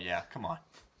still. Oh, yeah. Come on.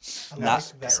 I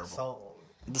Not like that song.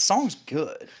 The song's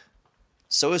good.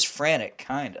 So is Frantic,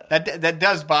 kinda. That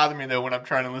does bother me, though, when I'm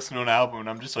trying to listen to an album, and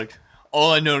I'm just like,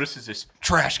 all I notice is this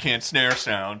trash can snare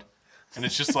sound. And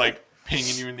it's just like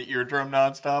pinging you in the eardrum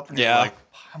nonstop. And Yeah. you're like,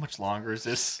 how much longer is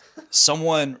this?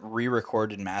 Someone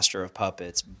re-recorded Master of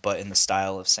Puppets, but in the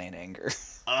style of Saint Anger.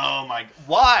 Oh, my...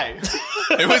 Why?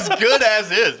 It was good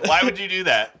as is. Why would you do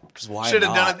that? Because why Should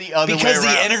have not? done it the other way Because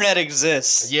around. the internet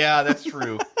exists. Yeah, that's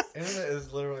true. Internet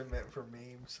is literally meant for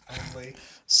memes only.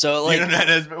 So The like internet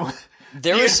has been...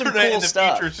 There The was some internet cool in the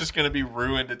stuff. future is just going to be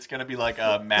ruined. It's going to be like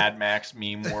a Mad Max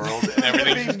meme world, and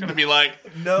everything's just going to be like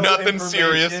No nothing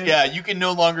serious. information. Yeah, you can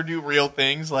no longer do real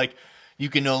things. Like you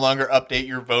can no longer update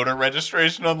your voter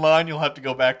registration online. You'll have to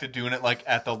go back to doing it like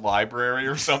at the library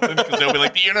or something because they'll be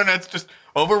like the internet's just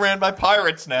overran by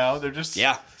pirates now. They're just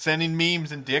sending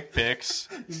memes and dick pics.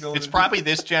 It's probably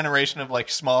this generation of like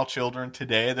small children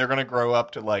today. They're going to grow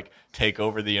up to like take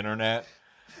over the internet.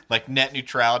 Like net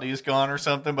neutrality is gone or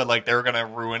something, but like they're gonna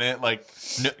ruin it. Like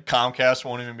Comcast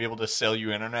won't even be able to sell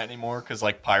you internet anymore because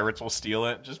like pirates will steal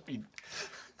it. Just be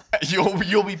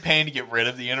you'll be paying to get rid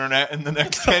of the internet in the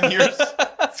next 10 years.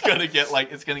 It's gonna get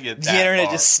that The internet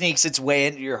far. just sneaks its way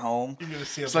into your home. You're gonna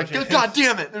see a It's like bunch of God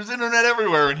damn it! There's internet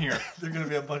everywhere in here. There's gonna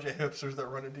be a bunch of hipsters that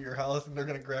run into your house and they're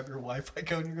gonna grab your Wi-Fi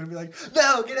code and you're gonna be like,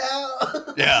 "No, get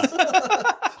out! Yeah,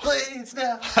 Please,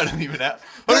 no! I don't even have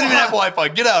Wi-Fi.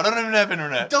 Get out! I don't even have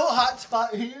internet. Don't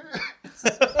hotspot here."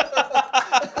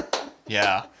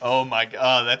 Yeah. Oh my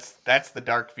God. That's the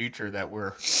dark future that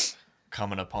we're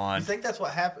coming upon. You think that's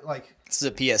what happened? Like, This is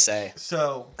a PSA.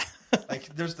 so,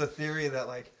 like, there's the theory that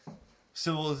like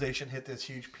civilization hit this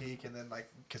huge peak and then like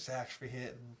catastrophe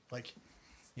hit and like,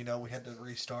 you know, we had to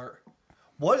restart.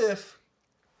 What if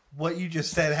what you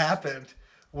just said happened,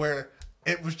 where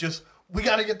it was just we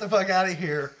got to get the fuck out of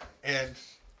here and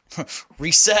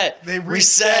Reset. they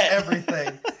reset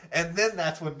everything, and then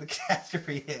that's when the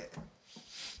catastrophe hit.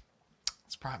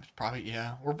 It's probably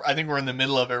yeah. I think we're in the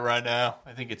middle of it right now.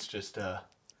 I think it's just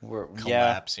We're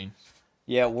collapsing.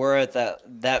 Yeah, we're at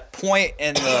that point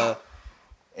in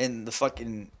the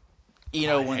fucking, you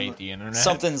know, I when hate the internet.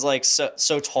 something's like so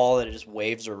tall that it just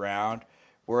waves around.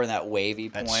 We're in that wavy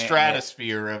That point.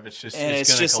 stratosphere of it's just and it's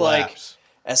it's gonna just collapse.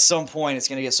 like at some point it's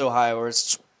gonna get so high where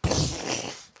it's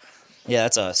yeah,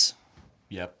 that's us.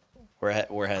 Yep.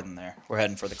 We're heading there. We're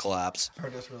heading for the collapse. I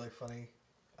heard this really funny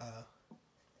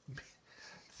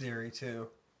theory too,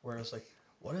 where it's like,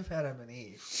 what if Adam and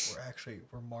Eve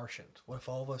were Martians? What if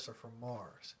all of us are from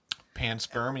Mars?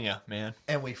 Panspermia, man.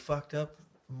 And we fucked up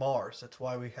Mars. That's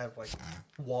why we have like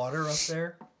water up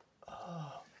there.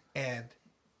 And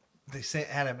they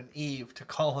sent Adam and Eve to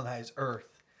colonize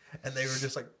Earth, and they were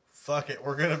just like, "Fuck it,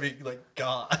 we're gonna be like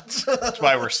gods." That's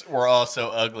why we're all so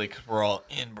ugly because we're all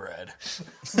inbred.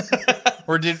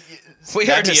 We are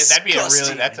that'd be a disgusting.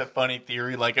 really that's a funny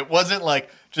theory. Like it wasn't like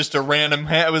just a random.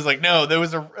 It was like no, there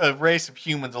was a race of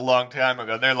humans a long time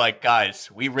ago. They're like, guys,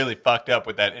 we really fucked up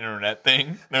with that internet thing.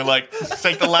 And they're like, let's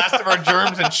take the last of our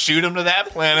germs and shoot them to that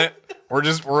planet.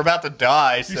 We're about to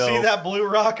die. You So see that blue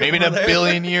rock? maybe in over a there?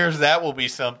 billion years that will be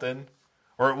something.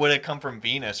 Or would it come from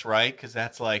Venus? Right? Because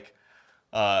that's like.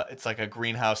 It's like a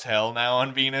greenhouse hell now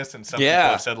on Venus, and some people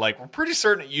Yeah. have said like we're pretty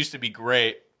certain it used to be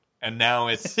great, and now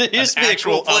it's It used an to be a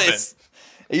actual cool place. oven.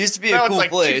 It used to be Now a cool it's like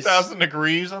place. 2,000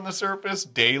 degrees on the surface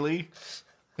daily.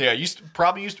 Yeah,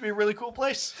 probably used to be a really cool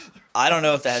place. I don't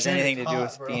know if that has Shit, anything to do hot,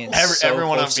 with bro. being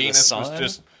Everyone on close to the Venus was sun.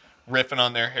 just riffing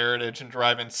on their heritage and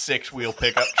driving 6-wheel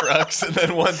pickup trucks, and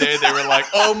then one day they were like,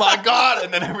 "Oh my god!"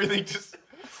 And then everything just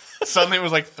suddenly it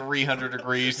was like 300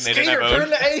 degrees, and they Skeeter, didn't have turn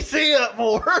the AC up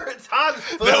more. It's hot as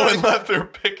fuck. No one left their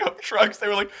pickup trucks. They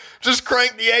were like, just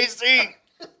crank the AC.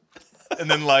 And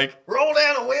then like, Roll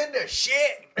down the window.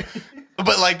 Shit.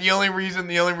 but like the only reason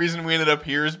we ended up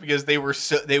here is because they were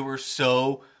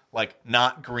so like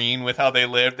not green with how they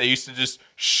lived. They used to just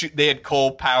shoot. They had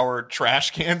coal powered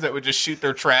trash cans that would just shoot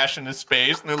their trash into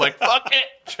space, and they're like, fuck it,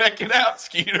 check it out,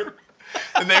 Skeeter.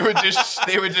 And they would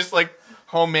just like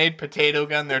homemade potato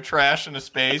gun their trash into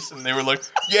space, and they were like,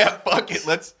 yeah, fuck it,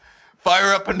 let's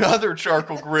fire up another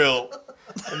charcoal grill.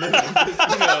 And then,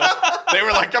 they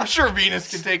were like, I'm sure Venus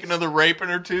can take another raping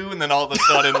or two, and then all of a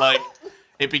sudden, like,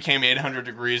 it became 800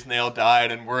 degrees, and they all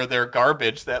died, and we're their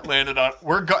garbage that landed on.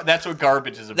 That's what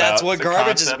garbage is about. That's what It's a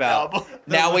garbage is concept about. album.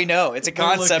 Now we know it's a They're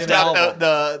looking concept at album.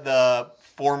 The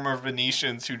former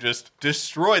Venetians who just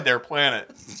destroyed their planet.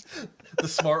 The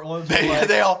smart ones. were like,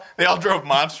 They all drove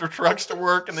monster trucks to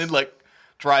work, and they'd like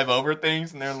drive over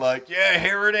things, and they're like, yeah,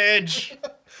 heritage.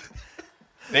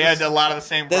 They had a lot of the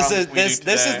same This problems is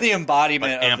this is the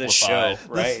embodiment but of this show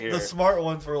amplified. right the, here. the smart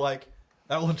ones were like,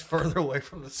 that one's further away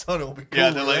from the sun. It'll be cool.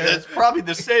 Yeah, they're like, that's probably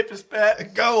the safest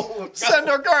bet. go. Send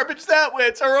our garbage that way.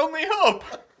 It's our only hope.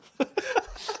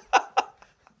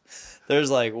 There's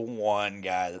like one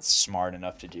guy that's smart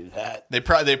enough to do that. They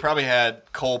probably had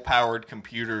coal-powered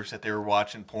computers that they were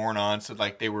watching porn on, so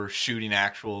like they were shooting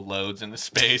actual loads into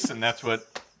space, and that's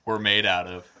what we're made out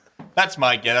of. That's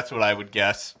my guess. That's what I would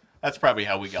guess. That's probably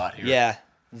how we got here. Yeah,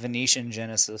 Venetian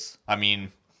Genesis. I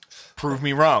mean, prove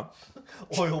me wrong.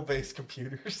 Oil-based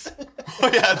computers. Oh,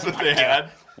 yeah, that's what they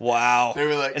had. Wow. They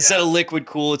were like, instead yeah. of liquid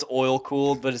cool, it's oil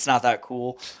cooled, but it's not that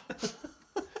cool.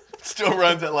 Still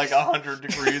runs at like 100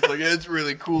 degrees. Like, it's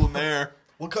really cool in there.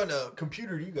 What kind of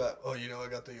computer do you got? Oh, I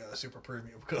got the super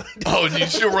premium kind. Oh, do you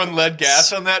still run lead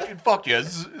gas on that? Dude, fuck yeah.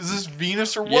 Is this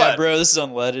Venus or what? Yeah, bro, this is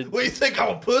unleaded. What do you think?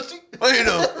 I'm a pussy? I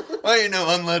ain't no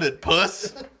unleaded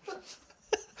puss.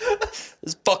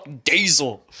 This fucking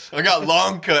diesel. I got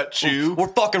long cut chew. We're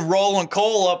fucking rolling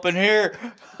coal up in here.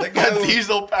 That Got guy,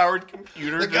 diesel powered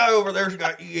computer. the guy over there's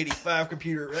got E85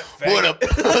 computer. What a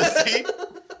pussy.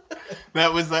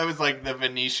 That was like the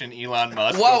Venetian Elon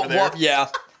Musk Well, over there. yeah.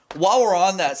 While we're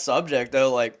on that subject,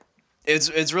 though, like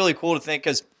it's really cool to think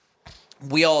because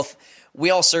we all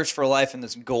search for life in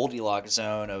this Goldilocks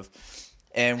zone of,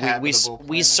 and Habitable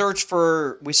we planet.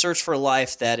 search for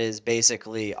life that is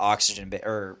basically oxygen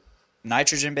or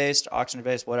nitrogen based, oxygen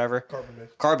based, whatever,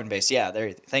 carbon based. Yeah,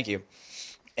 thank you.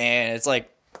 And it's like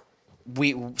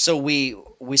we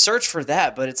search for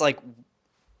that, but it's like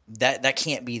that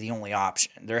can't be the only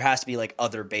option. There has to be like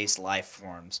other based life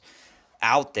forms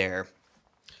out there.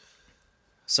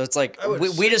 So it's like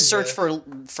we just search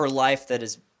for life that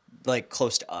is like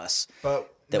close to us,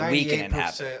 But that we can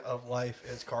inhabit 98% of life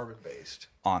is carbon-based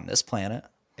on this planet.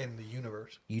 in the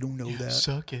universe. You don't know that.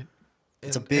 Suck it.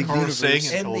 It's a big Carl universe.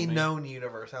 Sagan In told the me. known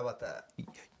universe. How about that?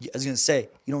 I was gonna say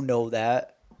you don't know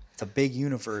that. It's a big Here's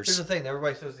universe. the thing.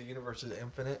 Everybody says the universe is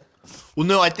infinite. Well,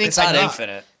 no, I think It's not I-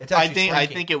 infinite. It's I actually think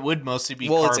shrinking. it would mostly be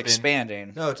Well, carbon. it's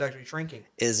expanding. No, it's actually shrinking.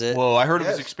 Is it? Whoa, I heard it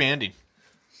was Yes. expanding.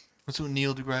 That's what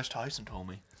Neil deGrasse Tyson told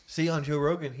me. See, on Joe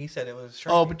Rogan, he said it was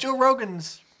shrinking. Oh, but Joe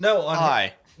Rogan's no, on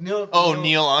high. Neil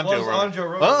On was Joe Rogan. on Joe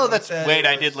Rogan. Oh, He that's said wait. it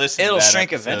I was- did listen. It'll to that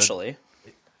shrink episode. eventually.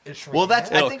 It's shrinking. Well,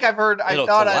 that's. I It'll- think I've heard. I it'll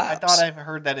thought collapse. I've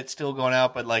heard that it's still going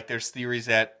out, but like there's theories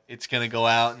that it's going to go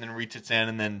out and then reach its end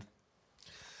and then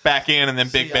back in and then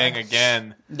Big See, Bang I-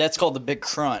 again, That's called the Big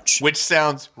Crunch. which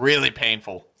sounds really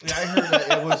painful. Yeah, I heard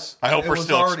that it was. I hope it we're was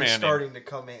still already expanding. starting to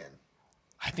come in.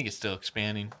 I think it's still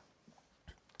expanding.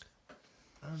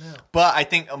 I don't know. But I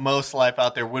think most life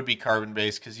out there would be carbon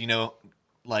based because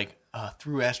like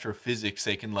through astrophysics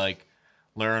they can like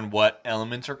learn what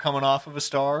elements are coming off of a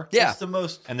star. Yeah. It's the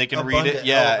most And they can read it, abundant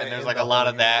yeah. element And there's in like the a lot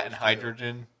whole of that and universe, too.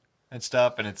 hydrogen and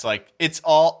stuff. And it's like it's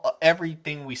all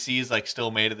everything we see is like still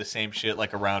made of the same shit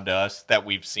like around us that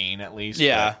we've seen at least.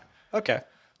 Yeah. But- Okay.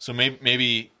 so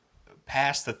maybe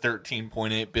past the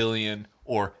 13.8 billion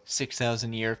or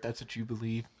 6,000 year, if that's what you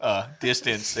believe,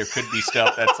 distance, there could be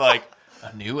stuff that's like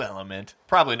a new element.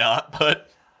 Probably not, but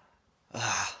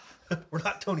We're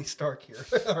not Tony Stark here,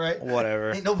 all right?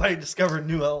 Whatever. Ain't nobody discovered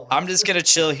new elements. I'm just gonna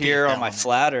chill here on my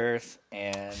flat Earth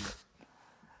and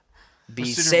be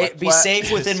Consider my safe. Be flat safe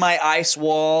disk. within my ice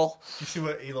wall. You see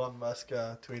what Elon Musk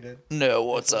tweeted? No,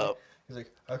 what's up? He's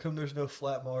like, "How come there's no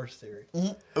flat Mars theory?"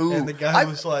 ooh, And the guy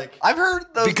was like, I've heard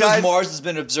those Because guys, Mars has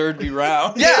been observed to be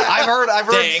round. Yeah, I've heard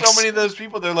Thanks. so many of those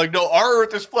people. They're like, no, our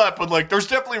Earth is flat, but like, there's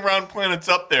definitely round planets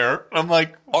up there. And I'm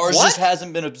like, Ours what? just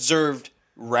hasn't been observed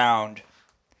round.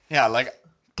 Yeah, like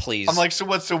Please. I'm like, so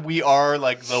what? So we are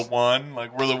like the one,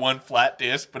 like we're the one flat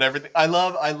disc, but everything. I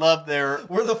love their.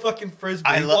 "We're the fucking frisbee."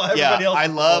 I while love, everybody yeah, else I is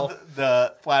the love ball."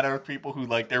 the flat Earth people who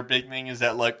like their big thing is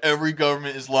that like every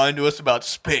government is lying to us about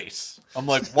space. I'm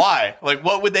like, why? Like,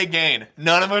 what would they gain?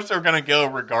 None of us are gonna go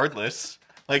regardless.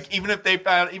 Like, even if we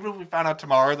found out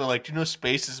tomorrow, they're like, do you know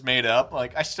space is made up?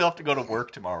 Like, I still have to go to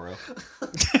work tomorrow.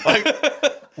 Like,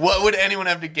 what would anyone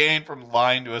have to gain from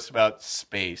lying to us about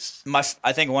space?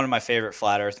 I think one of my favorite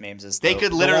flat Earth memes is They the,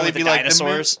 could the literally one with be the like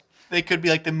dinosaurs. They could be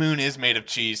like the moon is made of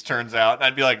cheese. Turns out, and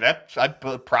I'd be like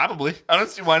probably. I don't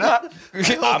see why not.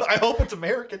 I hope it's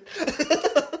American.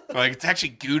 Like it's actually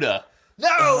Gouda.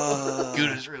 No.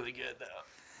 Gouda's really good though.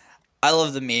 I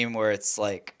love the meme where it's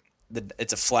like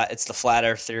it's the flat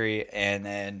Earth theory, and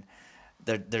then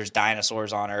there's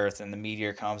dinosaurs on Earth, and the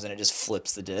meteor comes and it just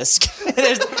flips the disc, and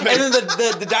then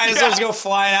the dinosaurs go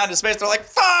flying out into space. They're like,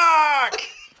 "Fuck!"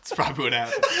 That's probably what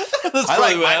happened. That's I probably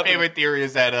like what my happened. favorite theory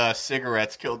is that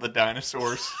cigarettes killed the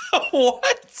dinosaurs.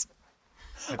 What?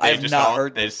 That I they have just not all-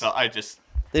 heard They this. just all, I just.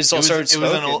 They just all started it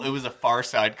was smoking. it was a Far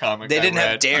Side comic. They I didn't have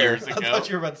read Dare. years I ago. thought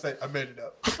you were about to say I made it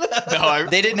up. No,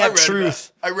 They didn't I have read it-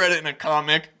 truth. I read it in a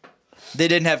comic. They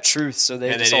didn't have truth, so they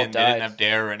Yeah, just they all didn't, they didn't died. have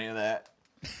Dare or any of that.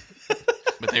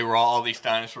 But they were all these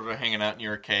dinosaurs were hanging out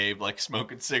near a cave, like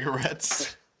smoking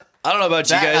cigarettes. I don't know about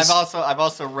you That- guys. I've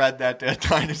also read that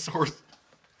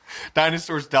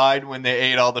dinosaurs died when they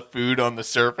ate all the food on the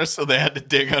surface, so they had to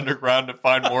dig underground to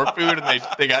find more food, and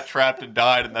they got trapped and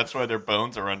died, and that's why their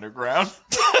bones are underground.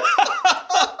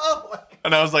 Oh my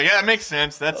And I was like, yeah, it makes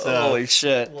sense. That's Holy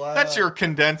shit. Wow. that's your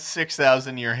condensed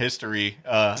 6,000 year history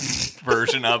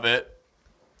version of it.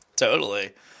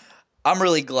 Totally. I'm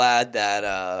really glad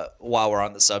that while we're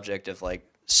on the subject of like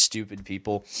stupid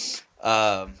people,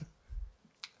 that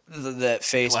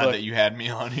Facebook. Glad that you had me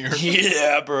on here.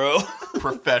 Yeah, bro.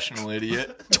 Professional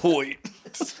idiot. Toy.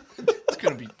 It's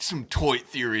gonna be some toy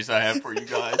theories I have for you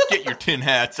guys. Get your tin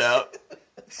hats out.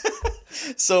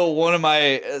 So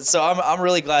I'm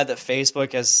really glad that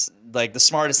Facebook has like the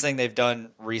smartest thing they've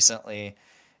done recently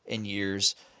in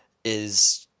years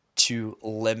is to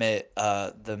limit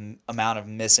the amount of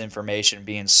misinformation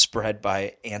being spread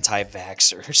by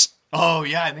anti-vaxxers. Oh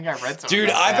yeah, I think I read something. Dude,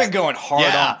 about I've that. been going hard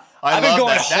Yeah, on. I've been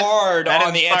going hard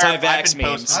on the inspired- anti-vax I've been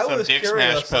memes. posting some Dick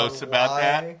Smash posts about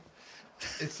that.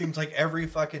 It seems like every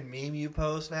fucking meme you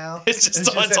post now. It's just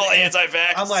it's all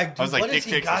anti-vax. I'm like, dude, I was like, what has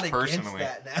Dick he Pics got is against personally.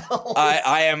 that now?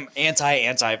 I am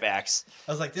anti-vax.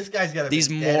 I was like, this guy's got These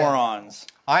morons.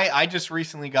 I just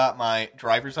recently got my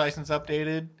driver's license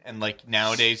updated, and like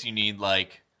nowadays you need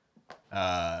like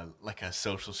a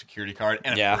social security card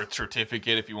and a birth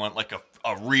certificate if you want like a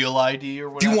real ID or Do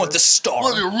whatever. you want the star?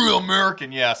 Well, you're a real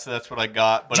American, yeah. So that's what I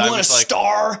got. But Do you I want was a like,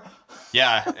 star?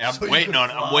 yeah, I'm So you waiting can on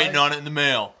it. I'm fly? waiting on it in the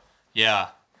mail. Yeah,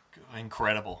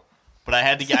 incredible. But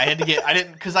I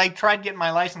didn't because I tried getting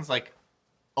my license like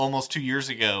almost 2 years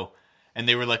ago. And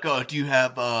they were like, oh, do you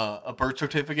have a birth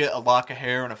certificate, a lock of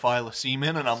hair, and a file of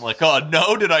semen? And I'm like, oh,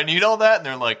 no, did I need all that? And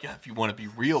they're like, yeah, if you want to be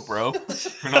real, bro.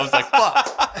 And I was like,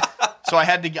 fuck. So I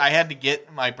had to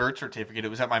get my birth certificate. It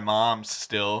was at my mom's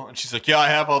still. And she's like, yeah, I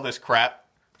have all this crap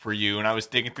for you. And I was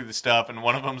digging through the stuff. And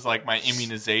one of them's like my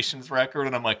immunizations record.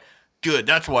 And I'm like, good,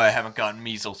 that's why I haven't gotten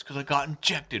measles, because I got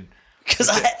injected.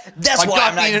 That's why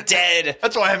I'm not dead.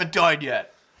 That's why I haven't died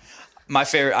yet. My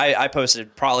favorite. I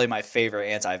posted probably my favorite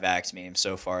anti-vax meme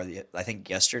so far. I think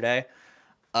yesterday.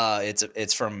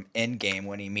 It's from Endgame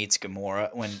when he meets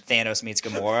Gamora, when Thanos meets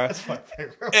Gamora. That's my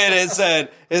favorite. And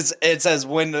it says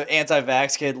when the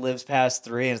anti-vax kid lives past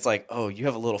 3, and it's like, oh, you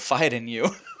have a little fight in you.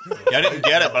 I didn't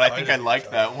get it, but I think I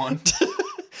liked that one.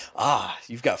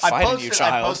 You've got fight in you,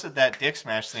 child. I posted that Dick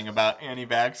Smash thing about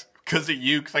anti-vax because of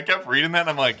you, because I kept reading that and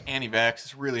I'm like, anti-vax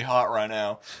is really hot right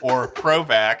now, or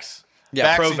pro-vax. Yeah,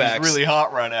 Vaccine pro-vax. is really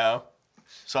hot right now.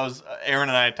 So Aaron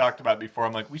and I had talked about it before.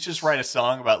 I'm like, we should just write a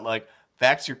song about like,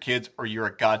 vax your kids or you're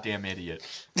a goddamn idiot.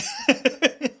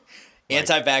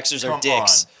 Anti-vaxxers are Come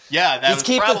dicks. on. Yeah, that Just was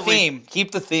keep probably, the theme.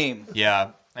 Keep the theme.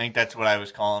 Yeah, I think that's what I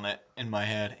was calling it in my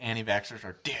head. Anti-vaxxers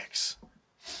are dicks.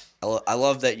 I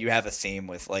love that you have a theme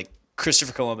with like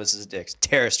Christopher Columbus is dicks,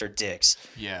 terrorists are dicks,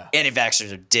 Yeah,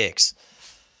 anti-vaxxers are dicks.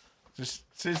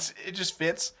 it just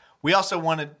fits. We also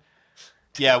wanted,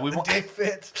 we want Dick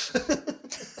fits.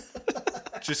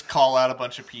 just call out a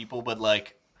bunch of people, but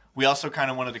like we also kind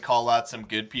of wanted to call out some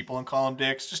good people and call them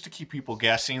dicks, just to keep people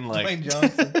guessing. Like, Dwayne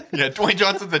Johnson. yeah, Dwayne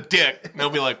Johnson's a dick. And they'll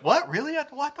be like, "What? Really? I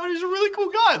thought he was a really cool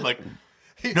guy." Like, no,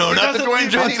 He not the doesn't Dwayne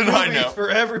leave any Johnson I movies know. For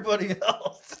everybody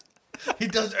else, he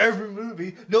does every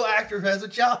movie. No actor has a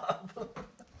job.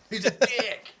 He's a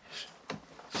dick.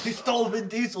 He stole Vin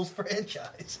Diesel's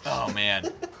franchise. Oh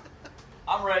man,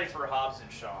 I'm ready for Hobbs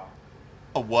and Shaw.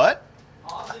 a what?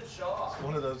 Hobbs and Shaw.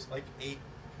 One of those like 8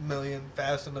 million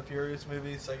Fast and the Furious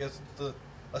movies. I guess it's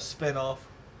a spin-off.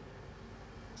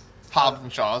 Hobbs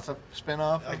and Shaw is a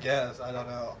spinoff. I guess. I don't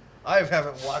know. I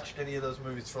haven't watched any of those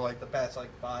movies for like the past like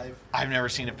 5. I've never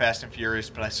seen a Fast and Furious,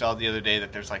 but I saw the other day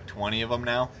that there's like 20 of them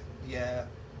now. Yeah.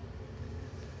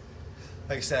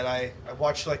 Like I said, I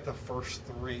watched like the first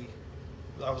 3.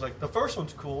 I was like, the first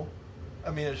one's cool.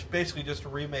 I mean, it's basically just a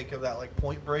remake of that like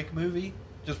Point Break movie,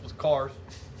 just with cars.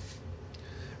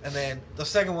 And then the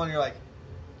second one, you're like,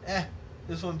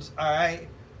 this one's alright.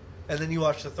 And then you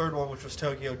watch the third one, which was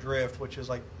Tokyo Drift, which is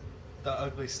like the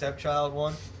ugly stepchild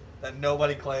one that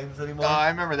nobody claims anymore. I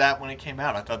remember that when it came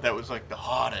out. I thought that was like the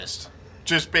hottest,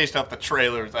 just based off the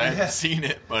trailers. I Yeah. haven't seen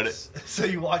it, but So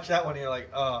you watch that one and you're like,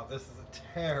 oh, this is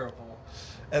terrible.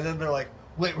 And then they're like,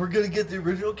 wait, we're going to get the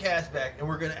original cast back and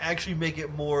we're going to actually make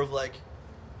it more of like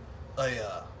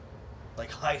a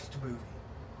heist movie.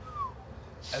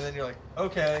 And then you're like,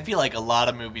 okay. I feel like a lot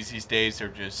of movies these days are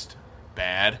just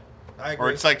bad. I agree. Or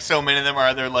it's like so many of them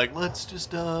are they're like, let's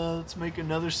make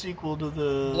another sequel to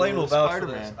the Blaine will vouch for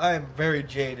this. Spider-Man. I am very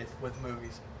jaded with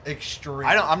movies. Extreme.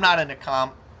 I'm not into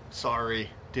sorry,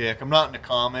 Dick. I'm not into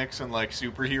comics and like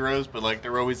superheroes, but like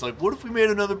they're always like, what if we made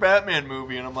another Batman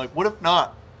movie? And I'm like, what if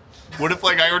not? What if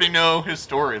like I already know his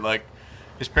story? Like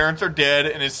his parents are dead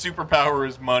and his superpower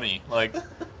is money. Like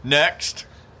next.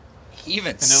 He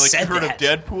even And they're like, said you heard that.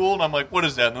 of Deadpool? And I'm like, what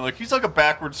is that? And they're like, he's like a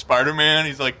backwards Spider-Man.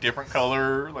 He's like different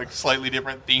color, like slightly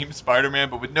different themed Spider-Man,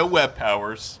 but with no web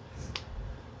powers.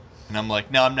 And I'm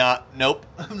like, no, I'm not. Nope.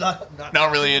 I'm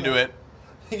not really into it.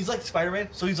 He's like Spider-Man,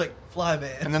 so he's like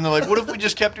Fly-Man. And then they're like, what if we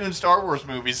just kept doing Star Wars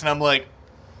movies? And I'm like,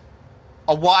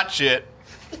 I'll watch it,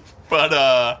 but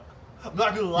I'm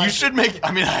not gonna lie. you should make.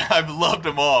 I mean, I've loved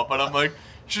them all, but I'm like,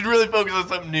 you should really focus on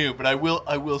something new. But I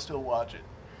will still watch it.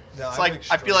 No, It's I'm like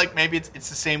I feel extreme. like maybe it's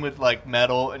the same with like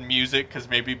metal and music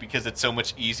because it's so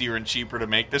much easier and cheaper to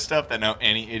make this stuff that now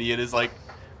any idiot is like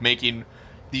making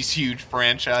these huge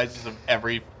franchises of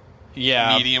every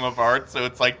medium of art. So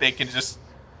it's like they can just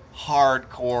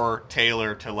hardcore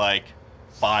tailor to like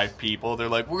 5 people. They're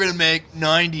like, we're gonna make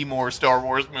 90 more Star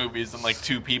Wars movies than like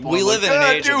 2 people. We I'm live like, in an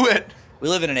 "Ah, age do of- it. We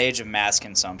live in an age of mass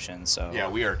consumption, so Yeah,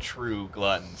 we are true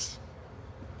gluttons.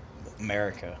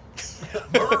 America.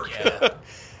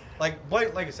 Like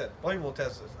I said, Blaine will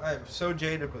test this. I am so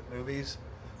jaded with movies.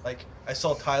 Like, I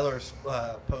saw Tyler's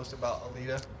post about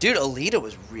Alita. Dude, Alita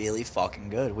was really fucking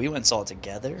good. We went and saw it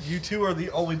together, You two are the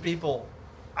only people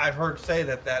I've heard say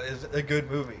that is a good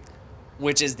movie.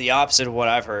 which is the opposite of what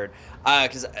I've heard.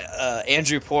 Because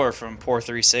Andrew Poor from Poor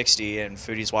 360 and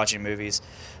Foodie's Watching Movies,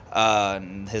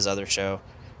 and his other show,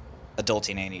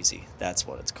 Adulting Ain't Easy. That's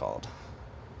what it's called.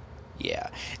 Yeah.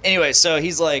 Anyway, so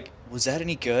he's like, was that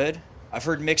any good? I've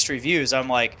heard mixed reviews. I'm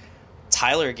like,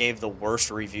 Tyler gave the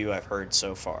worst review I've heard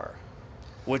so far,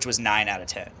 which was 9 out of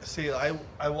 10. See,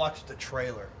 I watched the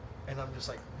trailer, and I'm just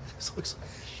like, this looks like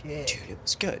shit. Dude, it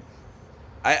was good.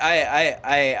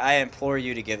 I implore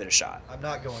you to give it a shot. I'm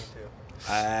not going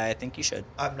to. I think you should.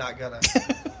 I'm not gonna.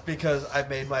 Because I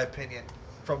made my opinion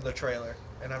from the trailer,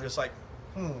 and I'm just like,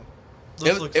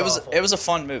 this looks awful. It was a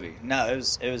fun movie. No, it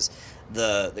was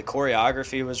the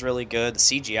choreography was really good. The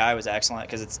CGI was excellent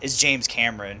because it's James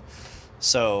Cameron,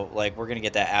 so like we're gonna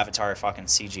get that Avatar fucking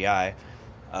CGI.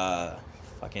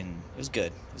 It was good.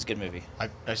 It was a good movie.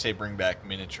 I say bring back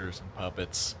miniatures and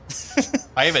puppets.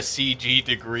 I have a CG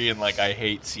degree and like I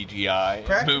hate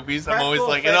CGI movies. I'm always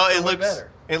like,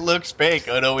 it looks fake.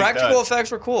 It always Practical does.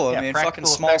 effects were cool. Yeah, I mean, practical fucking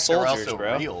small effects are soldiers, also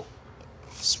bro. real.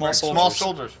 Small soldiers. Small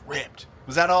soldiers ripped.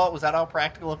 Was that all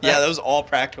practical effects? Yeah, that was all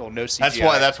practical, no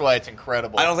CGI. That's why it's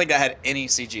incredible. I don't think that had any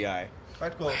CGI.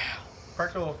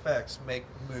 Practical effects make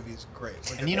movies great.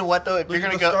 And you know what though? If Look you're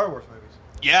at gonna the go, Star Wars movies.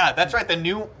 yeah, that's right. The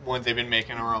new ones they've been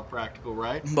making are all practical,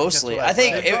 right? Mostly, That's I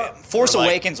what I think thought. Force Or like-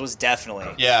 Awakens was definitely.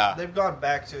 Yeah. They've gone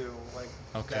back to like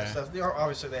Okay. that stuff.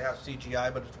 Obviously, they have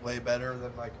CGI, but it's way better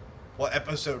than like what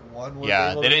Episode 1 was.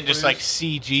 Yeah, able they to didn't just like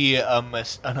produce.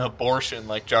 CG an abortion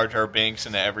like Jar Jar Binks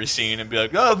into every scene and be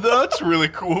like, oh, that's really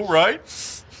cool, right?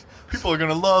 People are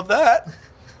gonna love that.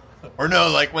 Or no,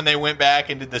 like when they went back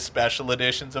and did the special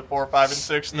editions of 4, 5, and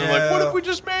 6, and they're like, what if we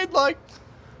just made like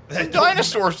They don't-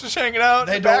 dinosaurs just hanging out?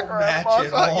 they in the don't background? match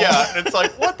at all. Yeah, and it's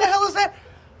like, what the hell is that?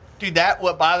 Dude,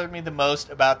 what bothered me the most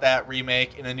about that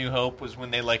remake in A New Hope was when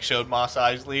they like showed Mos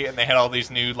Eisley and they had all these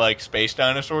new like space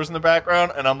dinosaurs in the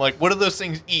background, and I'm like, what do those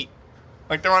things eat?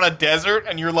 Like they're on a desert,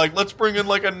 and you're like, let's bring in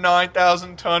like a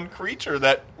 9,000-ton creature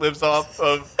that lives off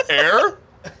of air.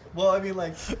 Well, I mean,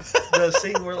 like the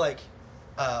scene where like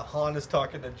Han is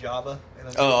talking to Jabba. In A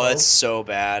New Oh, Hope. that's so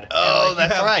bad. And, Oh, like, you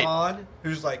that's have right. Han,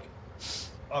 who's like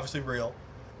obviously real,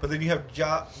 but then you have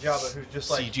Jabba, who's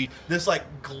just like CG. this like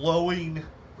glowing,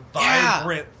 Yeah.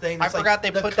 vibrant thing. I It's like, forgot they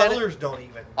the put that in- colors don't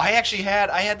even. I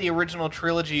had the original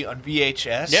trilogy on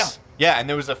VHS. Yeah. Yeah, and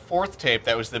there was a 4th tape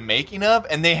that was the making of,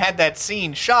 and they had that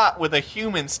scene shot with a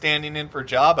human standing in for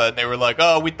Jabba, and they were like,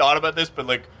 oh, we thought about this, but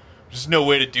like, there's no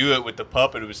way to do it with the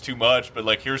puppet. It was too much, but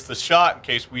like, here's the shot in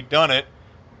case we'd done it.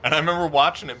 And I remember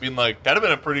watching it being like, that'd have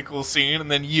been a pretty cool scene, and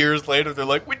then years later, they're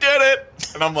like, we did it!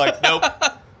 And I'm like, nope.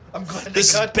 I'm glad they This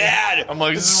is cut that. bad. I'm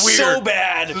like, this is is weird. so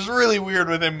bad. This is really weird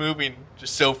with him moving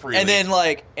just so freely. And then,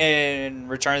 like, in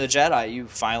Return of the Jedi, you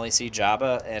finally see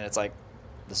Jabba, and it's like,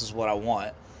 this is what I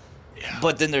want. Yeah.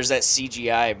 But then there's that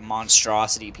CGI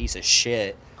monstrosity piece of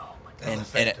shit And the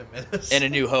Phantom Menace. in A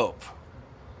New Hope.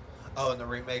 Oh, and the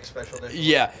remake special edition.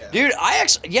 Yeah. Dude,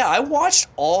 I watched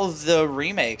all of the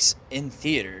remakes in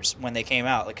theaters when they came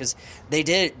out, because they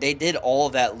did all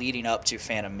of that leading up to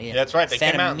Phantom Menace. Yeah, that's right. They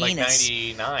came out in like Menace.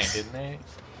 99, didn't they?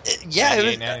 Yeah, it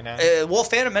was, 98, 99? well,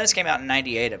 Phantom Menace came out in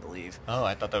 98, I believe. Oh,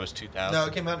 I thought that was 2000. No,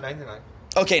 it came out in '99.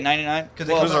 Okay, 99. Because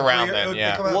it was around then,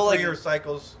 yeah. They come out Well, like, 3-year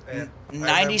cycles. And I remember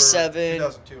 97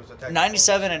 2002 was a technical.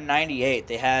 97 and 98,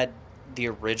 they had the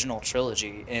original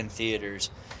trilogy in theaters,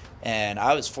 and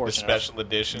I was The fortunate. special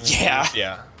edition. Yeah.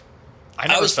 Yeah. I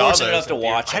never was saw fortunate those enough to in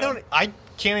theater. watch I them. don't. I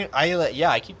can't.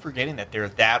 I keep forgetting that they're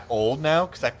that old now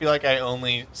because I feel like I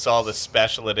only saw the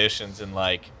special editions in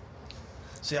like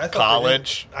See, I thought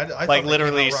college, I thought like they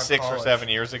literally came out around 6 or college. 7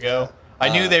 years ago. I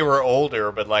knew they were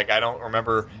older, but like I don't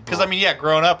remember because I mean, yeah,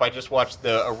 growing up, I just watched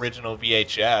the original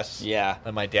VHS. Yeah.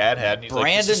 that my dad had. And he's like,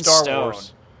 Brandon this is Star Stone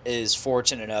Wars. is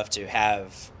fortunate enough to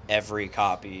have every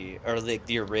copy or like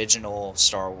the original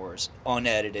Star Wars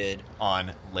unedited.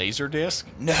 On Laserdisc.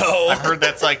 No, I've heard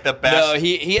that's like the best. No,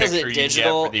 he has picture it you can get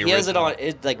digital. for the He has it on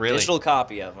original. like Really? digital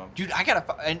copy of them. Dude, I gotta.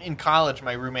 In college,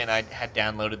 my roommate and I had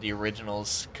downloaded the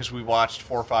originals because we watched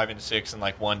 4, 5, and 6 in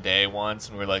like one day once,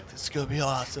 and we are like, "This is gonna be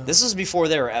awesome." This was before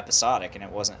they were episodic, and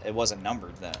it wasn't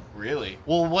numbered then. Really?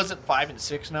 Well, wasn't 5 and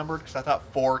 6 numbered? Because I thought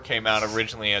 4 came out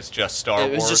originally as just Star It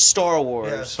Wars. was just Star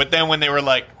Wars. Yes. But then when they were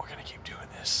like, "We're gonna keep doing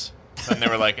this," and they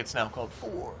were like, "It's now called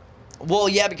 4." Well,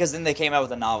 yeah, because then they came out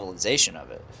with a novelization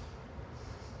of it.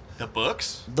 The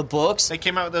books? The books, They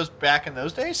came out with those back in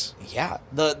those days? yeah,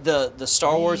 the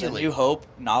Star Wars: A Really? New Hope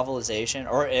novelization,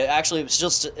 or it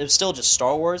was still just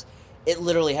Star Wars. It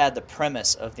literally had the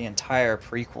premise of the entire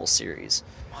prequel series,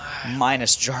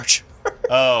 minus Jar Jar.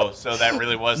 Oh, so that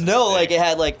really wasn't. No, a thing. like it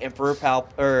had like Emperor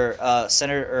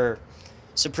Senator or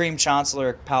Supreme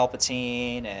Chancellor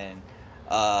Palpatine and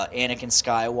Anakin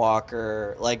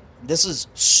Skywalker. Like this is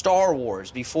Star Wars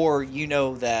before you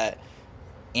know that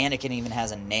Anakin even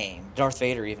has a name. Darth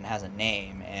Vader even has a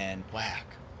name, and Whack.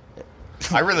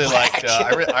 I really Whack.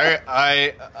 liked.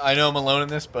 I know I'm alone in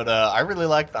this, but I really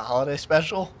liked the holiday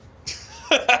special.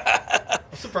 I'm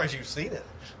surprised you've seen it.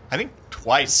 I think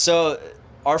twice. So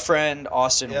our friend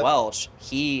Austin Yep. Welch,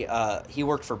 he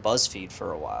worked for BuzzFeed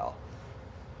for a while,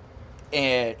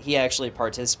 and he actually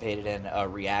participated in a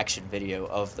reaction video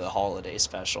of the holiday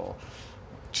special.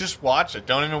 Just watch it.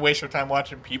 Don't even waste your time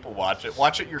watching people watch it.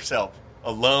 Watch it yourself,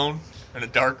 alone in a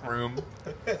dark room,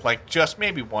 like just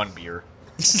maybe one beer.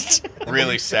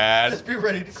 Really sad. Just be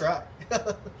ready to cry.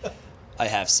 I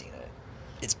have seen it.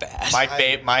 It's bad.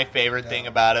 My favorite thing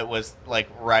about it was like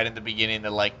right in the beginning,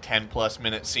 the like 10+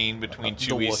 minute scene between The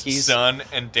Chewie's Wookiees? son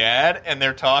and dad, and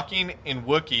they're talking in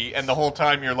Wookiee, and the whole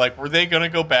time you're like, were they gonna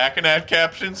go back and add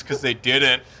captions? Because they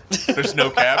didn't. There's no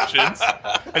captions,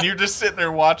 and you're just sitting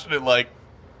there watching it like,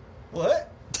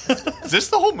 What? is this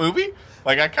the whole movie?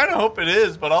 Like I kind of hope it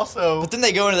is, but also. But then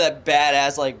they go into that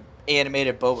badass like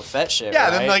animated Boba Fett shit. Yeah,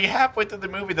 right? then like halfway through the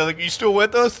movie, they're like, "You still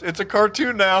with us? It's a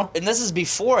cartoon now." And this is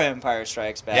before Empire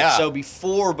Strikes Back. Yeah. So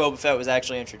before Boba Fett was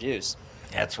actually introduced.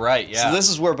 That's right. Yeah. So this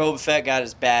is where Boba Fett got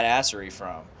his badassery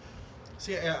from.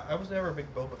 See, yeah, I was never a big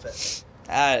Boba Fett.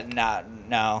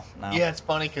 No. Yeah, it's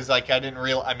funny because like I didn't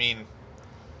real. I mean,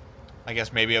 I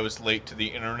guess maybe I was late to the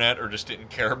internet or just didn't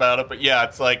care about it. But yeah,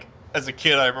 it's like as a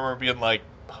kid, I remember being like,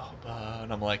 Boba,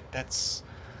 and I'm like, that's.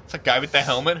 It's a guy with the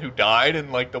helmet who died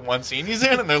in like the one scene he's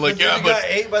in, and they're like, He "Yeah, got but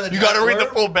ate by the you got to read the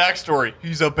Jaguar? full backstory.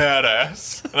 He's a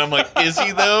badass." And I'm like, "Is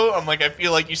he though?" I'm like, "I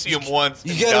feel like you see him once.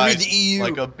 You and he gotta read dies the EU.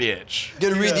 like a bitch."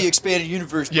 Gotta read Yeah. the expanded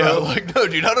universe, bro. Yeah, like no,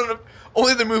 dude. I don't know.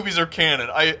 Only the movies are canon.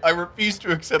 I refuse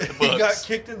to accept the books. He got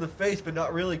kicked in the face, but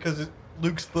not really because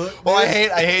Luke's foot. Well, I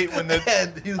missed, hate when the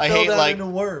and he I fell hate down like in a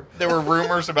worm. there were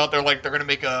rumors about they're gonna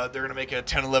make a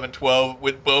 10, 11, 12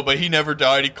 with Boba. He never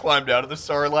died. He climbed out of the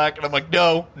Sarlacc, and I'm like,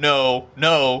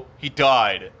 no, he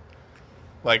died.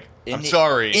 Like, I'm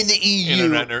sorry. in the EU.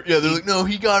 Internet nerd. Yeah, they're like, no,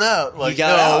 he got out. Like,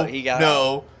 got no, out.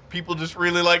 no. People just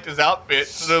really liked his outfit,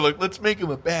 so they're like, let's make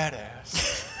him a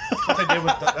badass.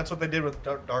 That's what they did with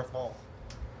Darth Maul.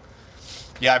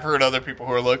 Yeah, I've heard other people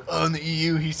who are like, oh, in the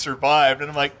EU, he survived. And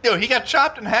I'm like, no, he got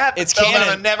chopped in half. It's and fell down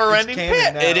canon. a never-ending It's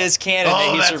canon pit. now. It is canon that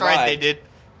Oh, he that's survived. right, they did.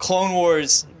 Clone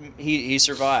Wars, he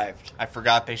survived. I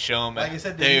forgot they show him. Like you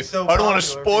said, they, he's so I don't want to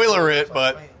popular, spoiler people it, are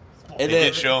but like, And they then-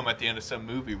 did show him at the end of some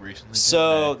movie recently.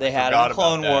 So didn't they I had him forgot in about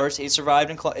Clone that. Wars. He survived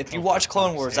in Clone. If you Oh, watch for Clone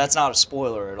fuck's Wars, sake. that's not a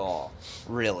spoiler at all,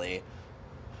 really.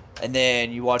 And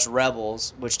then you watch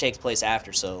Rebels, which takes place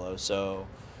after Solo. So,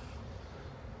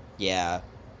 yeah.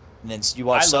 And then you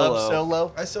watch I Solo. love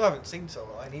Solo. I still haven't seen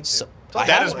Solo. I need to. So- It's on I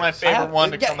That have is it. my favorite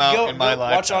one to come out in my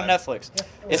life. Watch it on Netflix.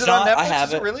 If Is it not, on Netflix? I have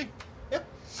Is it. Really? Yeah.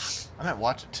 I might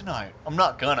watch it tonight. I'm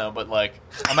not gonna, but like,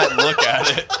 I might look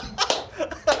at it.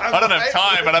 I don't have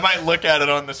time, but I might look at it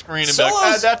on the screen and be like,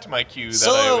 Solo's- add that to my queue. That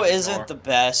I Solo always isn't ignore. the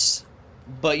best,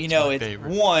 but you know, my it's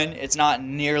favorite. one, it's not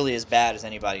nearly as bad as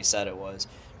anybody said it was.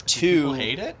 Two, People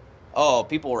hate it. oh,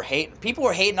 people were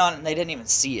hating on it, and they didn't even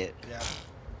see it. Yeah. I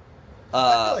feel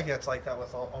Uh, like it's like that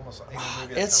with almost any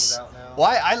movie that It's- comes out now.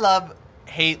 Why I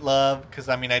hate love because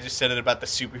I mean I just said it about the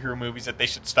superhero movies that they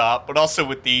should stop, but also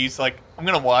with these like I'm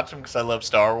gonna watch them because I love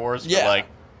Star Wars. But Yeah. like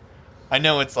I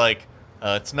know it's like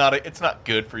it's not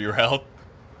good for your health.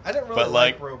 I didn't really but,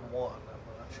 like like, Rogue One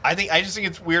that much. I just think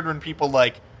it's weird when people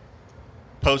like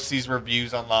post these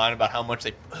reviews online about how much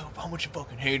you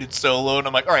fucking hated Solo, and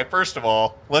I'm like, all right, first of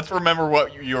all, let's remember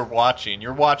what you're watching.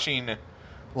 You're watching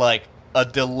like a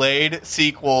delayed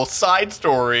sequel side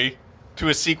story to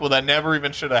a sequel that never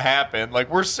even should have happened. Like,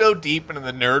 we're so deep into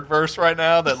the nerdverse right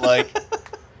now that, like,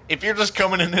 if you're just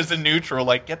coming in as a neutral,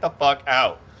 like, get the fuck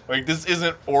out. Like, this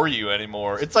isn't for you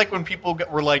anymore. It's like when people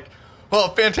were like,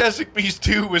 well, Fantastic Beasts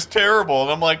 2 was terrible.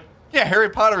 And I'm like, yeah, Harry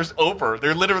Potter's over.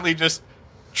 They're literally just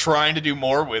trying to do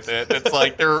more with it. It's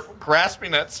like they're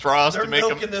grasping at straws to make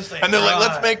them. And they're like,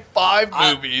 let's make 5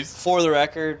 movies. For the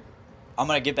record, I'm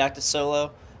going to get back to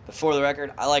Solo. But for the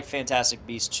record, I like Fantastic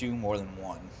Beasts 2 more than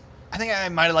 1. I think I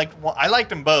might have liked one. I liked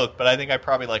them both, but I think I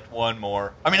probably liked one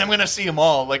more. I mean, I'm going to see them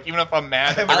all. Like, even if I'm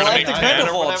mad that they're I going to like make the 10 or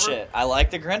Grindelwald whatever. shit. I like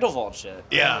the Grindelwald shit.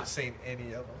 I Yeah. haven't seen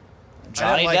any of them.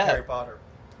 Johnny I didn't like Depp. Harry Potter.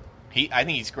 I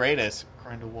think he's great as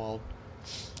Grindelwald.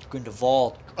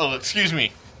 Grindelwald. Oh, excuse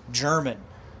me. German.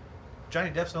 Johnny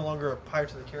Depp's no longer a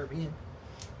Pirates of the Caribbean.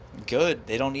 Good.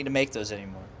 They don't need to make those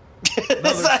anymore.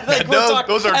 those-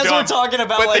 those are as dumb. we're talking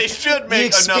about, But like, they should the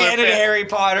make another expanded fan- Harry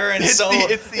Potter and It's Solo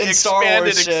the and Star expanded,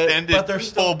 Wars shit. extended, But they're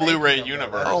still full making Blu-ray them, though.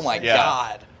 universe. Oh my Yeah.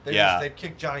 god, They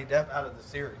kicked Johnny Depp out of the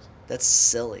series. that's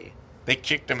silly. They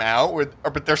kicked him out,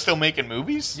 but they're still making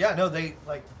movies? Yeah, no, they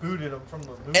like booted him from the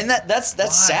movie. And that's Why?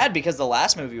 sad because the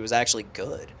last movie was actually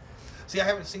good. See, I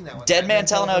haven't seen that one. Dead Man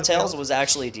Tell No Tales was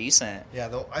actually decent. Yeah,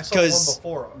 though, I saw one Because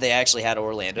before. they actually had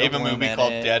Orlando They have a Bloom movie in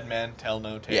called it. Dead Men Tell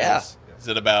No Tales. Yeah. Is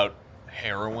it about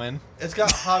heroin? It's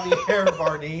got Javier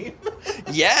Bardem.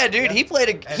 Yeah, dude, he played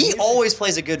And he he's a- always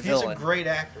plays a good He's villain. a great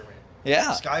actor, man.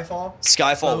 Yeah. Skyfall.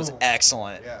 Skyfall was Boom.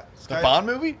 excellent. Yeah. The Bond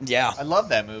movie? Yeah. I love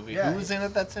that movie. Yeah. Who was in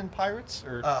it that's in Pirates?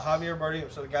 Or Javier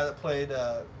Bardem, so the guy that played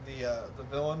the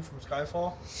villain from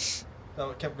Skyfall,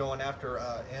 that kept going after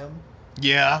M.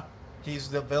 Yeah. He's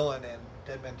the villain in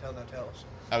Dead Man Tell No Tales.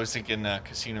 I was thinking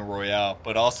Casino Royale,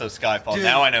 but also Skyfall. Dude,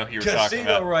 Now I know who you're talking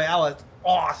Casino about. Royale is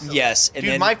awesome. Yes, and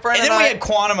Dude, then my friend and then and we I- had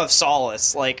Quantum of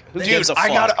Solace. Like, who Dude, gives a fuck?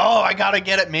 I gotta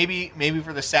get it. Maybe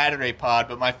for the Saturday pod.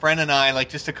 But my friend and I, like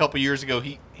just a couple years ago,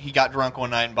 he got drunk one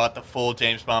night and bought the full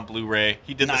James Bond Blu-ray.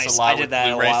 He did Nice. this a lot I did with that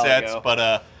a Blu-ray while sets, ago.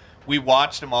 but we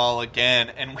watched them all again,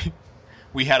 and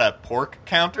we had a pork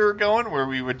counter going where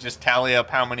we would just tally up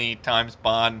how many times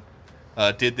Bond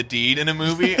did the deed in a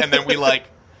movie, and then we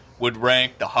would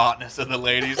rank the hotness of the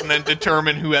ladies, and then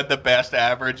determine who had the best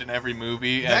average in every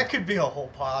movie. And, That could be a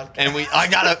whole podcast.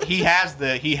 and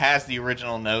he has the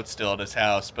original notes still at his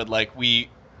house, but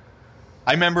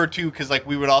I remember too, because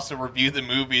we would also review the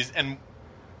movies, and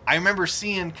I remember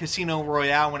seeing Casino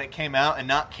Royale when it came out and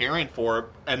not caring for it,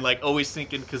 and always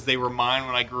thinking, because they were mine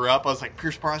when I grew up, I was like,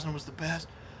 Pierce Brosnan was the best.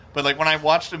 But when I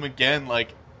watched them again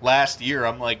last year,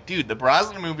 I'm like, dude, the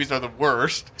Brosnan movies are the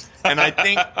worst. And I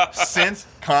think since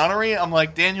Connery, I'm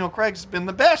like, Daniel Craig's been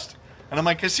the best. And I'm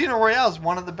like, Casino Royale is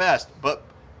one of the best. But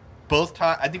both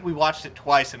times, I think we watched it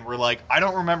twice, and we're like, I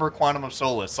don't remember Quantum of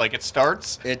Solace. It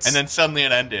starts, and then suddenly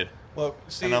it ended. Well,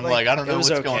 see, And I'm like, I don't know was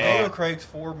what's okay. going Daniel on. Craig's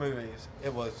 4 movies,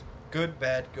 it was good,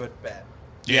 bad, good, bad.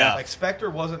 Yeah. Like Spectre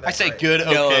wasn't that I say great. good,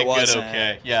 okay, No, it good, wasn't.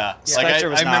 okay. Yeah. Spectre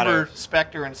was I not remember a-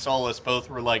 Spectre and Solace both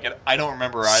were I don't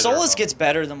remember either. Solace of them. gets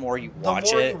better the more you watch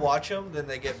the more it. you watch them, then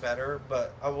they get better.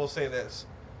 But I will say this: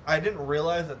 I didn't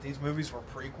realize that these movies were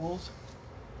prequels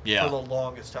Yeah. for the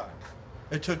longest time.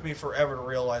 It took me forever to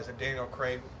realize that Daniel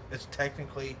Craig is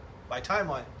technically, by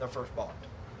timeline, the first Bond.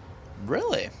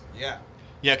 Really? Yeah.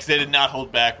 Yeah, because they did not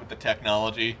hold back with the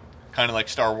technology. Kind of like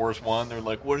Star Wars 1. They're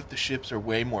like, what if the ships are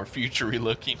way more future-y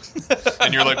looking?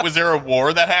 And you're like, was there a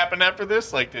war that happened after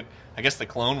this? I guess the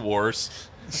Clone Wars.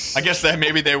 I guess that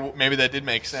maybe that did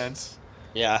make sense.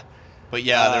 Yeah. But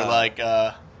yeah, they're like,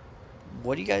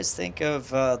 What do you guys think of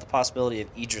the possibility of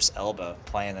Idris Elba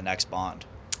playing the next Bond?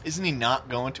 isn't he not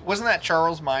going to? Wasn't that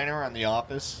Charles Minor on The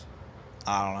Office?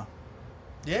 I don't know.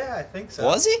 Yeah, I think so.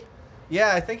 Was he?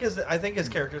 Yeah, I think his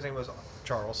character's name was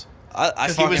Charles. I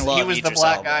 'Cause fucking love he was the Idris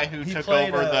black Elba. guy who He took played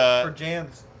over for the.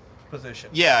 Jan's position.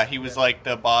 Yeah, he was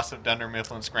the boss of Dunder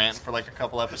Mifflin Scranton for a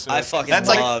couple episodes. I fucking That's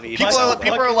love people Idris are, Elba.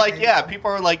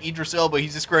 people are like Idris Elba,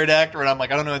 he's this great actor, and I'm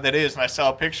like, I don't know what that is, and I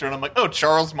saw a picture, and I'm like, oh,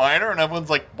 Charles Minor, and everyone's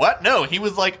like, what? No, he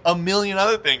was a million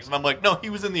other things, and I'm like, no, he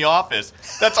was in The Office.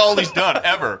 That's all he's done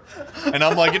ever, and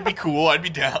I'm like, it'd be cool, I'd be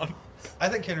down. I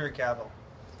think Henry Cavill.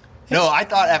 No, I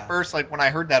thought at first, when I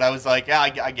heard that, I was like, yeah,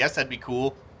 I guess that'd be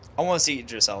cool, I want to see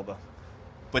Idris Elba.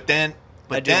 but then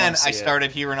I do wanna see I it.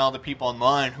 started hearing all the people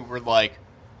online who were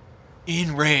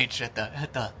enraged at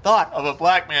the thought of a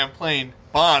black man playing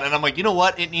Bond, and I'm like, you know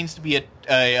what? It needs to be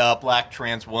a black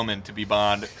trans woman to be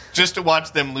Bond, just to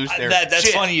watch them lose their That's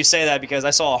shit. funny you say that because I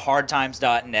saw a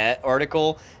HardTimes.net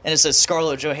article and it says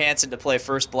Scarlett Johansson to play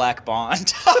first black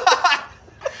Bond.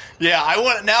 Yeah, I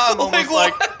want. Now I'm Like, almost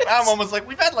what? now I'm almost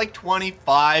we've had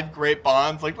 25 great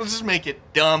Bonds. Let's just make it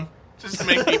dumb. just to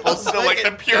make people so like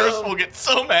the purists will get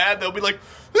so mad they'll be like,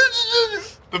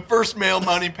 the first male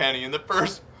Moneypenny and the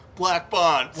first Black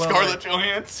Bond, Well, Scarlett like-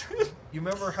 Johansson. You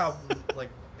remember how like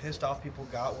pissed off people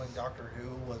got when Doctor Who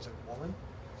was a woman?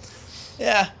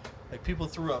 Yeah. Like people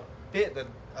threw a fit that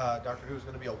Doctor Who was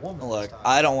going to be a woman. Look, this time.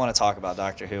 I don't want to talk about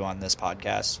Doctor Who on this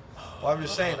podcast. Well, I'm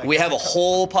just saying. Like, We have a it's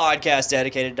whole podcast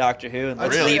dedicated to Doctor Who, and I'd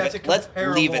let's say leave that's it. a Let's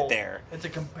leave it comparable- there. It's a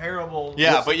comparable.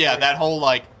 Yeah, but yeah, that whole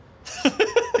like,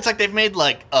 it's like they've made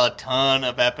like a ton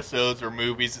of episodes or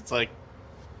movies. It's like,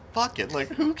 fuck it, like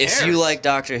who cares? If you like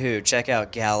Doctor Who, check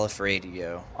out Gallif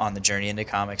Radio on the Journey into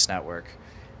Comics Network.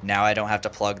 Now I don't have to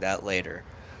plug that later.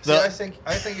 See, I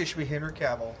think it should be Henry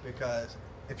Cavill because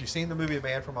if you've seen the movie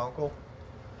Man from U.N.C.L.E.,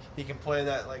 he can play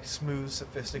that like smooth,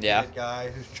 sophisticated guy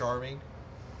who's charming,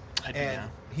 I do and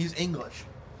know. he's English.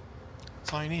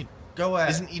 That's all you need. Go ahead.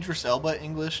 Isn't Idris Elba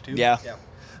English too? Yeah. Yeah,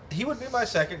 he would be my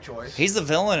second choice. He's the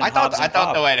villain in I thought Hobbs and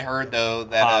Cobb. though I'd heard though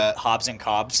that Hobbs and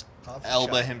Cobbs.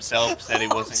 Elba himself said he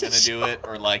wasn't going to do it,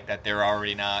 or like that they're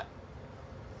already not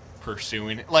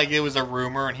pursuing it. Like it was a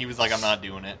rumor, and he was like, "I'm not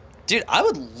doing it." Dude, I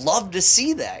would love to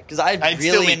see that because I I'd really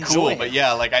still be enjoy cool, it. but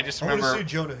yeah, like I just I want to see remember.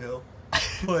 Jonah Hill.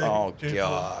 play Oh James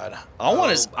God, I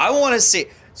want to see.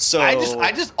 So I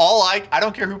just I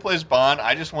don't care who plays Bond.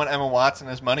 I just want Emma Watson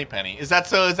as Moneypenny. Is that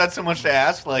so much to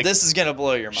ask? Like this is gonna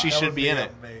blow your mind. She That should would be in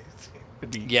it. amazing.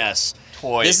 could be Yes.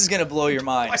 toy. This is going to blow your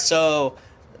mind. So,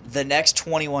 the next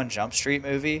 21 Jump Street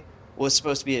movie was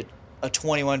supposed to be a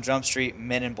 21 Jump Street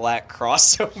Men in Black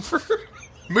crossover.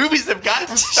 Movies have got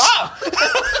to stop.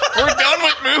 We're done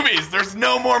with movies. There's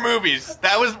no more movies.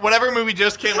 That was whatever movie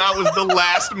just came out was the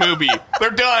last movie. They're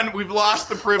done. We've lost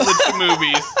the privilege to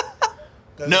movies.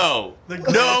 No. The No,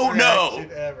 greatest no.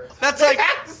 reaction ever. That's like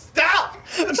Stop!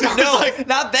 No, like-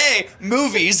 not they.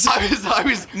 Movies. I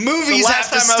was Movies the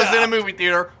last have to time I was in stop. a movie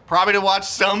theater, probably to watch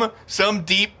some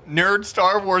deep nerd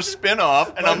Star Wars spin-off,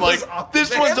 and I'm That like, was awesome.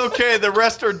 this one's okay, the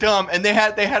rest are dumb. And they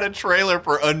had a trailer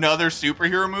for another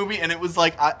superhero movie, and it was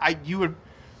like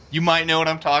you might know what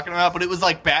I'm talking about, but it was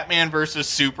like Batman versus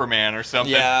Superman or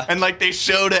something. Yeah. And like they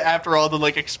showed it after all the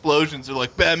like explosions. They're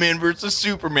like Batman versus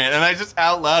Superman, and I just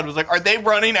out loud was like, are they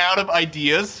running out of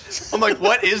ideas? I'm like,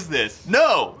 what is this?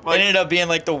 No. It Like, ended up being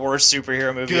like the worst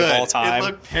superhero movie good. of all time. It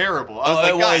looked terrible. I Oh, was like,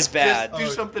 it was guys, bad. just do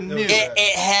something Oh, new.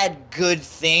 It had good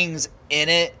things in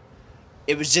it.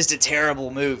 It was just a terrible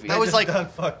movie. That was Just like- done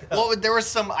fucked up. Well, there was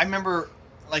some. I remember,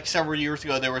 like several years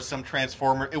ago, there was some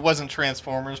Transformer. It wasn't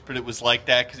Transformers, but it was like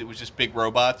that because it was just big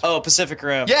robots. Oh, Pacific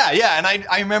Rim. Yeah, and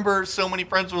I remember so many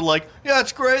friends were like, "Yeah,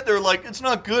 it's great." They're like, "It's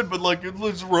not good, but like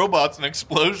it's robots and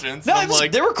explosions." No, and I'm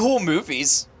like, they were cool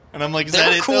movies. and I'm like, "Is They that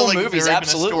were it? cool though? Like, is movies, there even a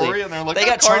absolutely. story?" And they're like, they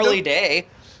got kind of. Charlie Day.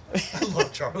 I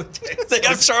love Charlie Day. They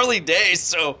got Charlie Day,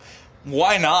 so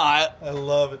why not? I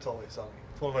love It's Always Sunny.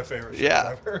 It's one of my favorite shows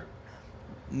Yeah. ever.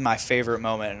 My favorite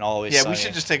moment in Always Yeah, Sunny. we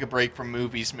should just take a break from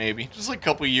movies, maybe. Just like a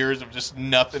couple years of just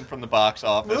nothing from the box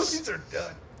office, Movies are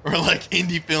done. or like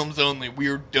indie films only.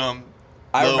 Weird, dumb,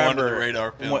 I low remember under the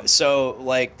radar films. So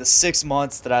like the 6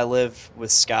 months that I lived with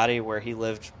Scotty, where he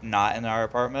lived not in our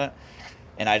apartment,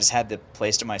 and I just had the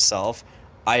place to myself.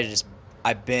 I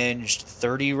binged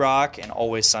 30 Rock and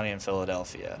Always Sunny in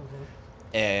Philadelphia,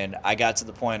 and I got to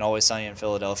the point in Always Sunny in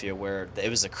Philadelphia where it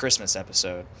was a Christmas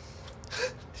episode.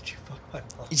 Did you fuck my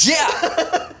mom?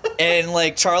 Yeah. And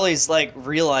like Charlie's like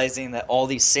realizing that all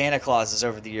these Santa Clauses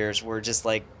over the years were just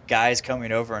like guys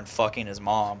coming over and fucking his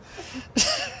mom.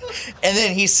 And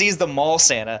then he sees the mall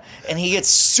Santa and he gets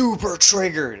super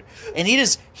triggered. And he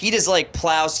just like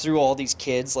plows through all these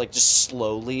kids like just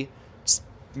slowly, just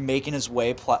making his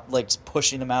way, like just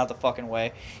pushing them out of the fucking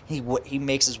way. He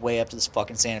makes his way up to this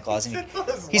fucking Santa Claus and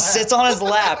he sits on his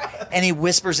lap and he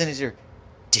whispers in his ear,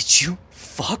 "Did you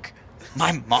fuck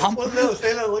my mom?" Well, no,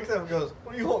 Santa looks at him and goes,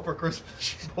 "What do you want for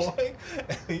Christmas, boy?"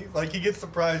 And he gets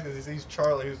surprised because he sees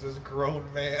Charlie, who's this grown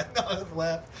man, on his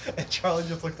lap. And Charlie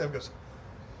just looks at him and goes,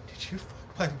 "Did you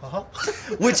fuck my mom?"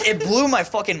 Which it blew my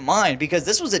fucking mind because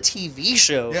this was a TV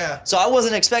show. Yeah. So I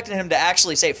wasn't expecting him to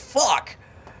actually say fuck.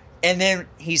 And then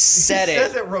he said he it.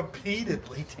 says it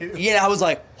repeatedly, too. Yeah, I was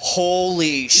like,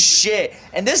 holy shit.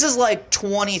 And this is like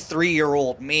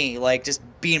 23-year-old me, like just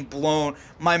being blown,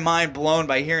 my mind blown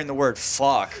by hearing the word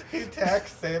fuck. He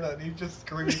attacks Santa and he's just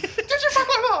screaming, "Did you fuck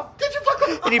my mom? Did you fuck my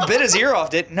mom?" And he bit his ear off,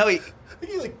 didn't? No, I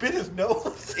think he like bit his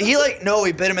nose. he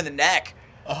bit him in the neck.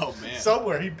 Oh man.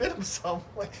 Somewhere. He bit him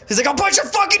somewhere. He's like, I'll punch your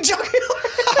fucking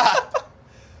jugular.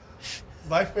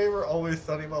 My favorite Always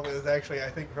Sunny moment is actually, I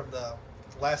think, from the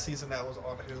last season that was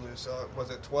on Hulu. So was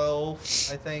it 12,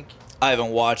 I think? I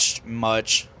haven't watched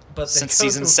much But they since go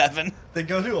season to- 7. They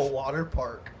go to a water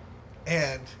park,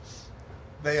 and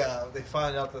they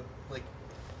find out that like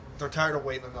they're tired of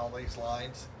waiting on all these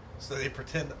lines, so they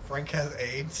pretend that Frank has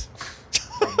AIDS,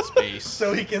 From space.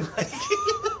 so he can like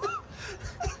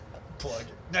plug.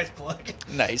 Nice plug.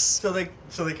 Nice. So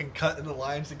they can cut in the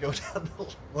lines and go down the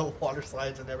little water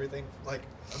slides and everything like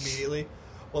immediately.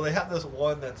 Well, they have this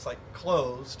one that's like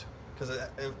closed because it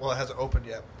hasn't opened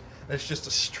yet. And it's just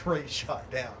a straight shot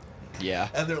down. Yeah.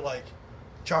 And they're like,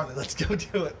 Charlie, let's go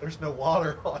do it. There's no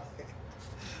water on it.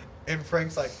 And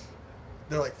Frank's like,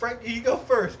 they're like, Frank, you go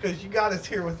first because you got us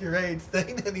here with your AIDS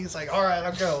thing. And he's like, all right,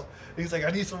 I'll go. And he's like,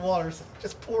 I need some water. So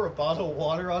just pour a bottle of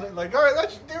water on it. Like, all right,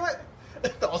 that should do it.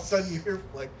 And all of a sudden you hear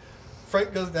like,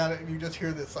 Frank goes down it and you just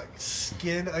hear this like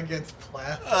skin against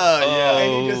plastic. Yeah.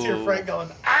 And you just hear Frank going,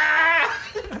 ah!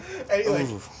 And he like,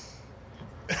 Ooh.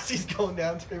 as he's going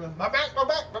down screaming, my back, my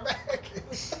back, my back.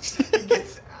 He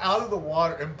gets out of the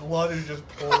water and blood is just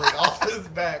pouring off his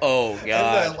back. Oh,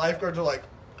 God. And the lifeguards are like,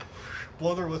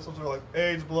 blow their whistles. They're like,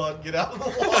 AIDS, blood, get out of the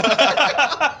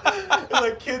water. And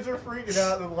like kids are freaking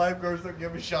out and the lifeguards don't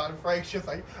give a shot. And Frank's just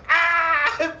like,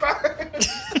 ah, it burns.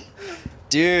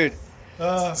 Dude,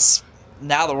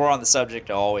 now that we're on the subject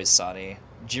of Always Sunny,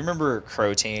 do you remember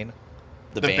Croteen?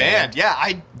 The band? Yeah.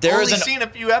 I There is only an- seen a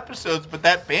few episodes, but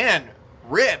that band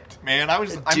ripped, man. I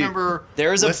remember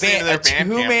there is a listening to their band,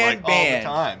 a Bandcamp, two-man like, all the band.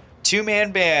 time.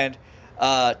 Two-man band.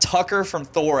 Tucker from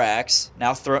Thorax,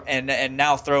 now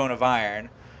Throne of Iron,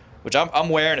 which I'm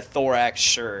wearing a Thorax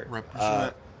shirt.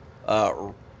 Represent.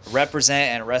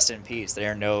 Represent and rest in peace.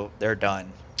 They're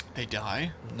done. They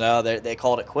die? No, they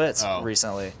called it quits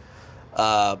recently.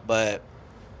 But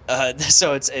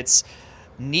so it's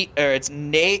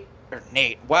Nate.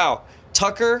 Wow,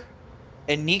 Tucker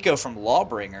and Nico from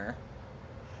Lawbringer,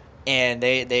 and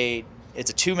it's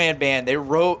a two-man band. They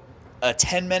wrote a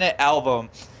 10-minute album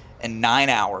in 9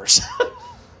 hours.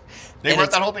 They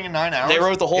wrote that whole thing in 9 hours? They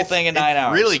wrote the whole thing in 9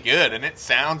 hours. It's really good, and it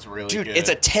sounds really Dude, good. it's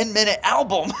a 10-minute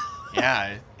album.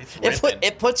 Yeah, it's ripping.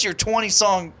 It puts your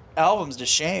 20-song albums to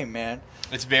shame, man.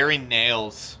 It's very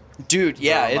Nails. Dude,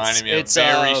 yeah, reminding me of it's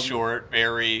very short,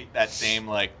 very that same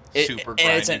like super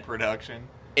grindy production.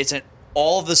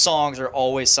 All of the songs are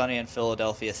Always Sunny in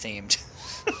Philadelphia themed.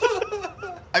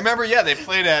 I remember, they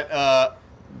played at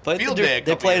Field Day.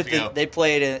 They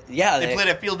played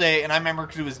at Field Day, and I remember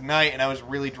because it was night, and I was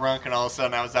really drunk, and all of a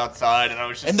sudden I was outside, and I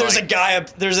was just. And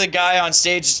there's a guy on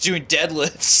stage just doing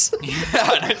deadlifts.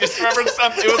 Yeah, and I just remember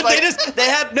something. It was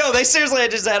like they seriously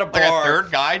just had a bar. Like a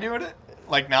third guy doing it,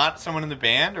 like not someone in the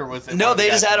band, or was it? No, they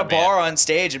just had a bar band? on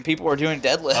stage, and people were doing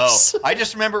deadlifts. Oh, I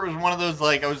just remember it was one of those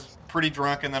like I was pretty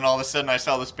drunk, and then all of a sudden I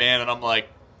saw this band, and I'm like,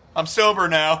 I'm sober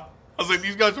now. I was like,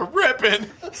 these guys are ripping.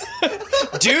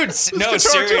 Dude, no,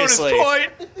 seriously.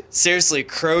 Point. Seriously,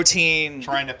 Croteen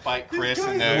Trying to fight Chris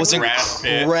in the was grass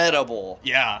pit. incredible.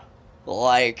 Yeah.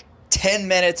 Like 10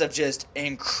 minutes of just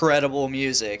incredible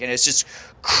music, and it's just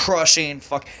crushing.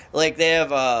 Like they have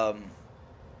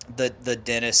the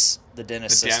Dennis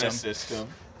system.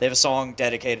 They have a song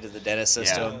dedicated to the Dennis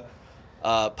system.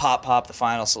 Yeah. Pop, the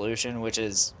final solution, which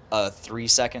is a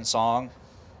 3-second song.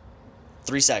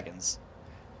 3 seconds.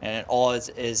 And all it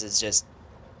is just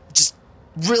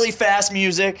really fast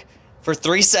music for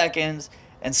 3 seconds,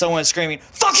 and someone screaming,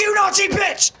 "Fuck you, Nazi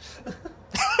bitch!"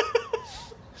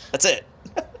 That's it.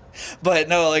 But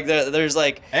no, like there's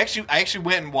like I actually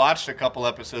went and watched a couple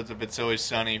episodes of It's Always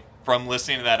Sunny from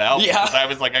listening to that album. Yeah. 'Cause I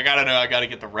was like, I gotta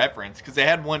get the reference, because they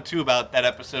had one too about that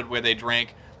episode where they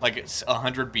drank like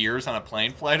 100 beers on a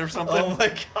plane flight or something. Oh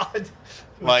my god.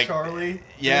 With Like, Charlie.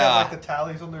 yeah. They had, like the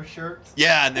tallies on their shirts.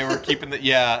 Yeah, and they were keeping they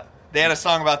had a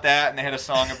song about that, and they had a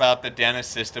song about the Dennis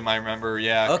system. I remember.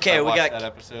 Yeah. 'cause okay, I we watched got that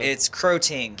episode. it's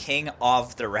Croteen, King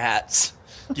of the Rats.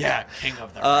 Yeah, King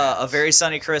of the A Rats. Very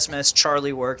Sunny Christmas,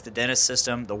 Charlie Work, the Dennis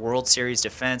System, the World Series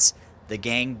Defense, the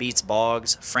Gang Beats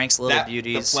Boggs, Frank's Little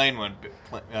Beauties, The plain one,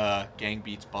 Gang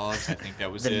Beats Boggs. I think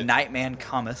that was the it. Nightman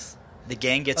Cometh, the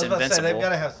Gang Gets I was about to say, they've Invincible, got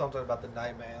to have something about the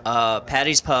Nightman.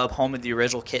 Patty's Pub, home of the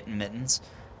original Kitten Mittens,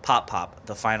 Pop,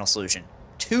 the final solution.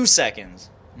 2 seconds.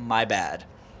 My bad.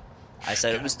 I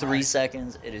said it was 3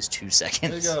 seconds. It is 2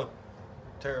 seconds. There you go.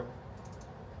 Terrible.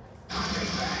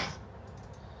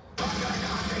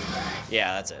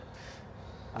 Yeah, that's it.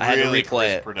 I had to Really replay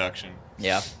crisp it. production.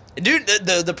 Yeah. Dude,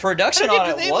 the production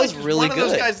on it was really Does one good. of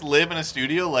those guys live in a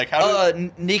studio? Like how?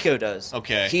 Nico does.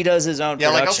 Okay. He does his own Yeah,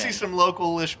 production. like I'll see some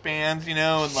local-ish bands,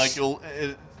 and like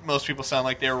most people sound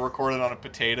like they were recorded on a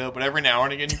potato, but every now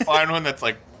and again you find one that's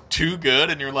like too good,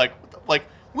 and you're like,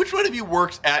 which one of you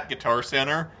works at Guitar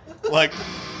Center? Like,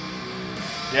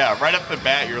 yeah, right off the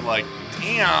bat you're like,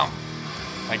 damn,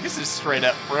 like this is straight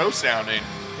up pro sounding.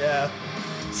 Yeah.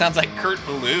 Sounds like Kurt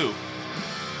Ballou.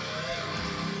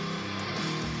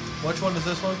 Which one is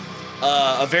this one?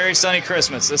 A Very Sunny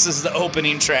Christmas. This is the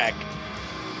opening track.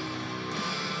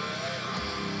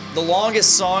 The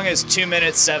longest song is 2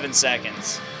 minutes 7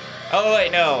 seconds. Oh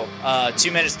wait, no,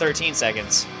 2 minutes 13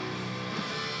 seconds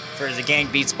for the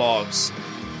Gang Beats Boggs.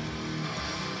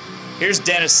 Here's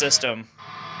Dennis System.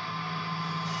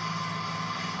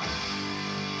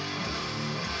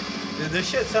 Dude, this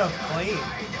shit sounds clean.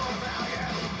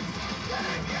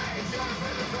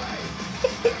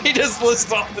 He just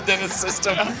lists off the Dennis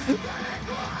System.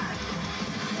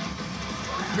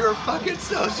 You're a fucking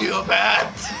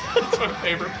sociopath. That's my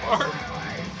favorite part.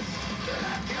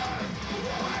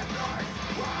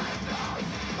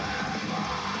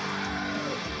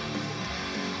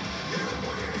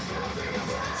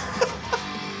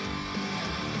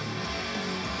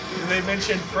 Did they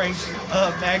mention Frank's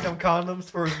Magnum condoms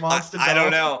for his monster dog? I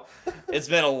don't know. It's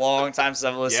been a long time since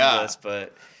I've listened to this,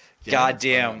 but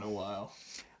goddamn. In a while.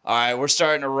 All right, we're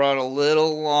starting to run a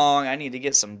little long. I need to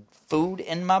get some food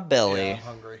in my belly. Yeah, I'm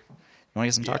hungry. You want to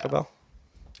get some Taco Bell?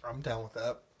 I'm down with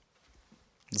that.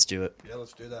 Let's do it. Yeah,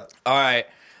 let's do that. All right.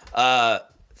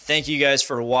 Thank you guys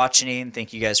for watching.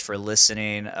 Thank you guys for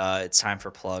listening. It's time for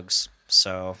plugs.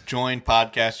 So Join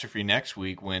Podcastrophe next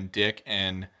week when Dick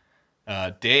and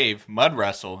Dave mud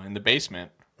wrestle in the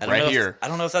basement right here. I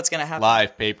don't know if that's gonna happen.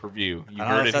 Live pay-per-view. You I don't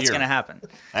heard know it if that's here. gonna happen.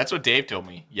 That's what Dave told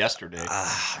me yesterday.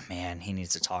 Ah, man, he needs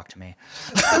to talk to me.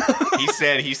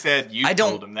 He said you I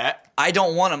don't- told him that. I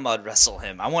don't want to mud wrestle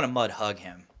him. I want to mud hug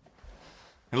him.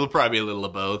 It'll probably be a little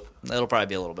of both. It'll probably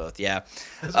be a little both. Yeah.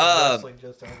 That's what wrestling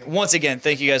just told me. Once again,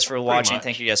 thank you guys for watching. much.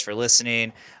 Thank you guys for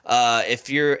listening. If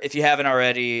you haven't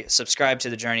already, subscribe to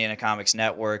the Journey into Comics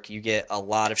Network. You get a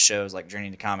lot of shows like Journey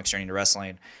into Comics, Journey into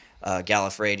Wrestling,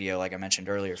 Gallif Radio, like I mentioned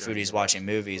earlier, Foodies Watching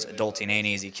Movies, Adulting Ain't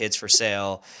Easy, Kids for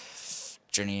Sale,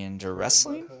 Journey into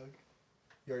Wrestling,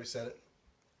 You already said it.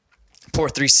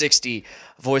 Port 360,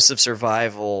 Voice of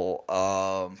Survival,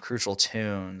 Crucial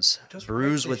Tunes, Just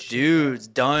Brews write with this shit Dudes,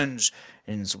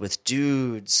 Dungeons with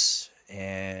Dudes,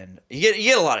 and you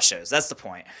get a lot of shows. That's the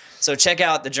point. So check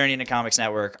out the Journey into Comics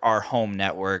Network, our home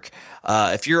network.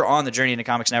 If you're on the Journey into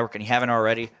Comics Network and you haven't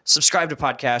already, subscribe to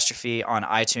Podcastrophe on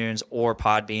iTunes or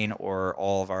Podbean or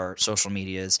all of our social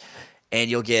medias, and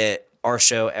you'll get our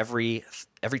show every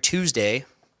Tuesday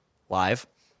live.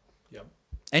 Yep.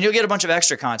 And you'll get a bunch of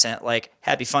extra content like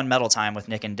Happy Fun Metal Time with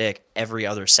Nick and Dick every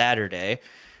other Saturday.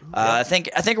 I think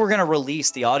we're gonna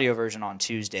release the audio version on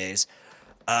Tuesdays,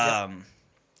 and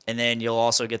then you'll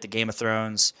also get the Game of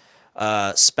Thrones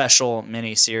special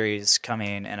mini series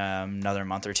coming in another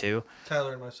month or two.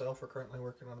 Tyler and myself are currently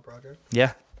working on a project.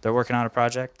 Yeah, they're working on a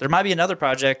project. There might be another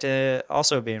project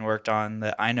also being worked on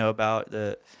that I know about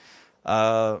that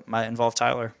might involve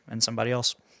Tyler and somebody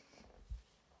else.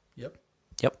 Yep.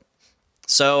 Yep.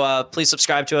 So please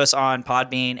subscribe to us on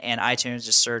Podbean and iTunes.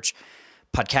 Just search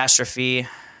Podcastrophe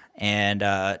and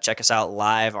check us out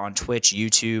live on Twitch,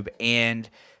 YouTube, and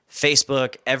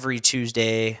Facebook every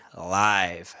Tuesday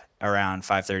live around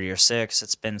 5:30 or 6.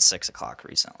 It's been 6 o'clock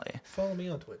recently. Follow me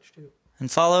on Twitch too. And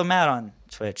follow Matt on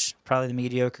Twitch. Probably the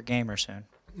Mediocre Gamer soon.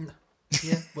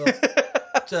 Yeah. Well,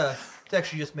 it's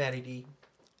actually just Matty D.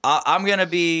 I'm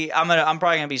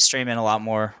probably gonna be streaming a lot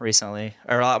more recently,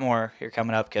 or a lot more here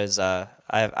coming up because I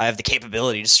have the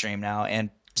capability to stream now and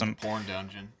some Porn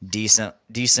dungeon. decent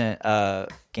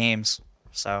games.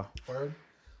 So Word.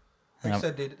 Like I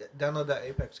said, dude, download that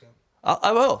Apex game.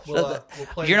 I will. We'll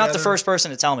play You're not the together. first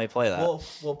person to tell me to play that.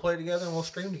 We'll play together and we'll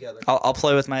stream together. I'll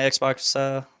play with my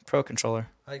Xbox Pro controller.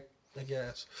 I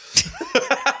guess.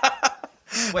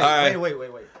 All right. Wait.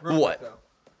 Real What? quick, though.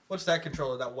 What's that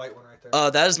controller? That white one right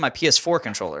there. That is my PS4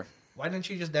 controller Why didn't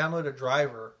you just download a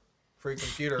driver for your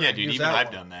computer? Yeah, and dude, use even that I've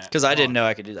one? done that. because I didn't know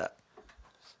I could do that.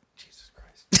 Jesus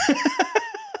Christ.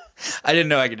 I didn't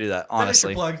know I could do that,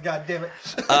 honestly. Finish your plugs, God damn it.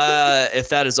 If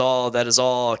that is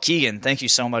all. Keegan, thank you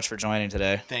so much for joining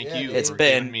today. Thank Yeah, you dude. It's for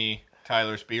been- giving me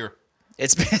Tyler's beer.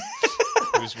 It's been.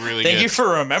 It was really Thank good. you for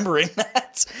remembering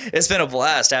that. It's been a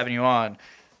blast having you on.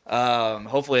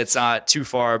 Hopefully, it's not too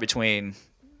far between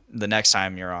the next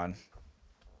time you're on.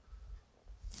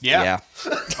 Yeah.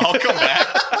 I'll come back.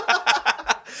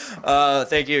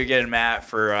 Thank you again, Matt,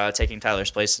 for taking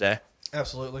Tyler's place today.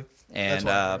 Absolutely. And That's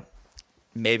why I'm here.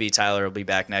 maybe Tyler will be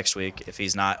back next week if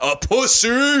he's not a pussy.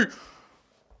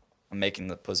 I'm making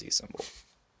the pussy symbol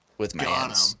with my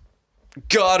hands.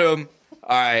 Got him.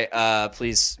 All right.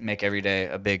 Please make every day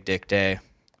a big dick day.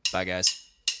 Bye, guys.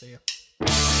 See ya.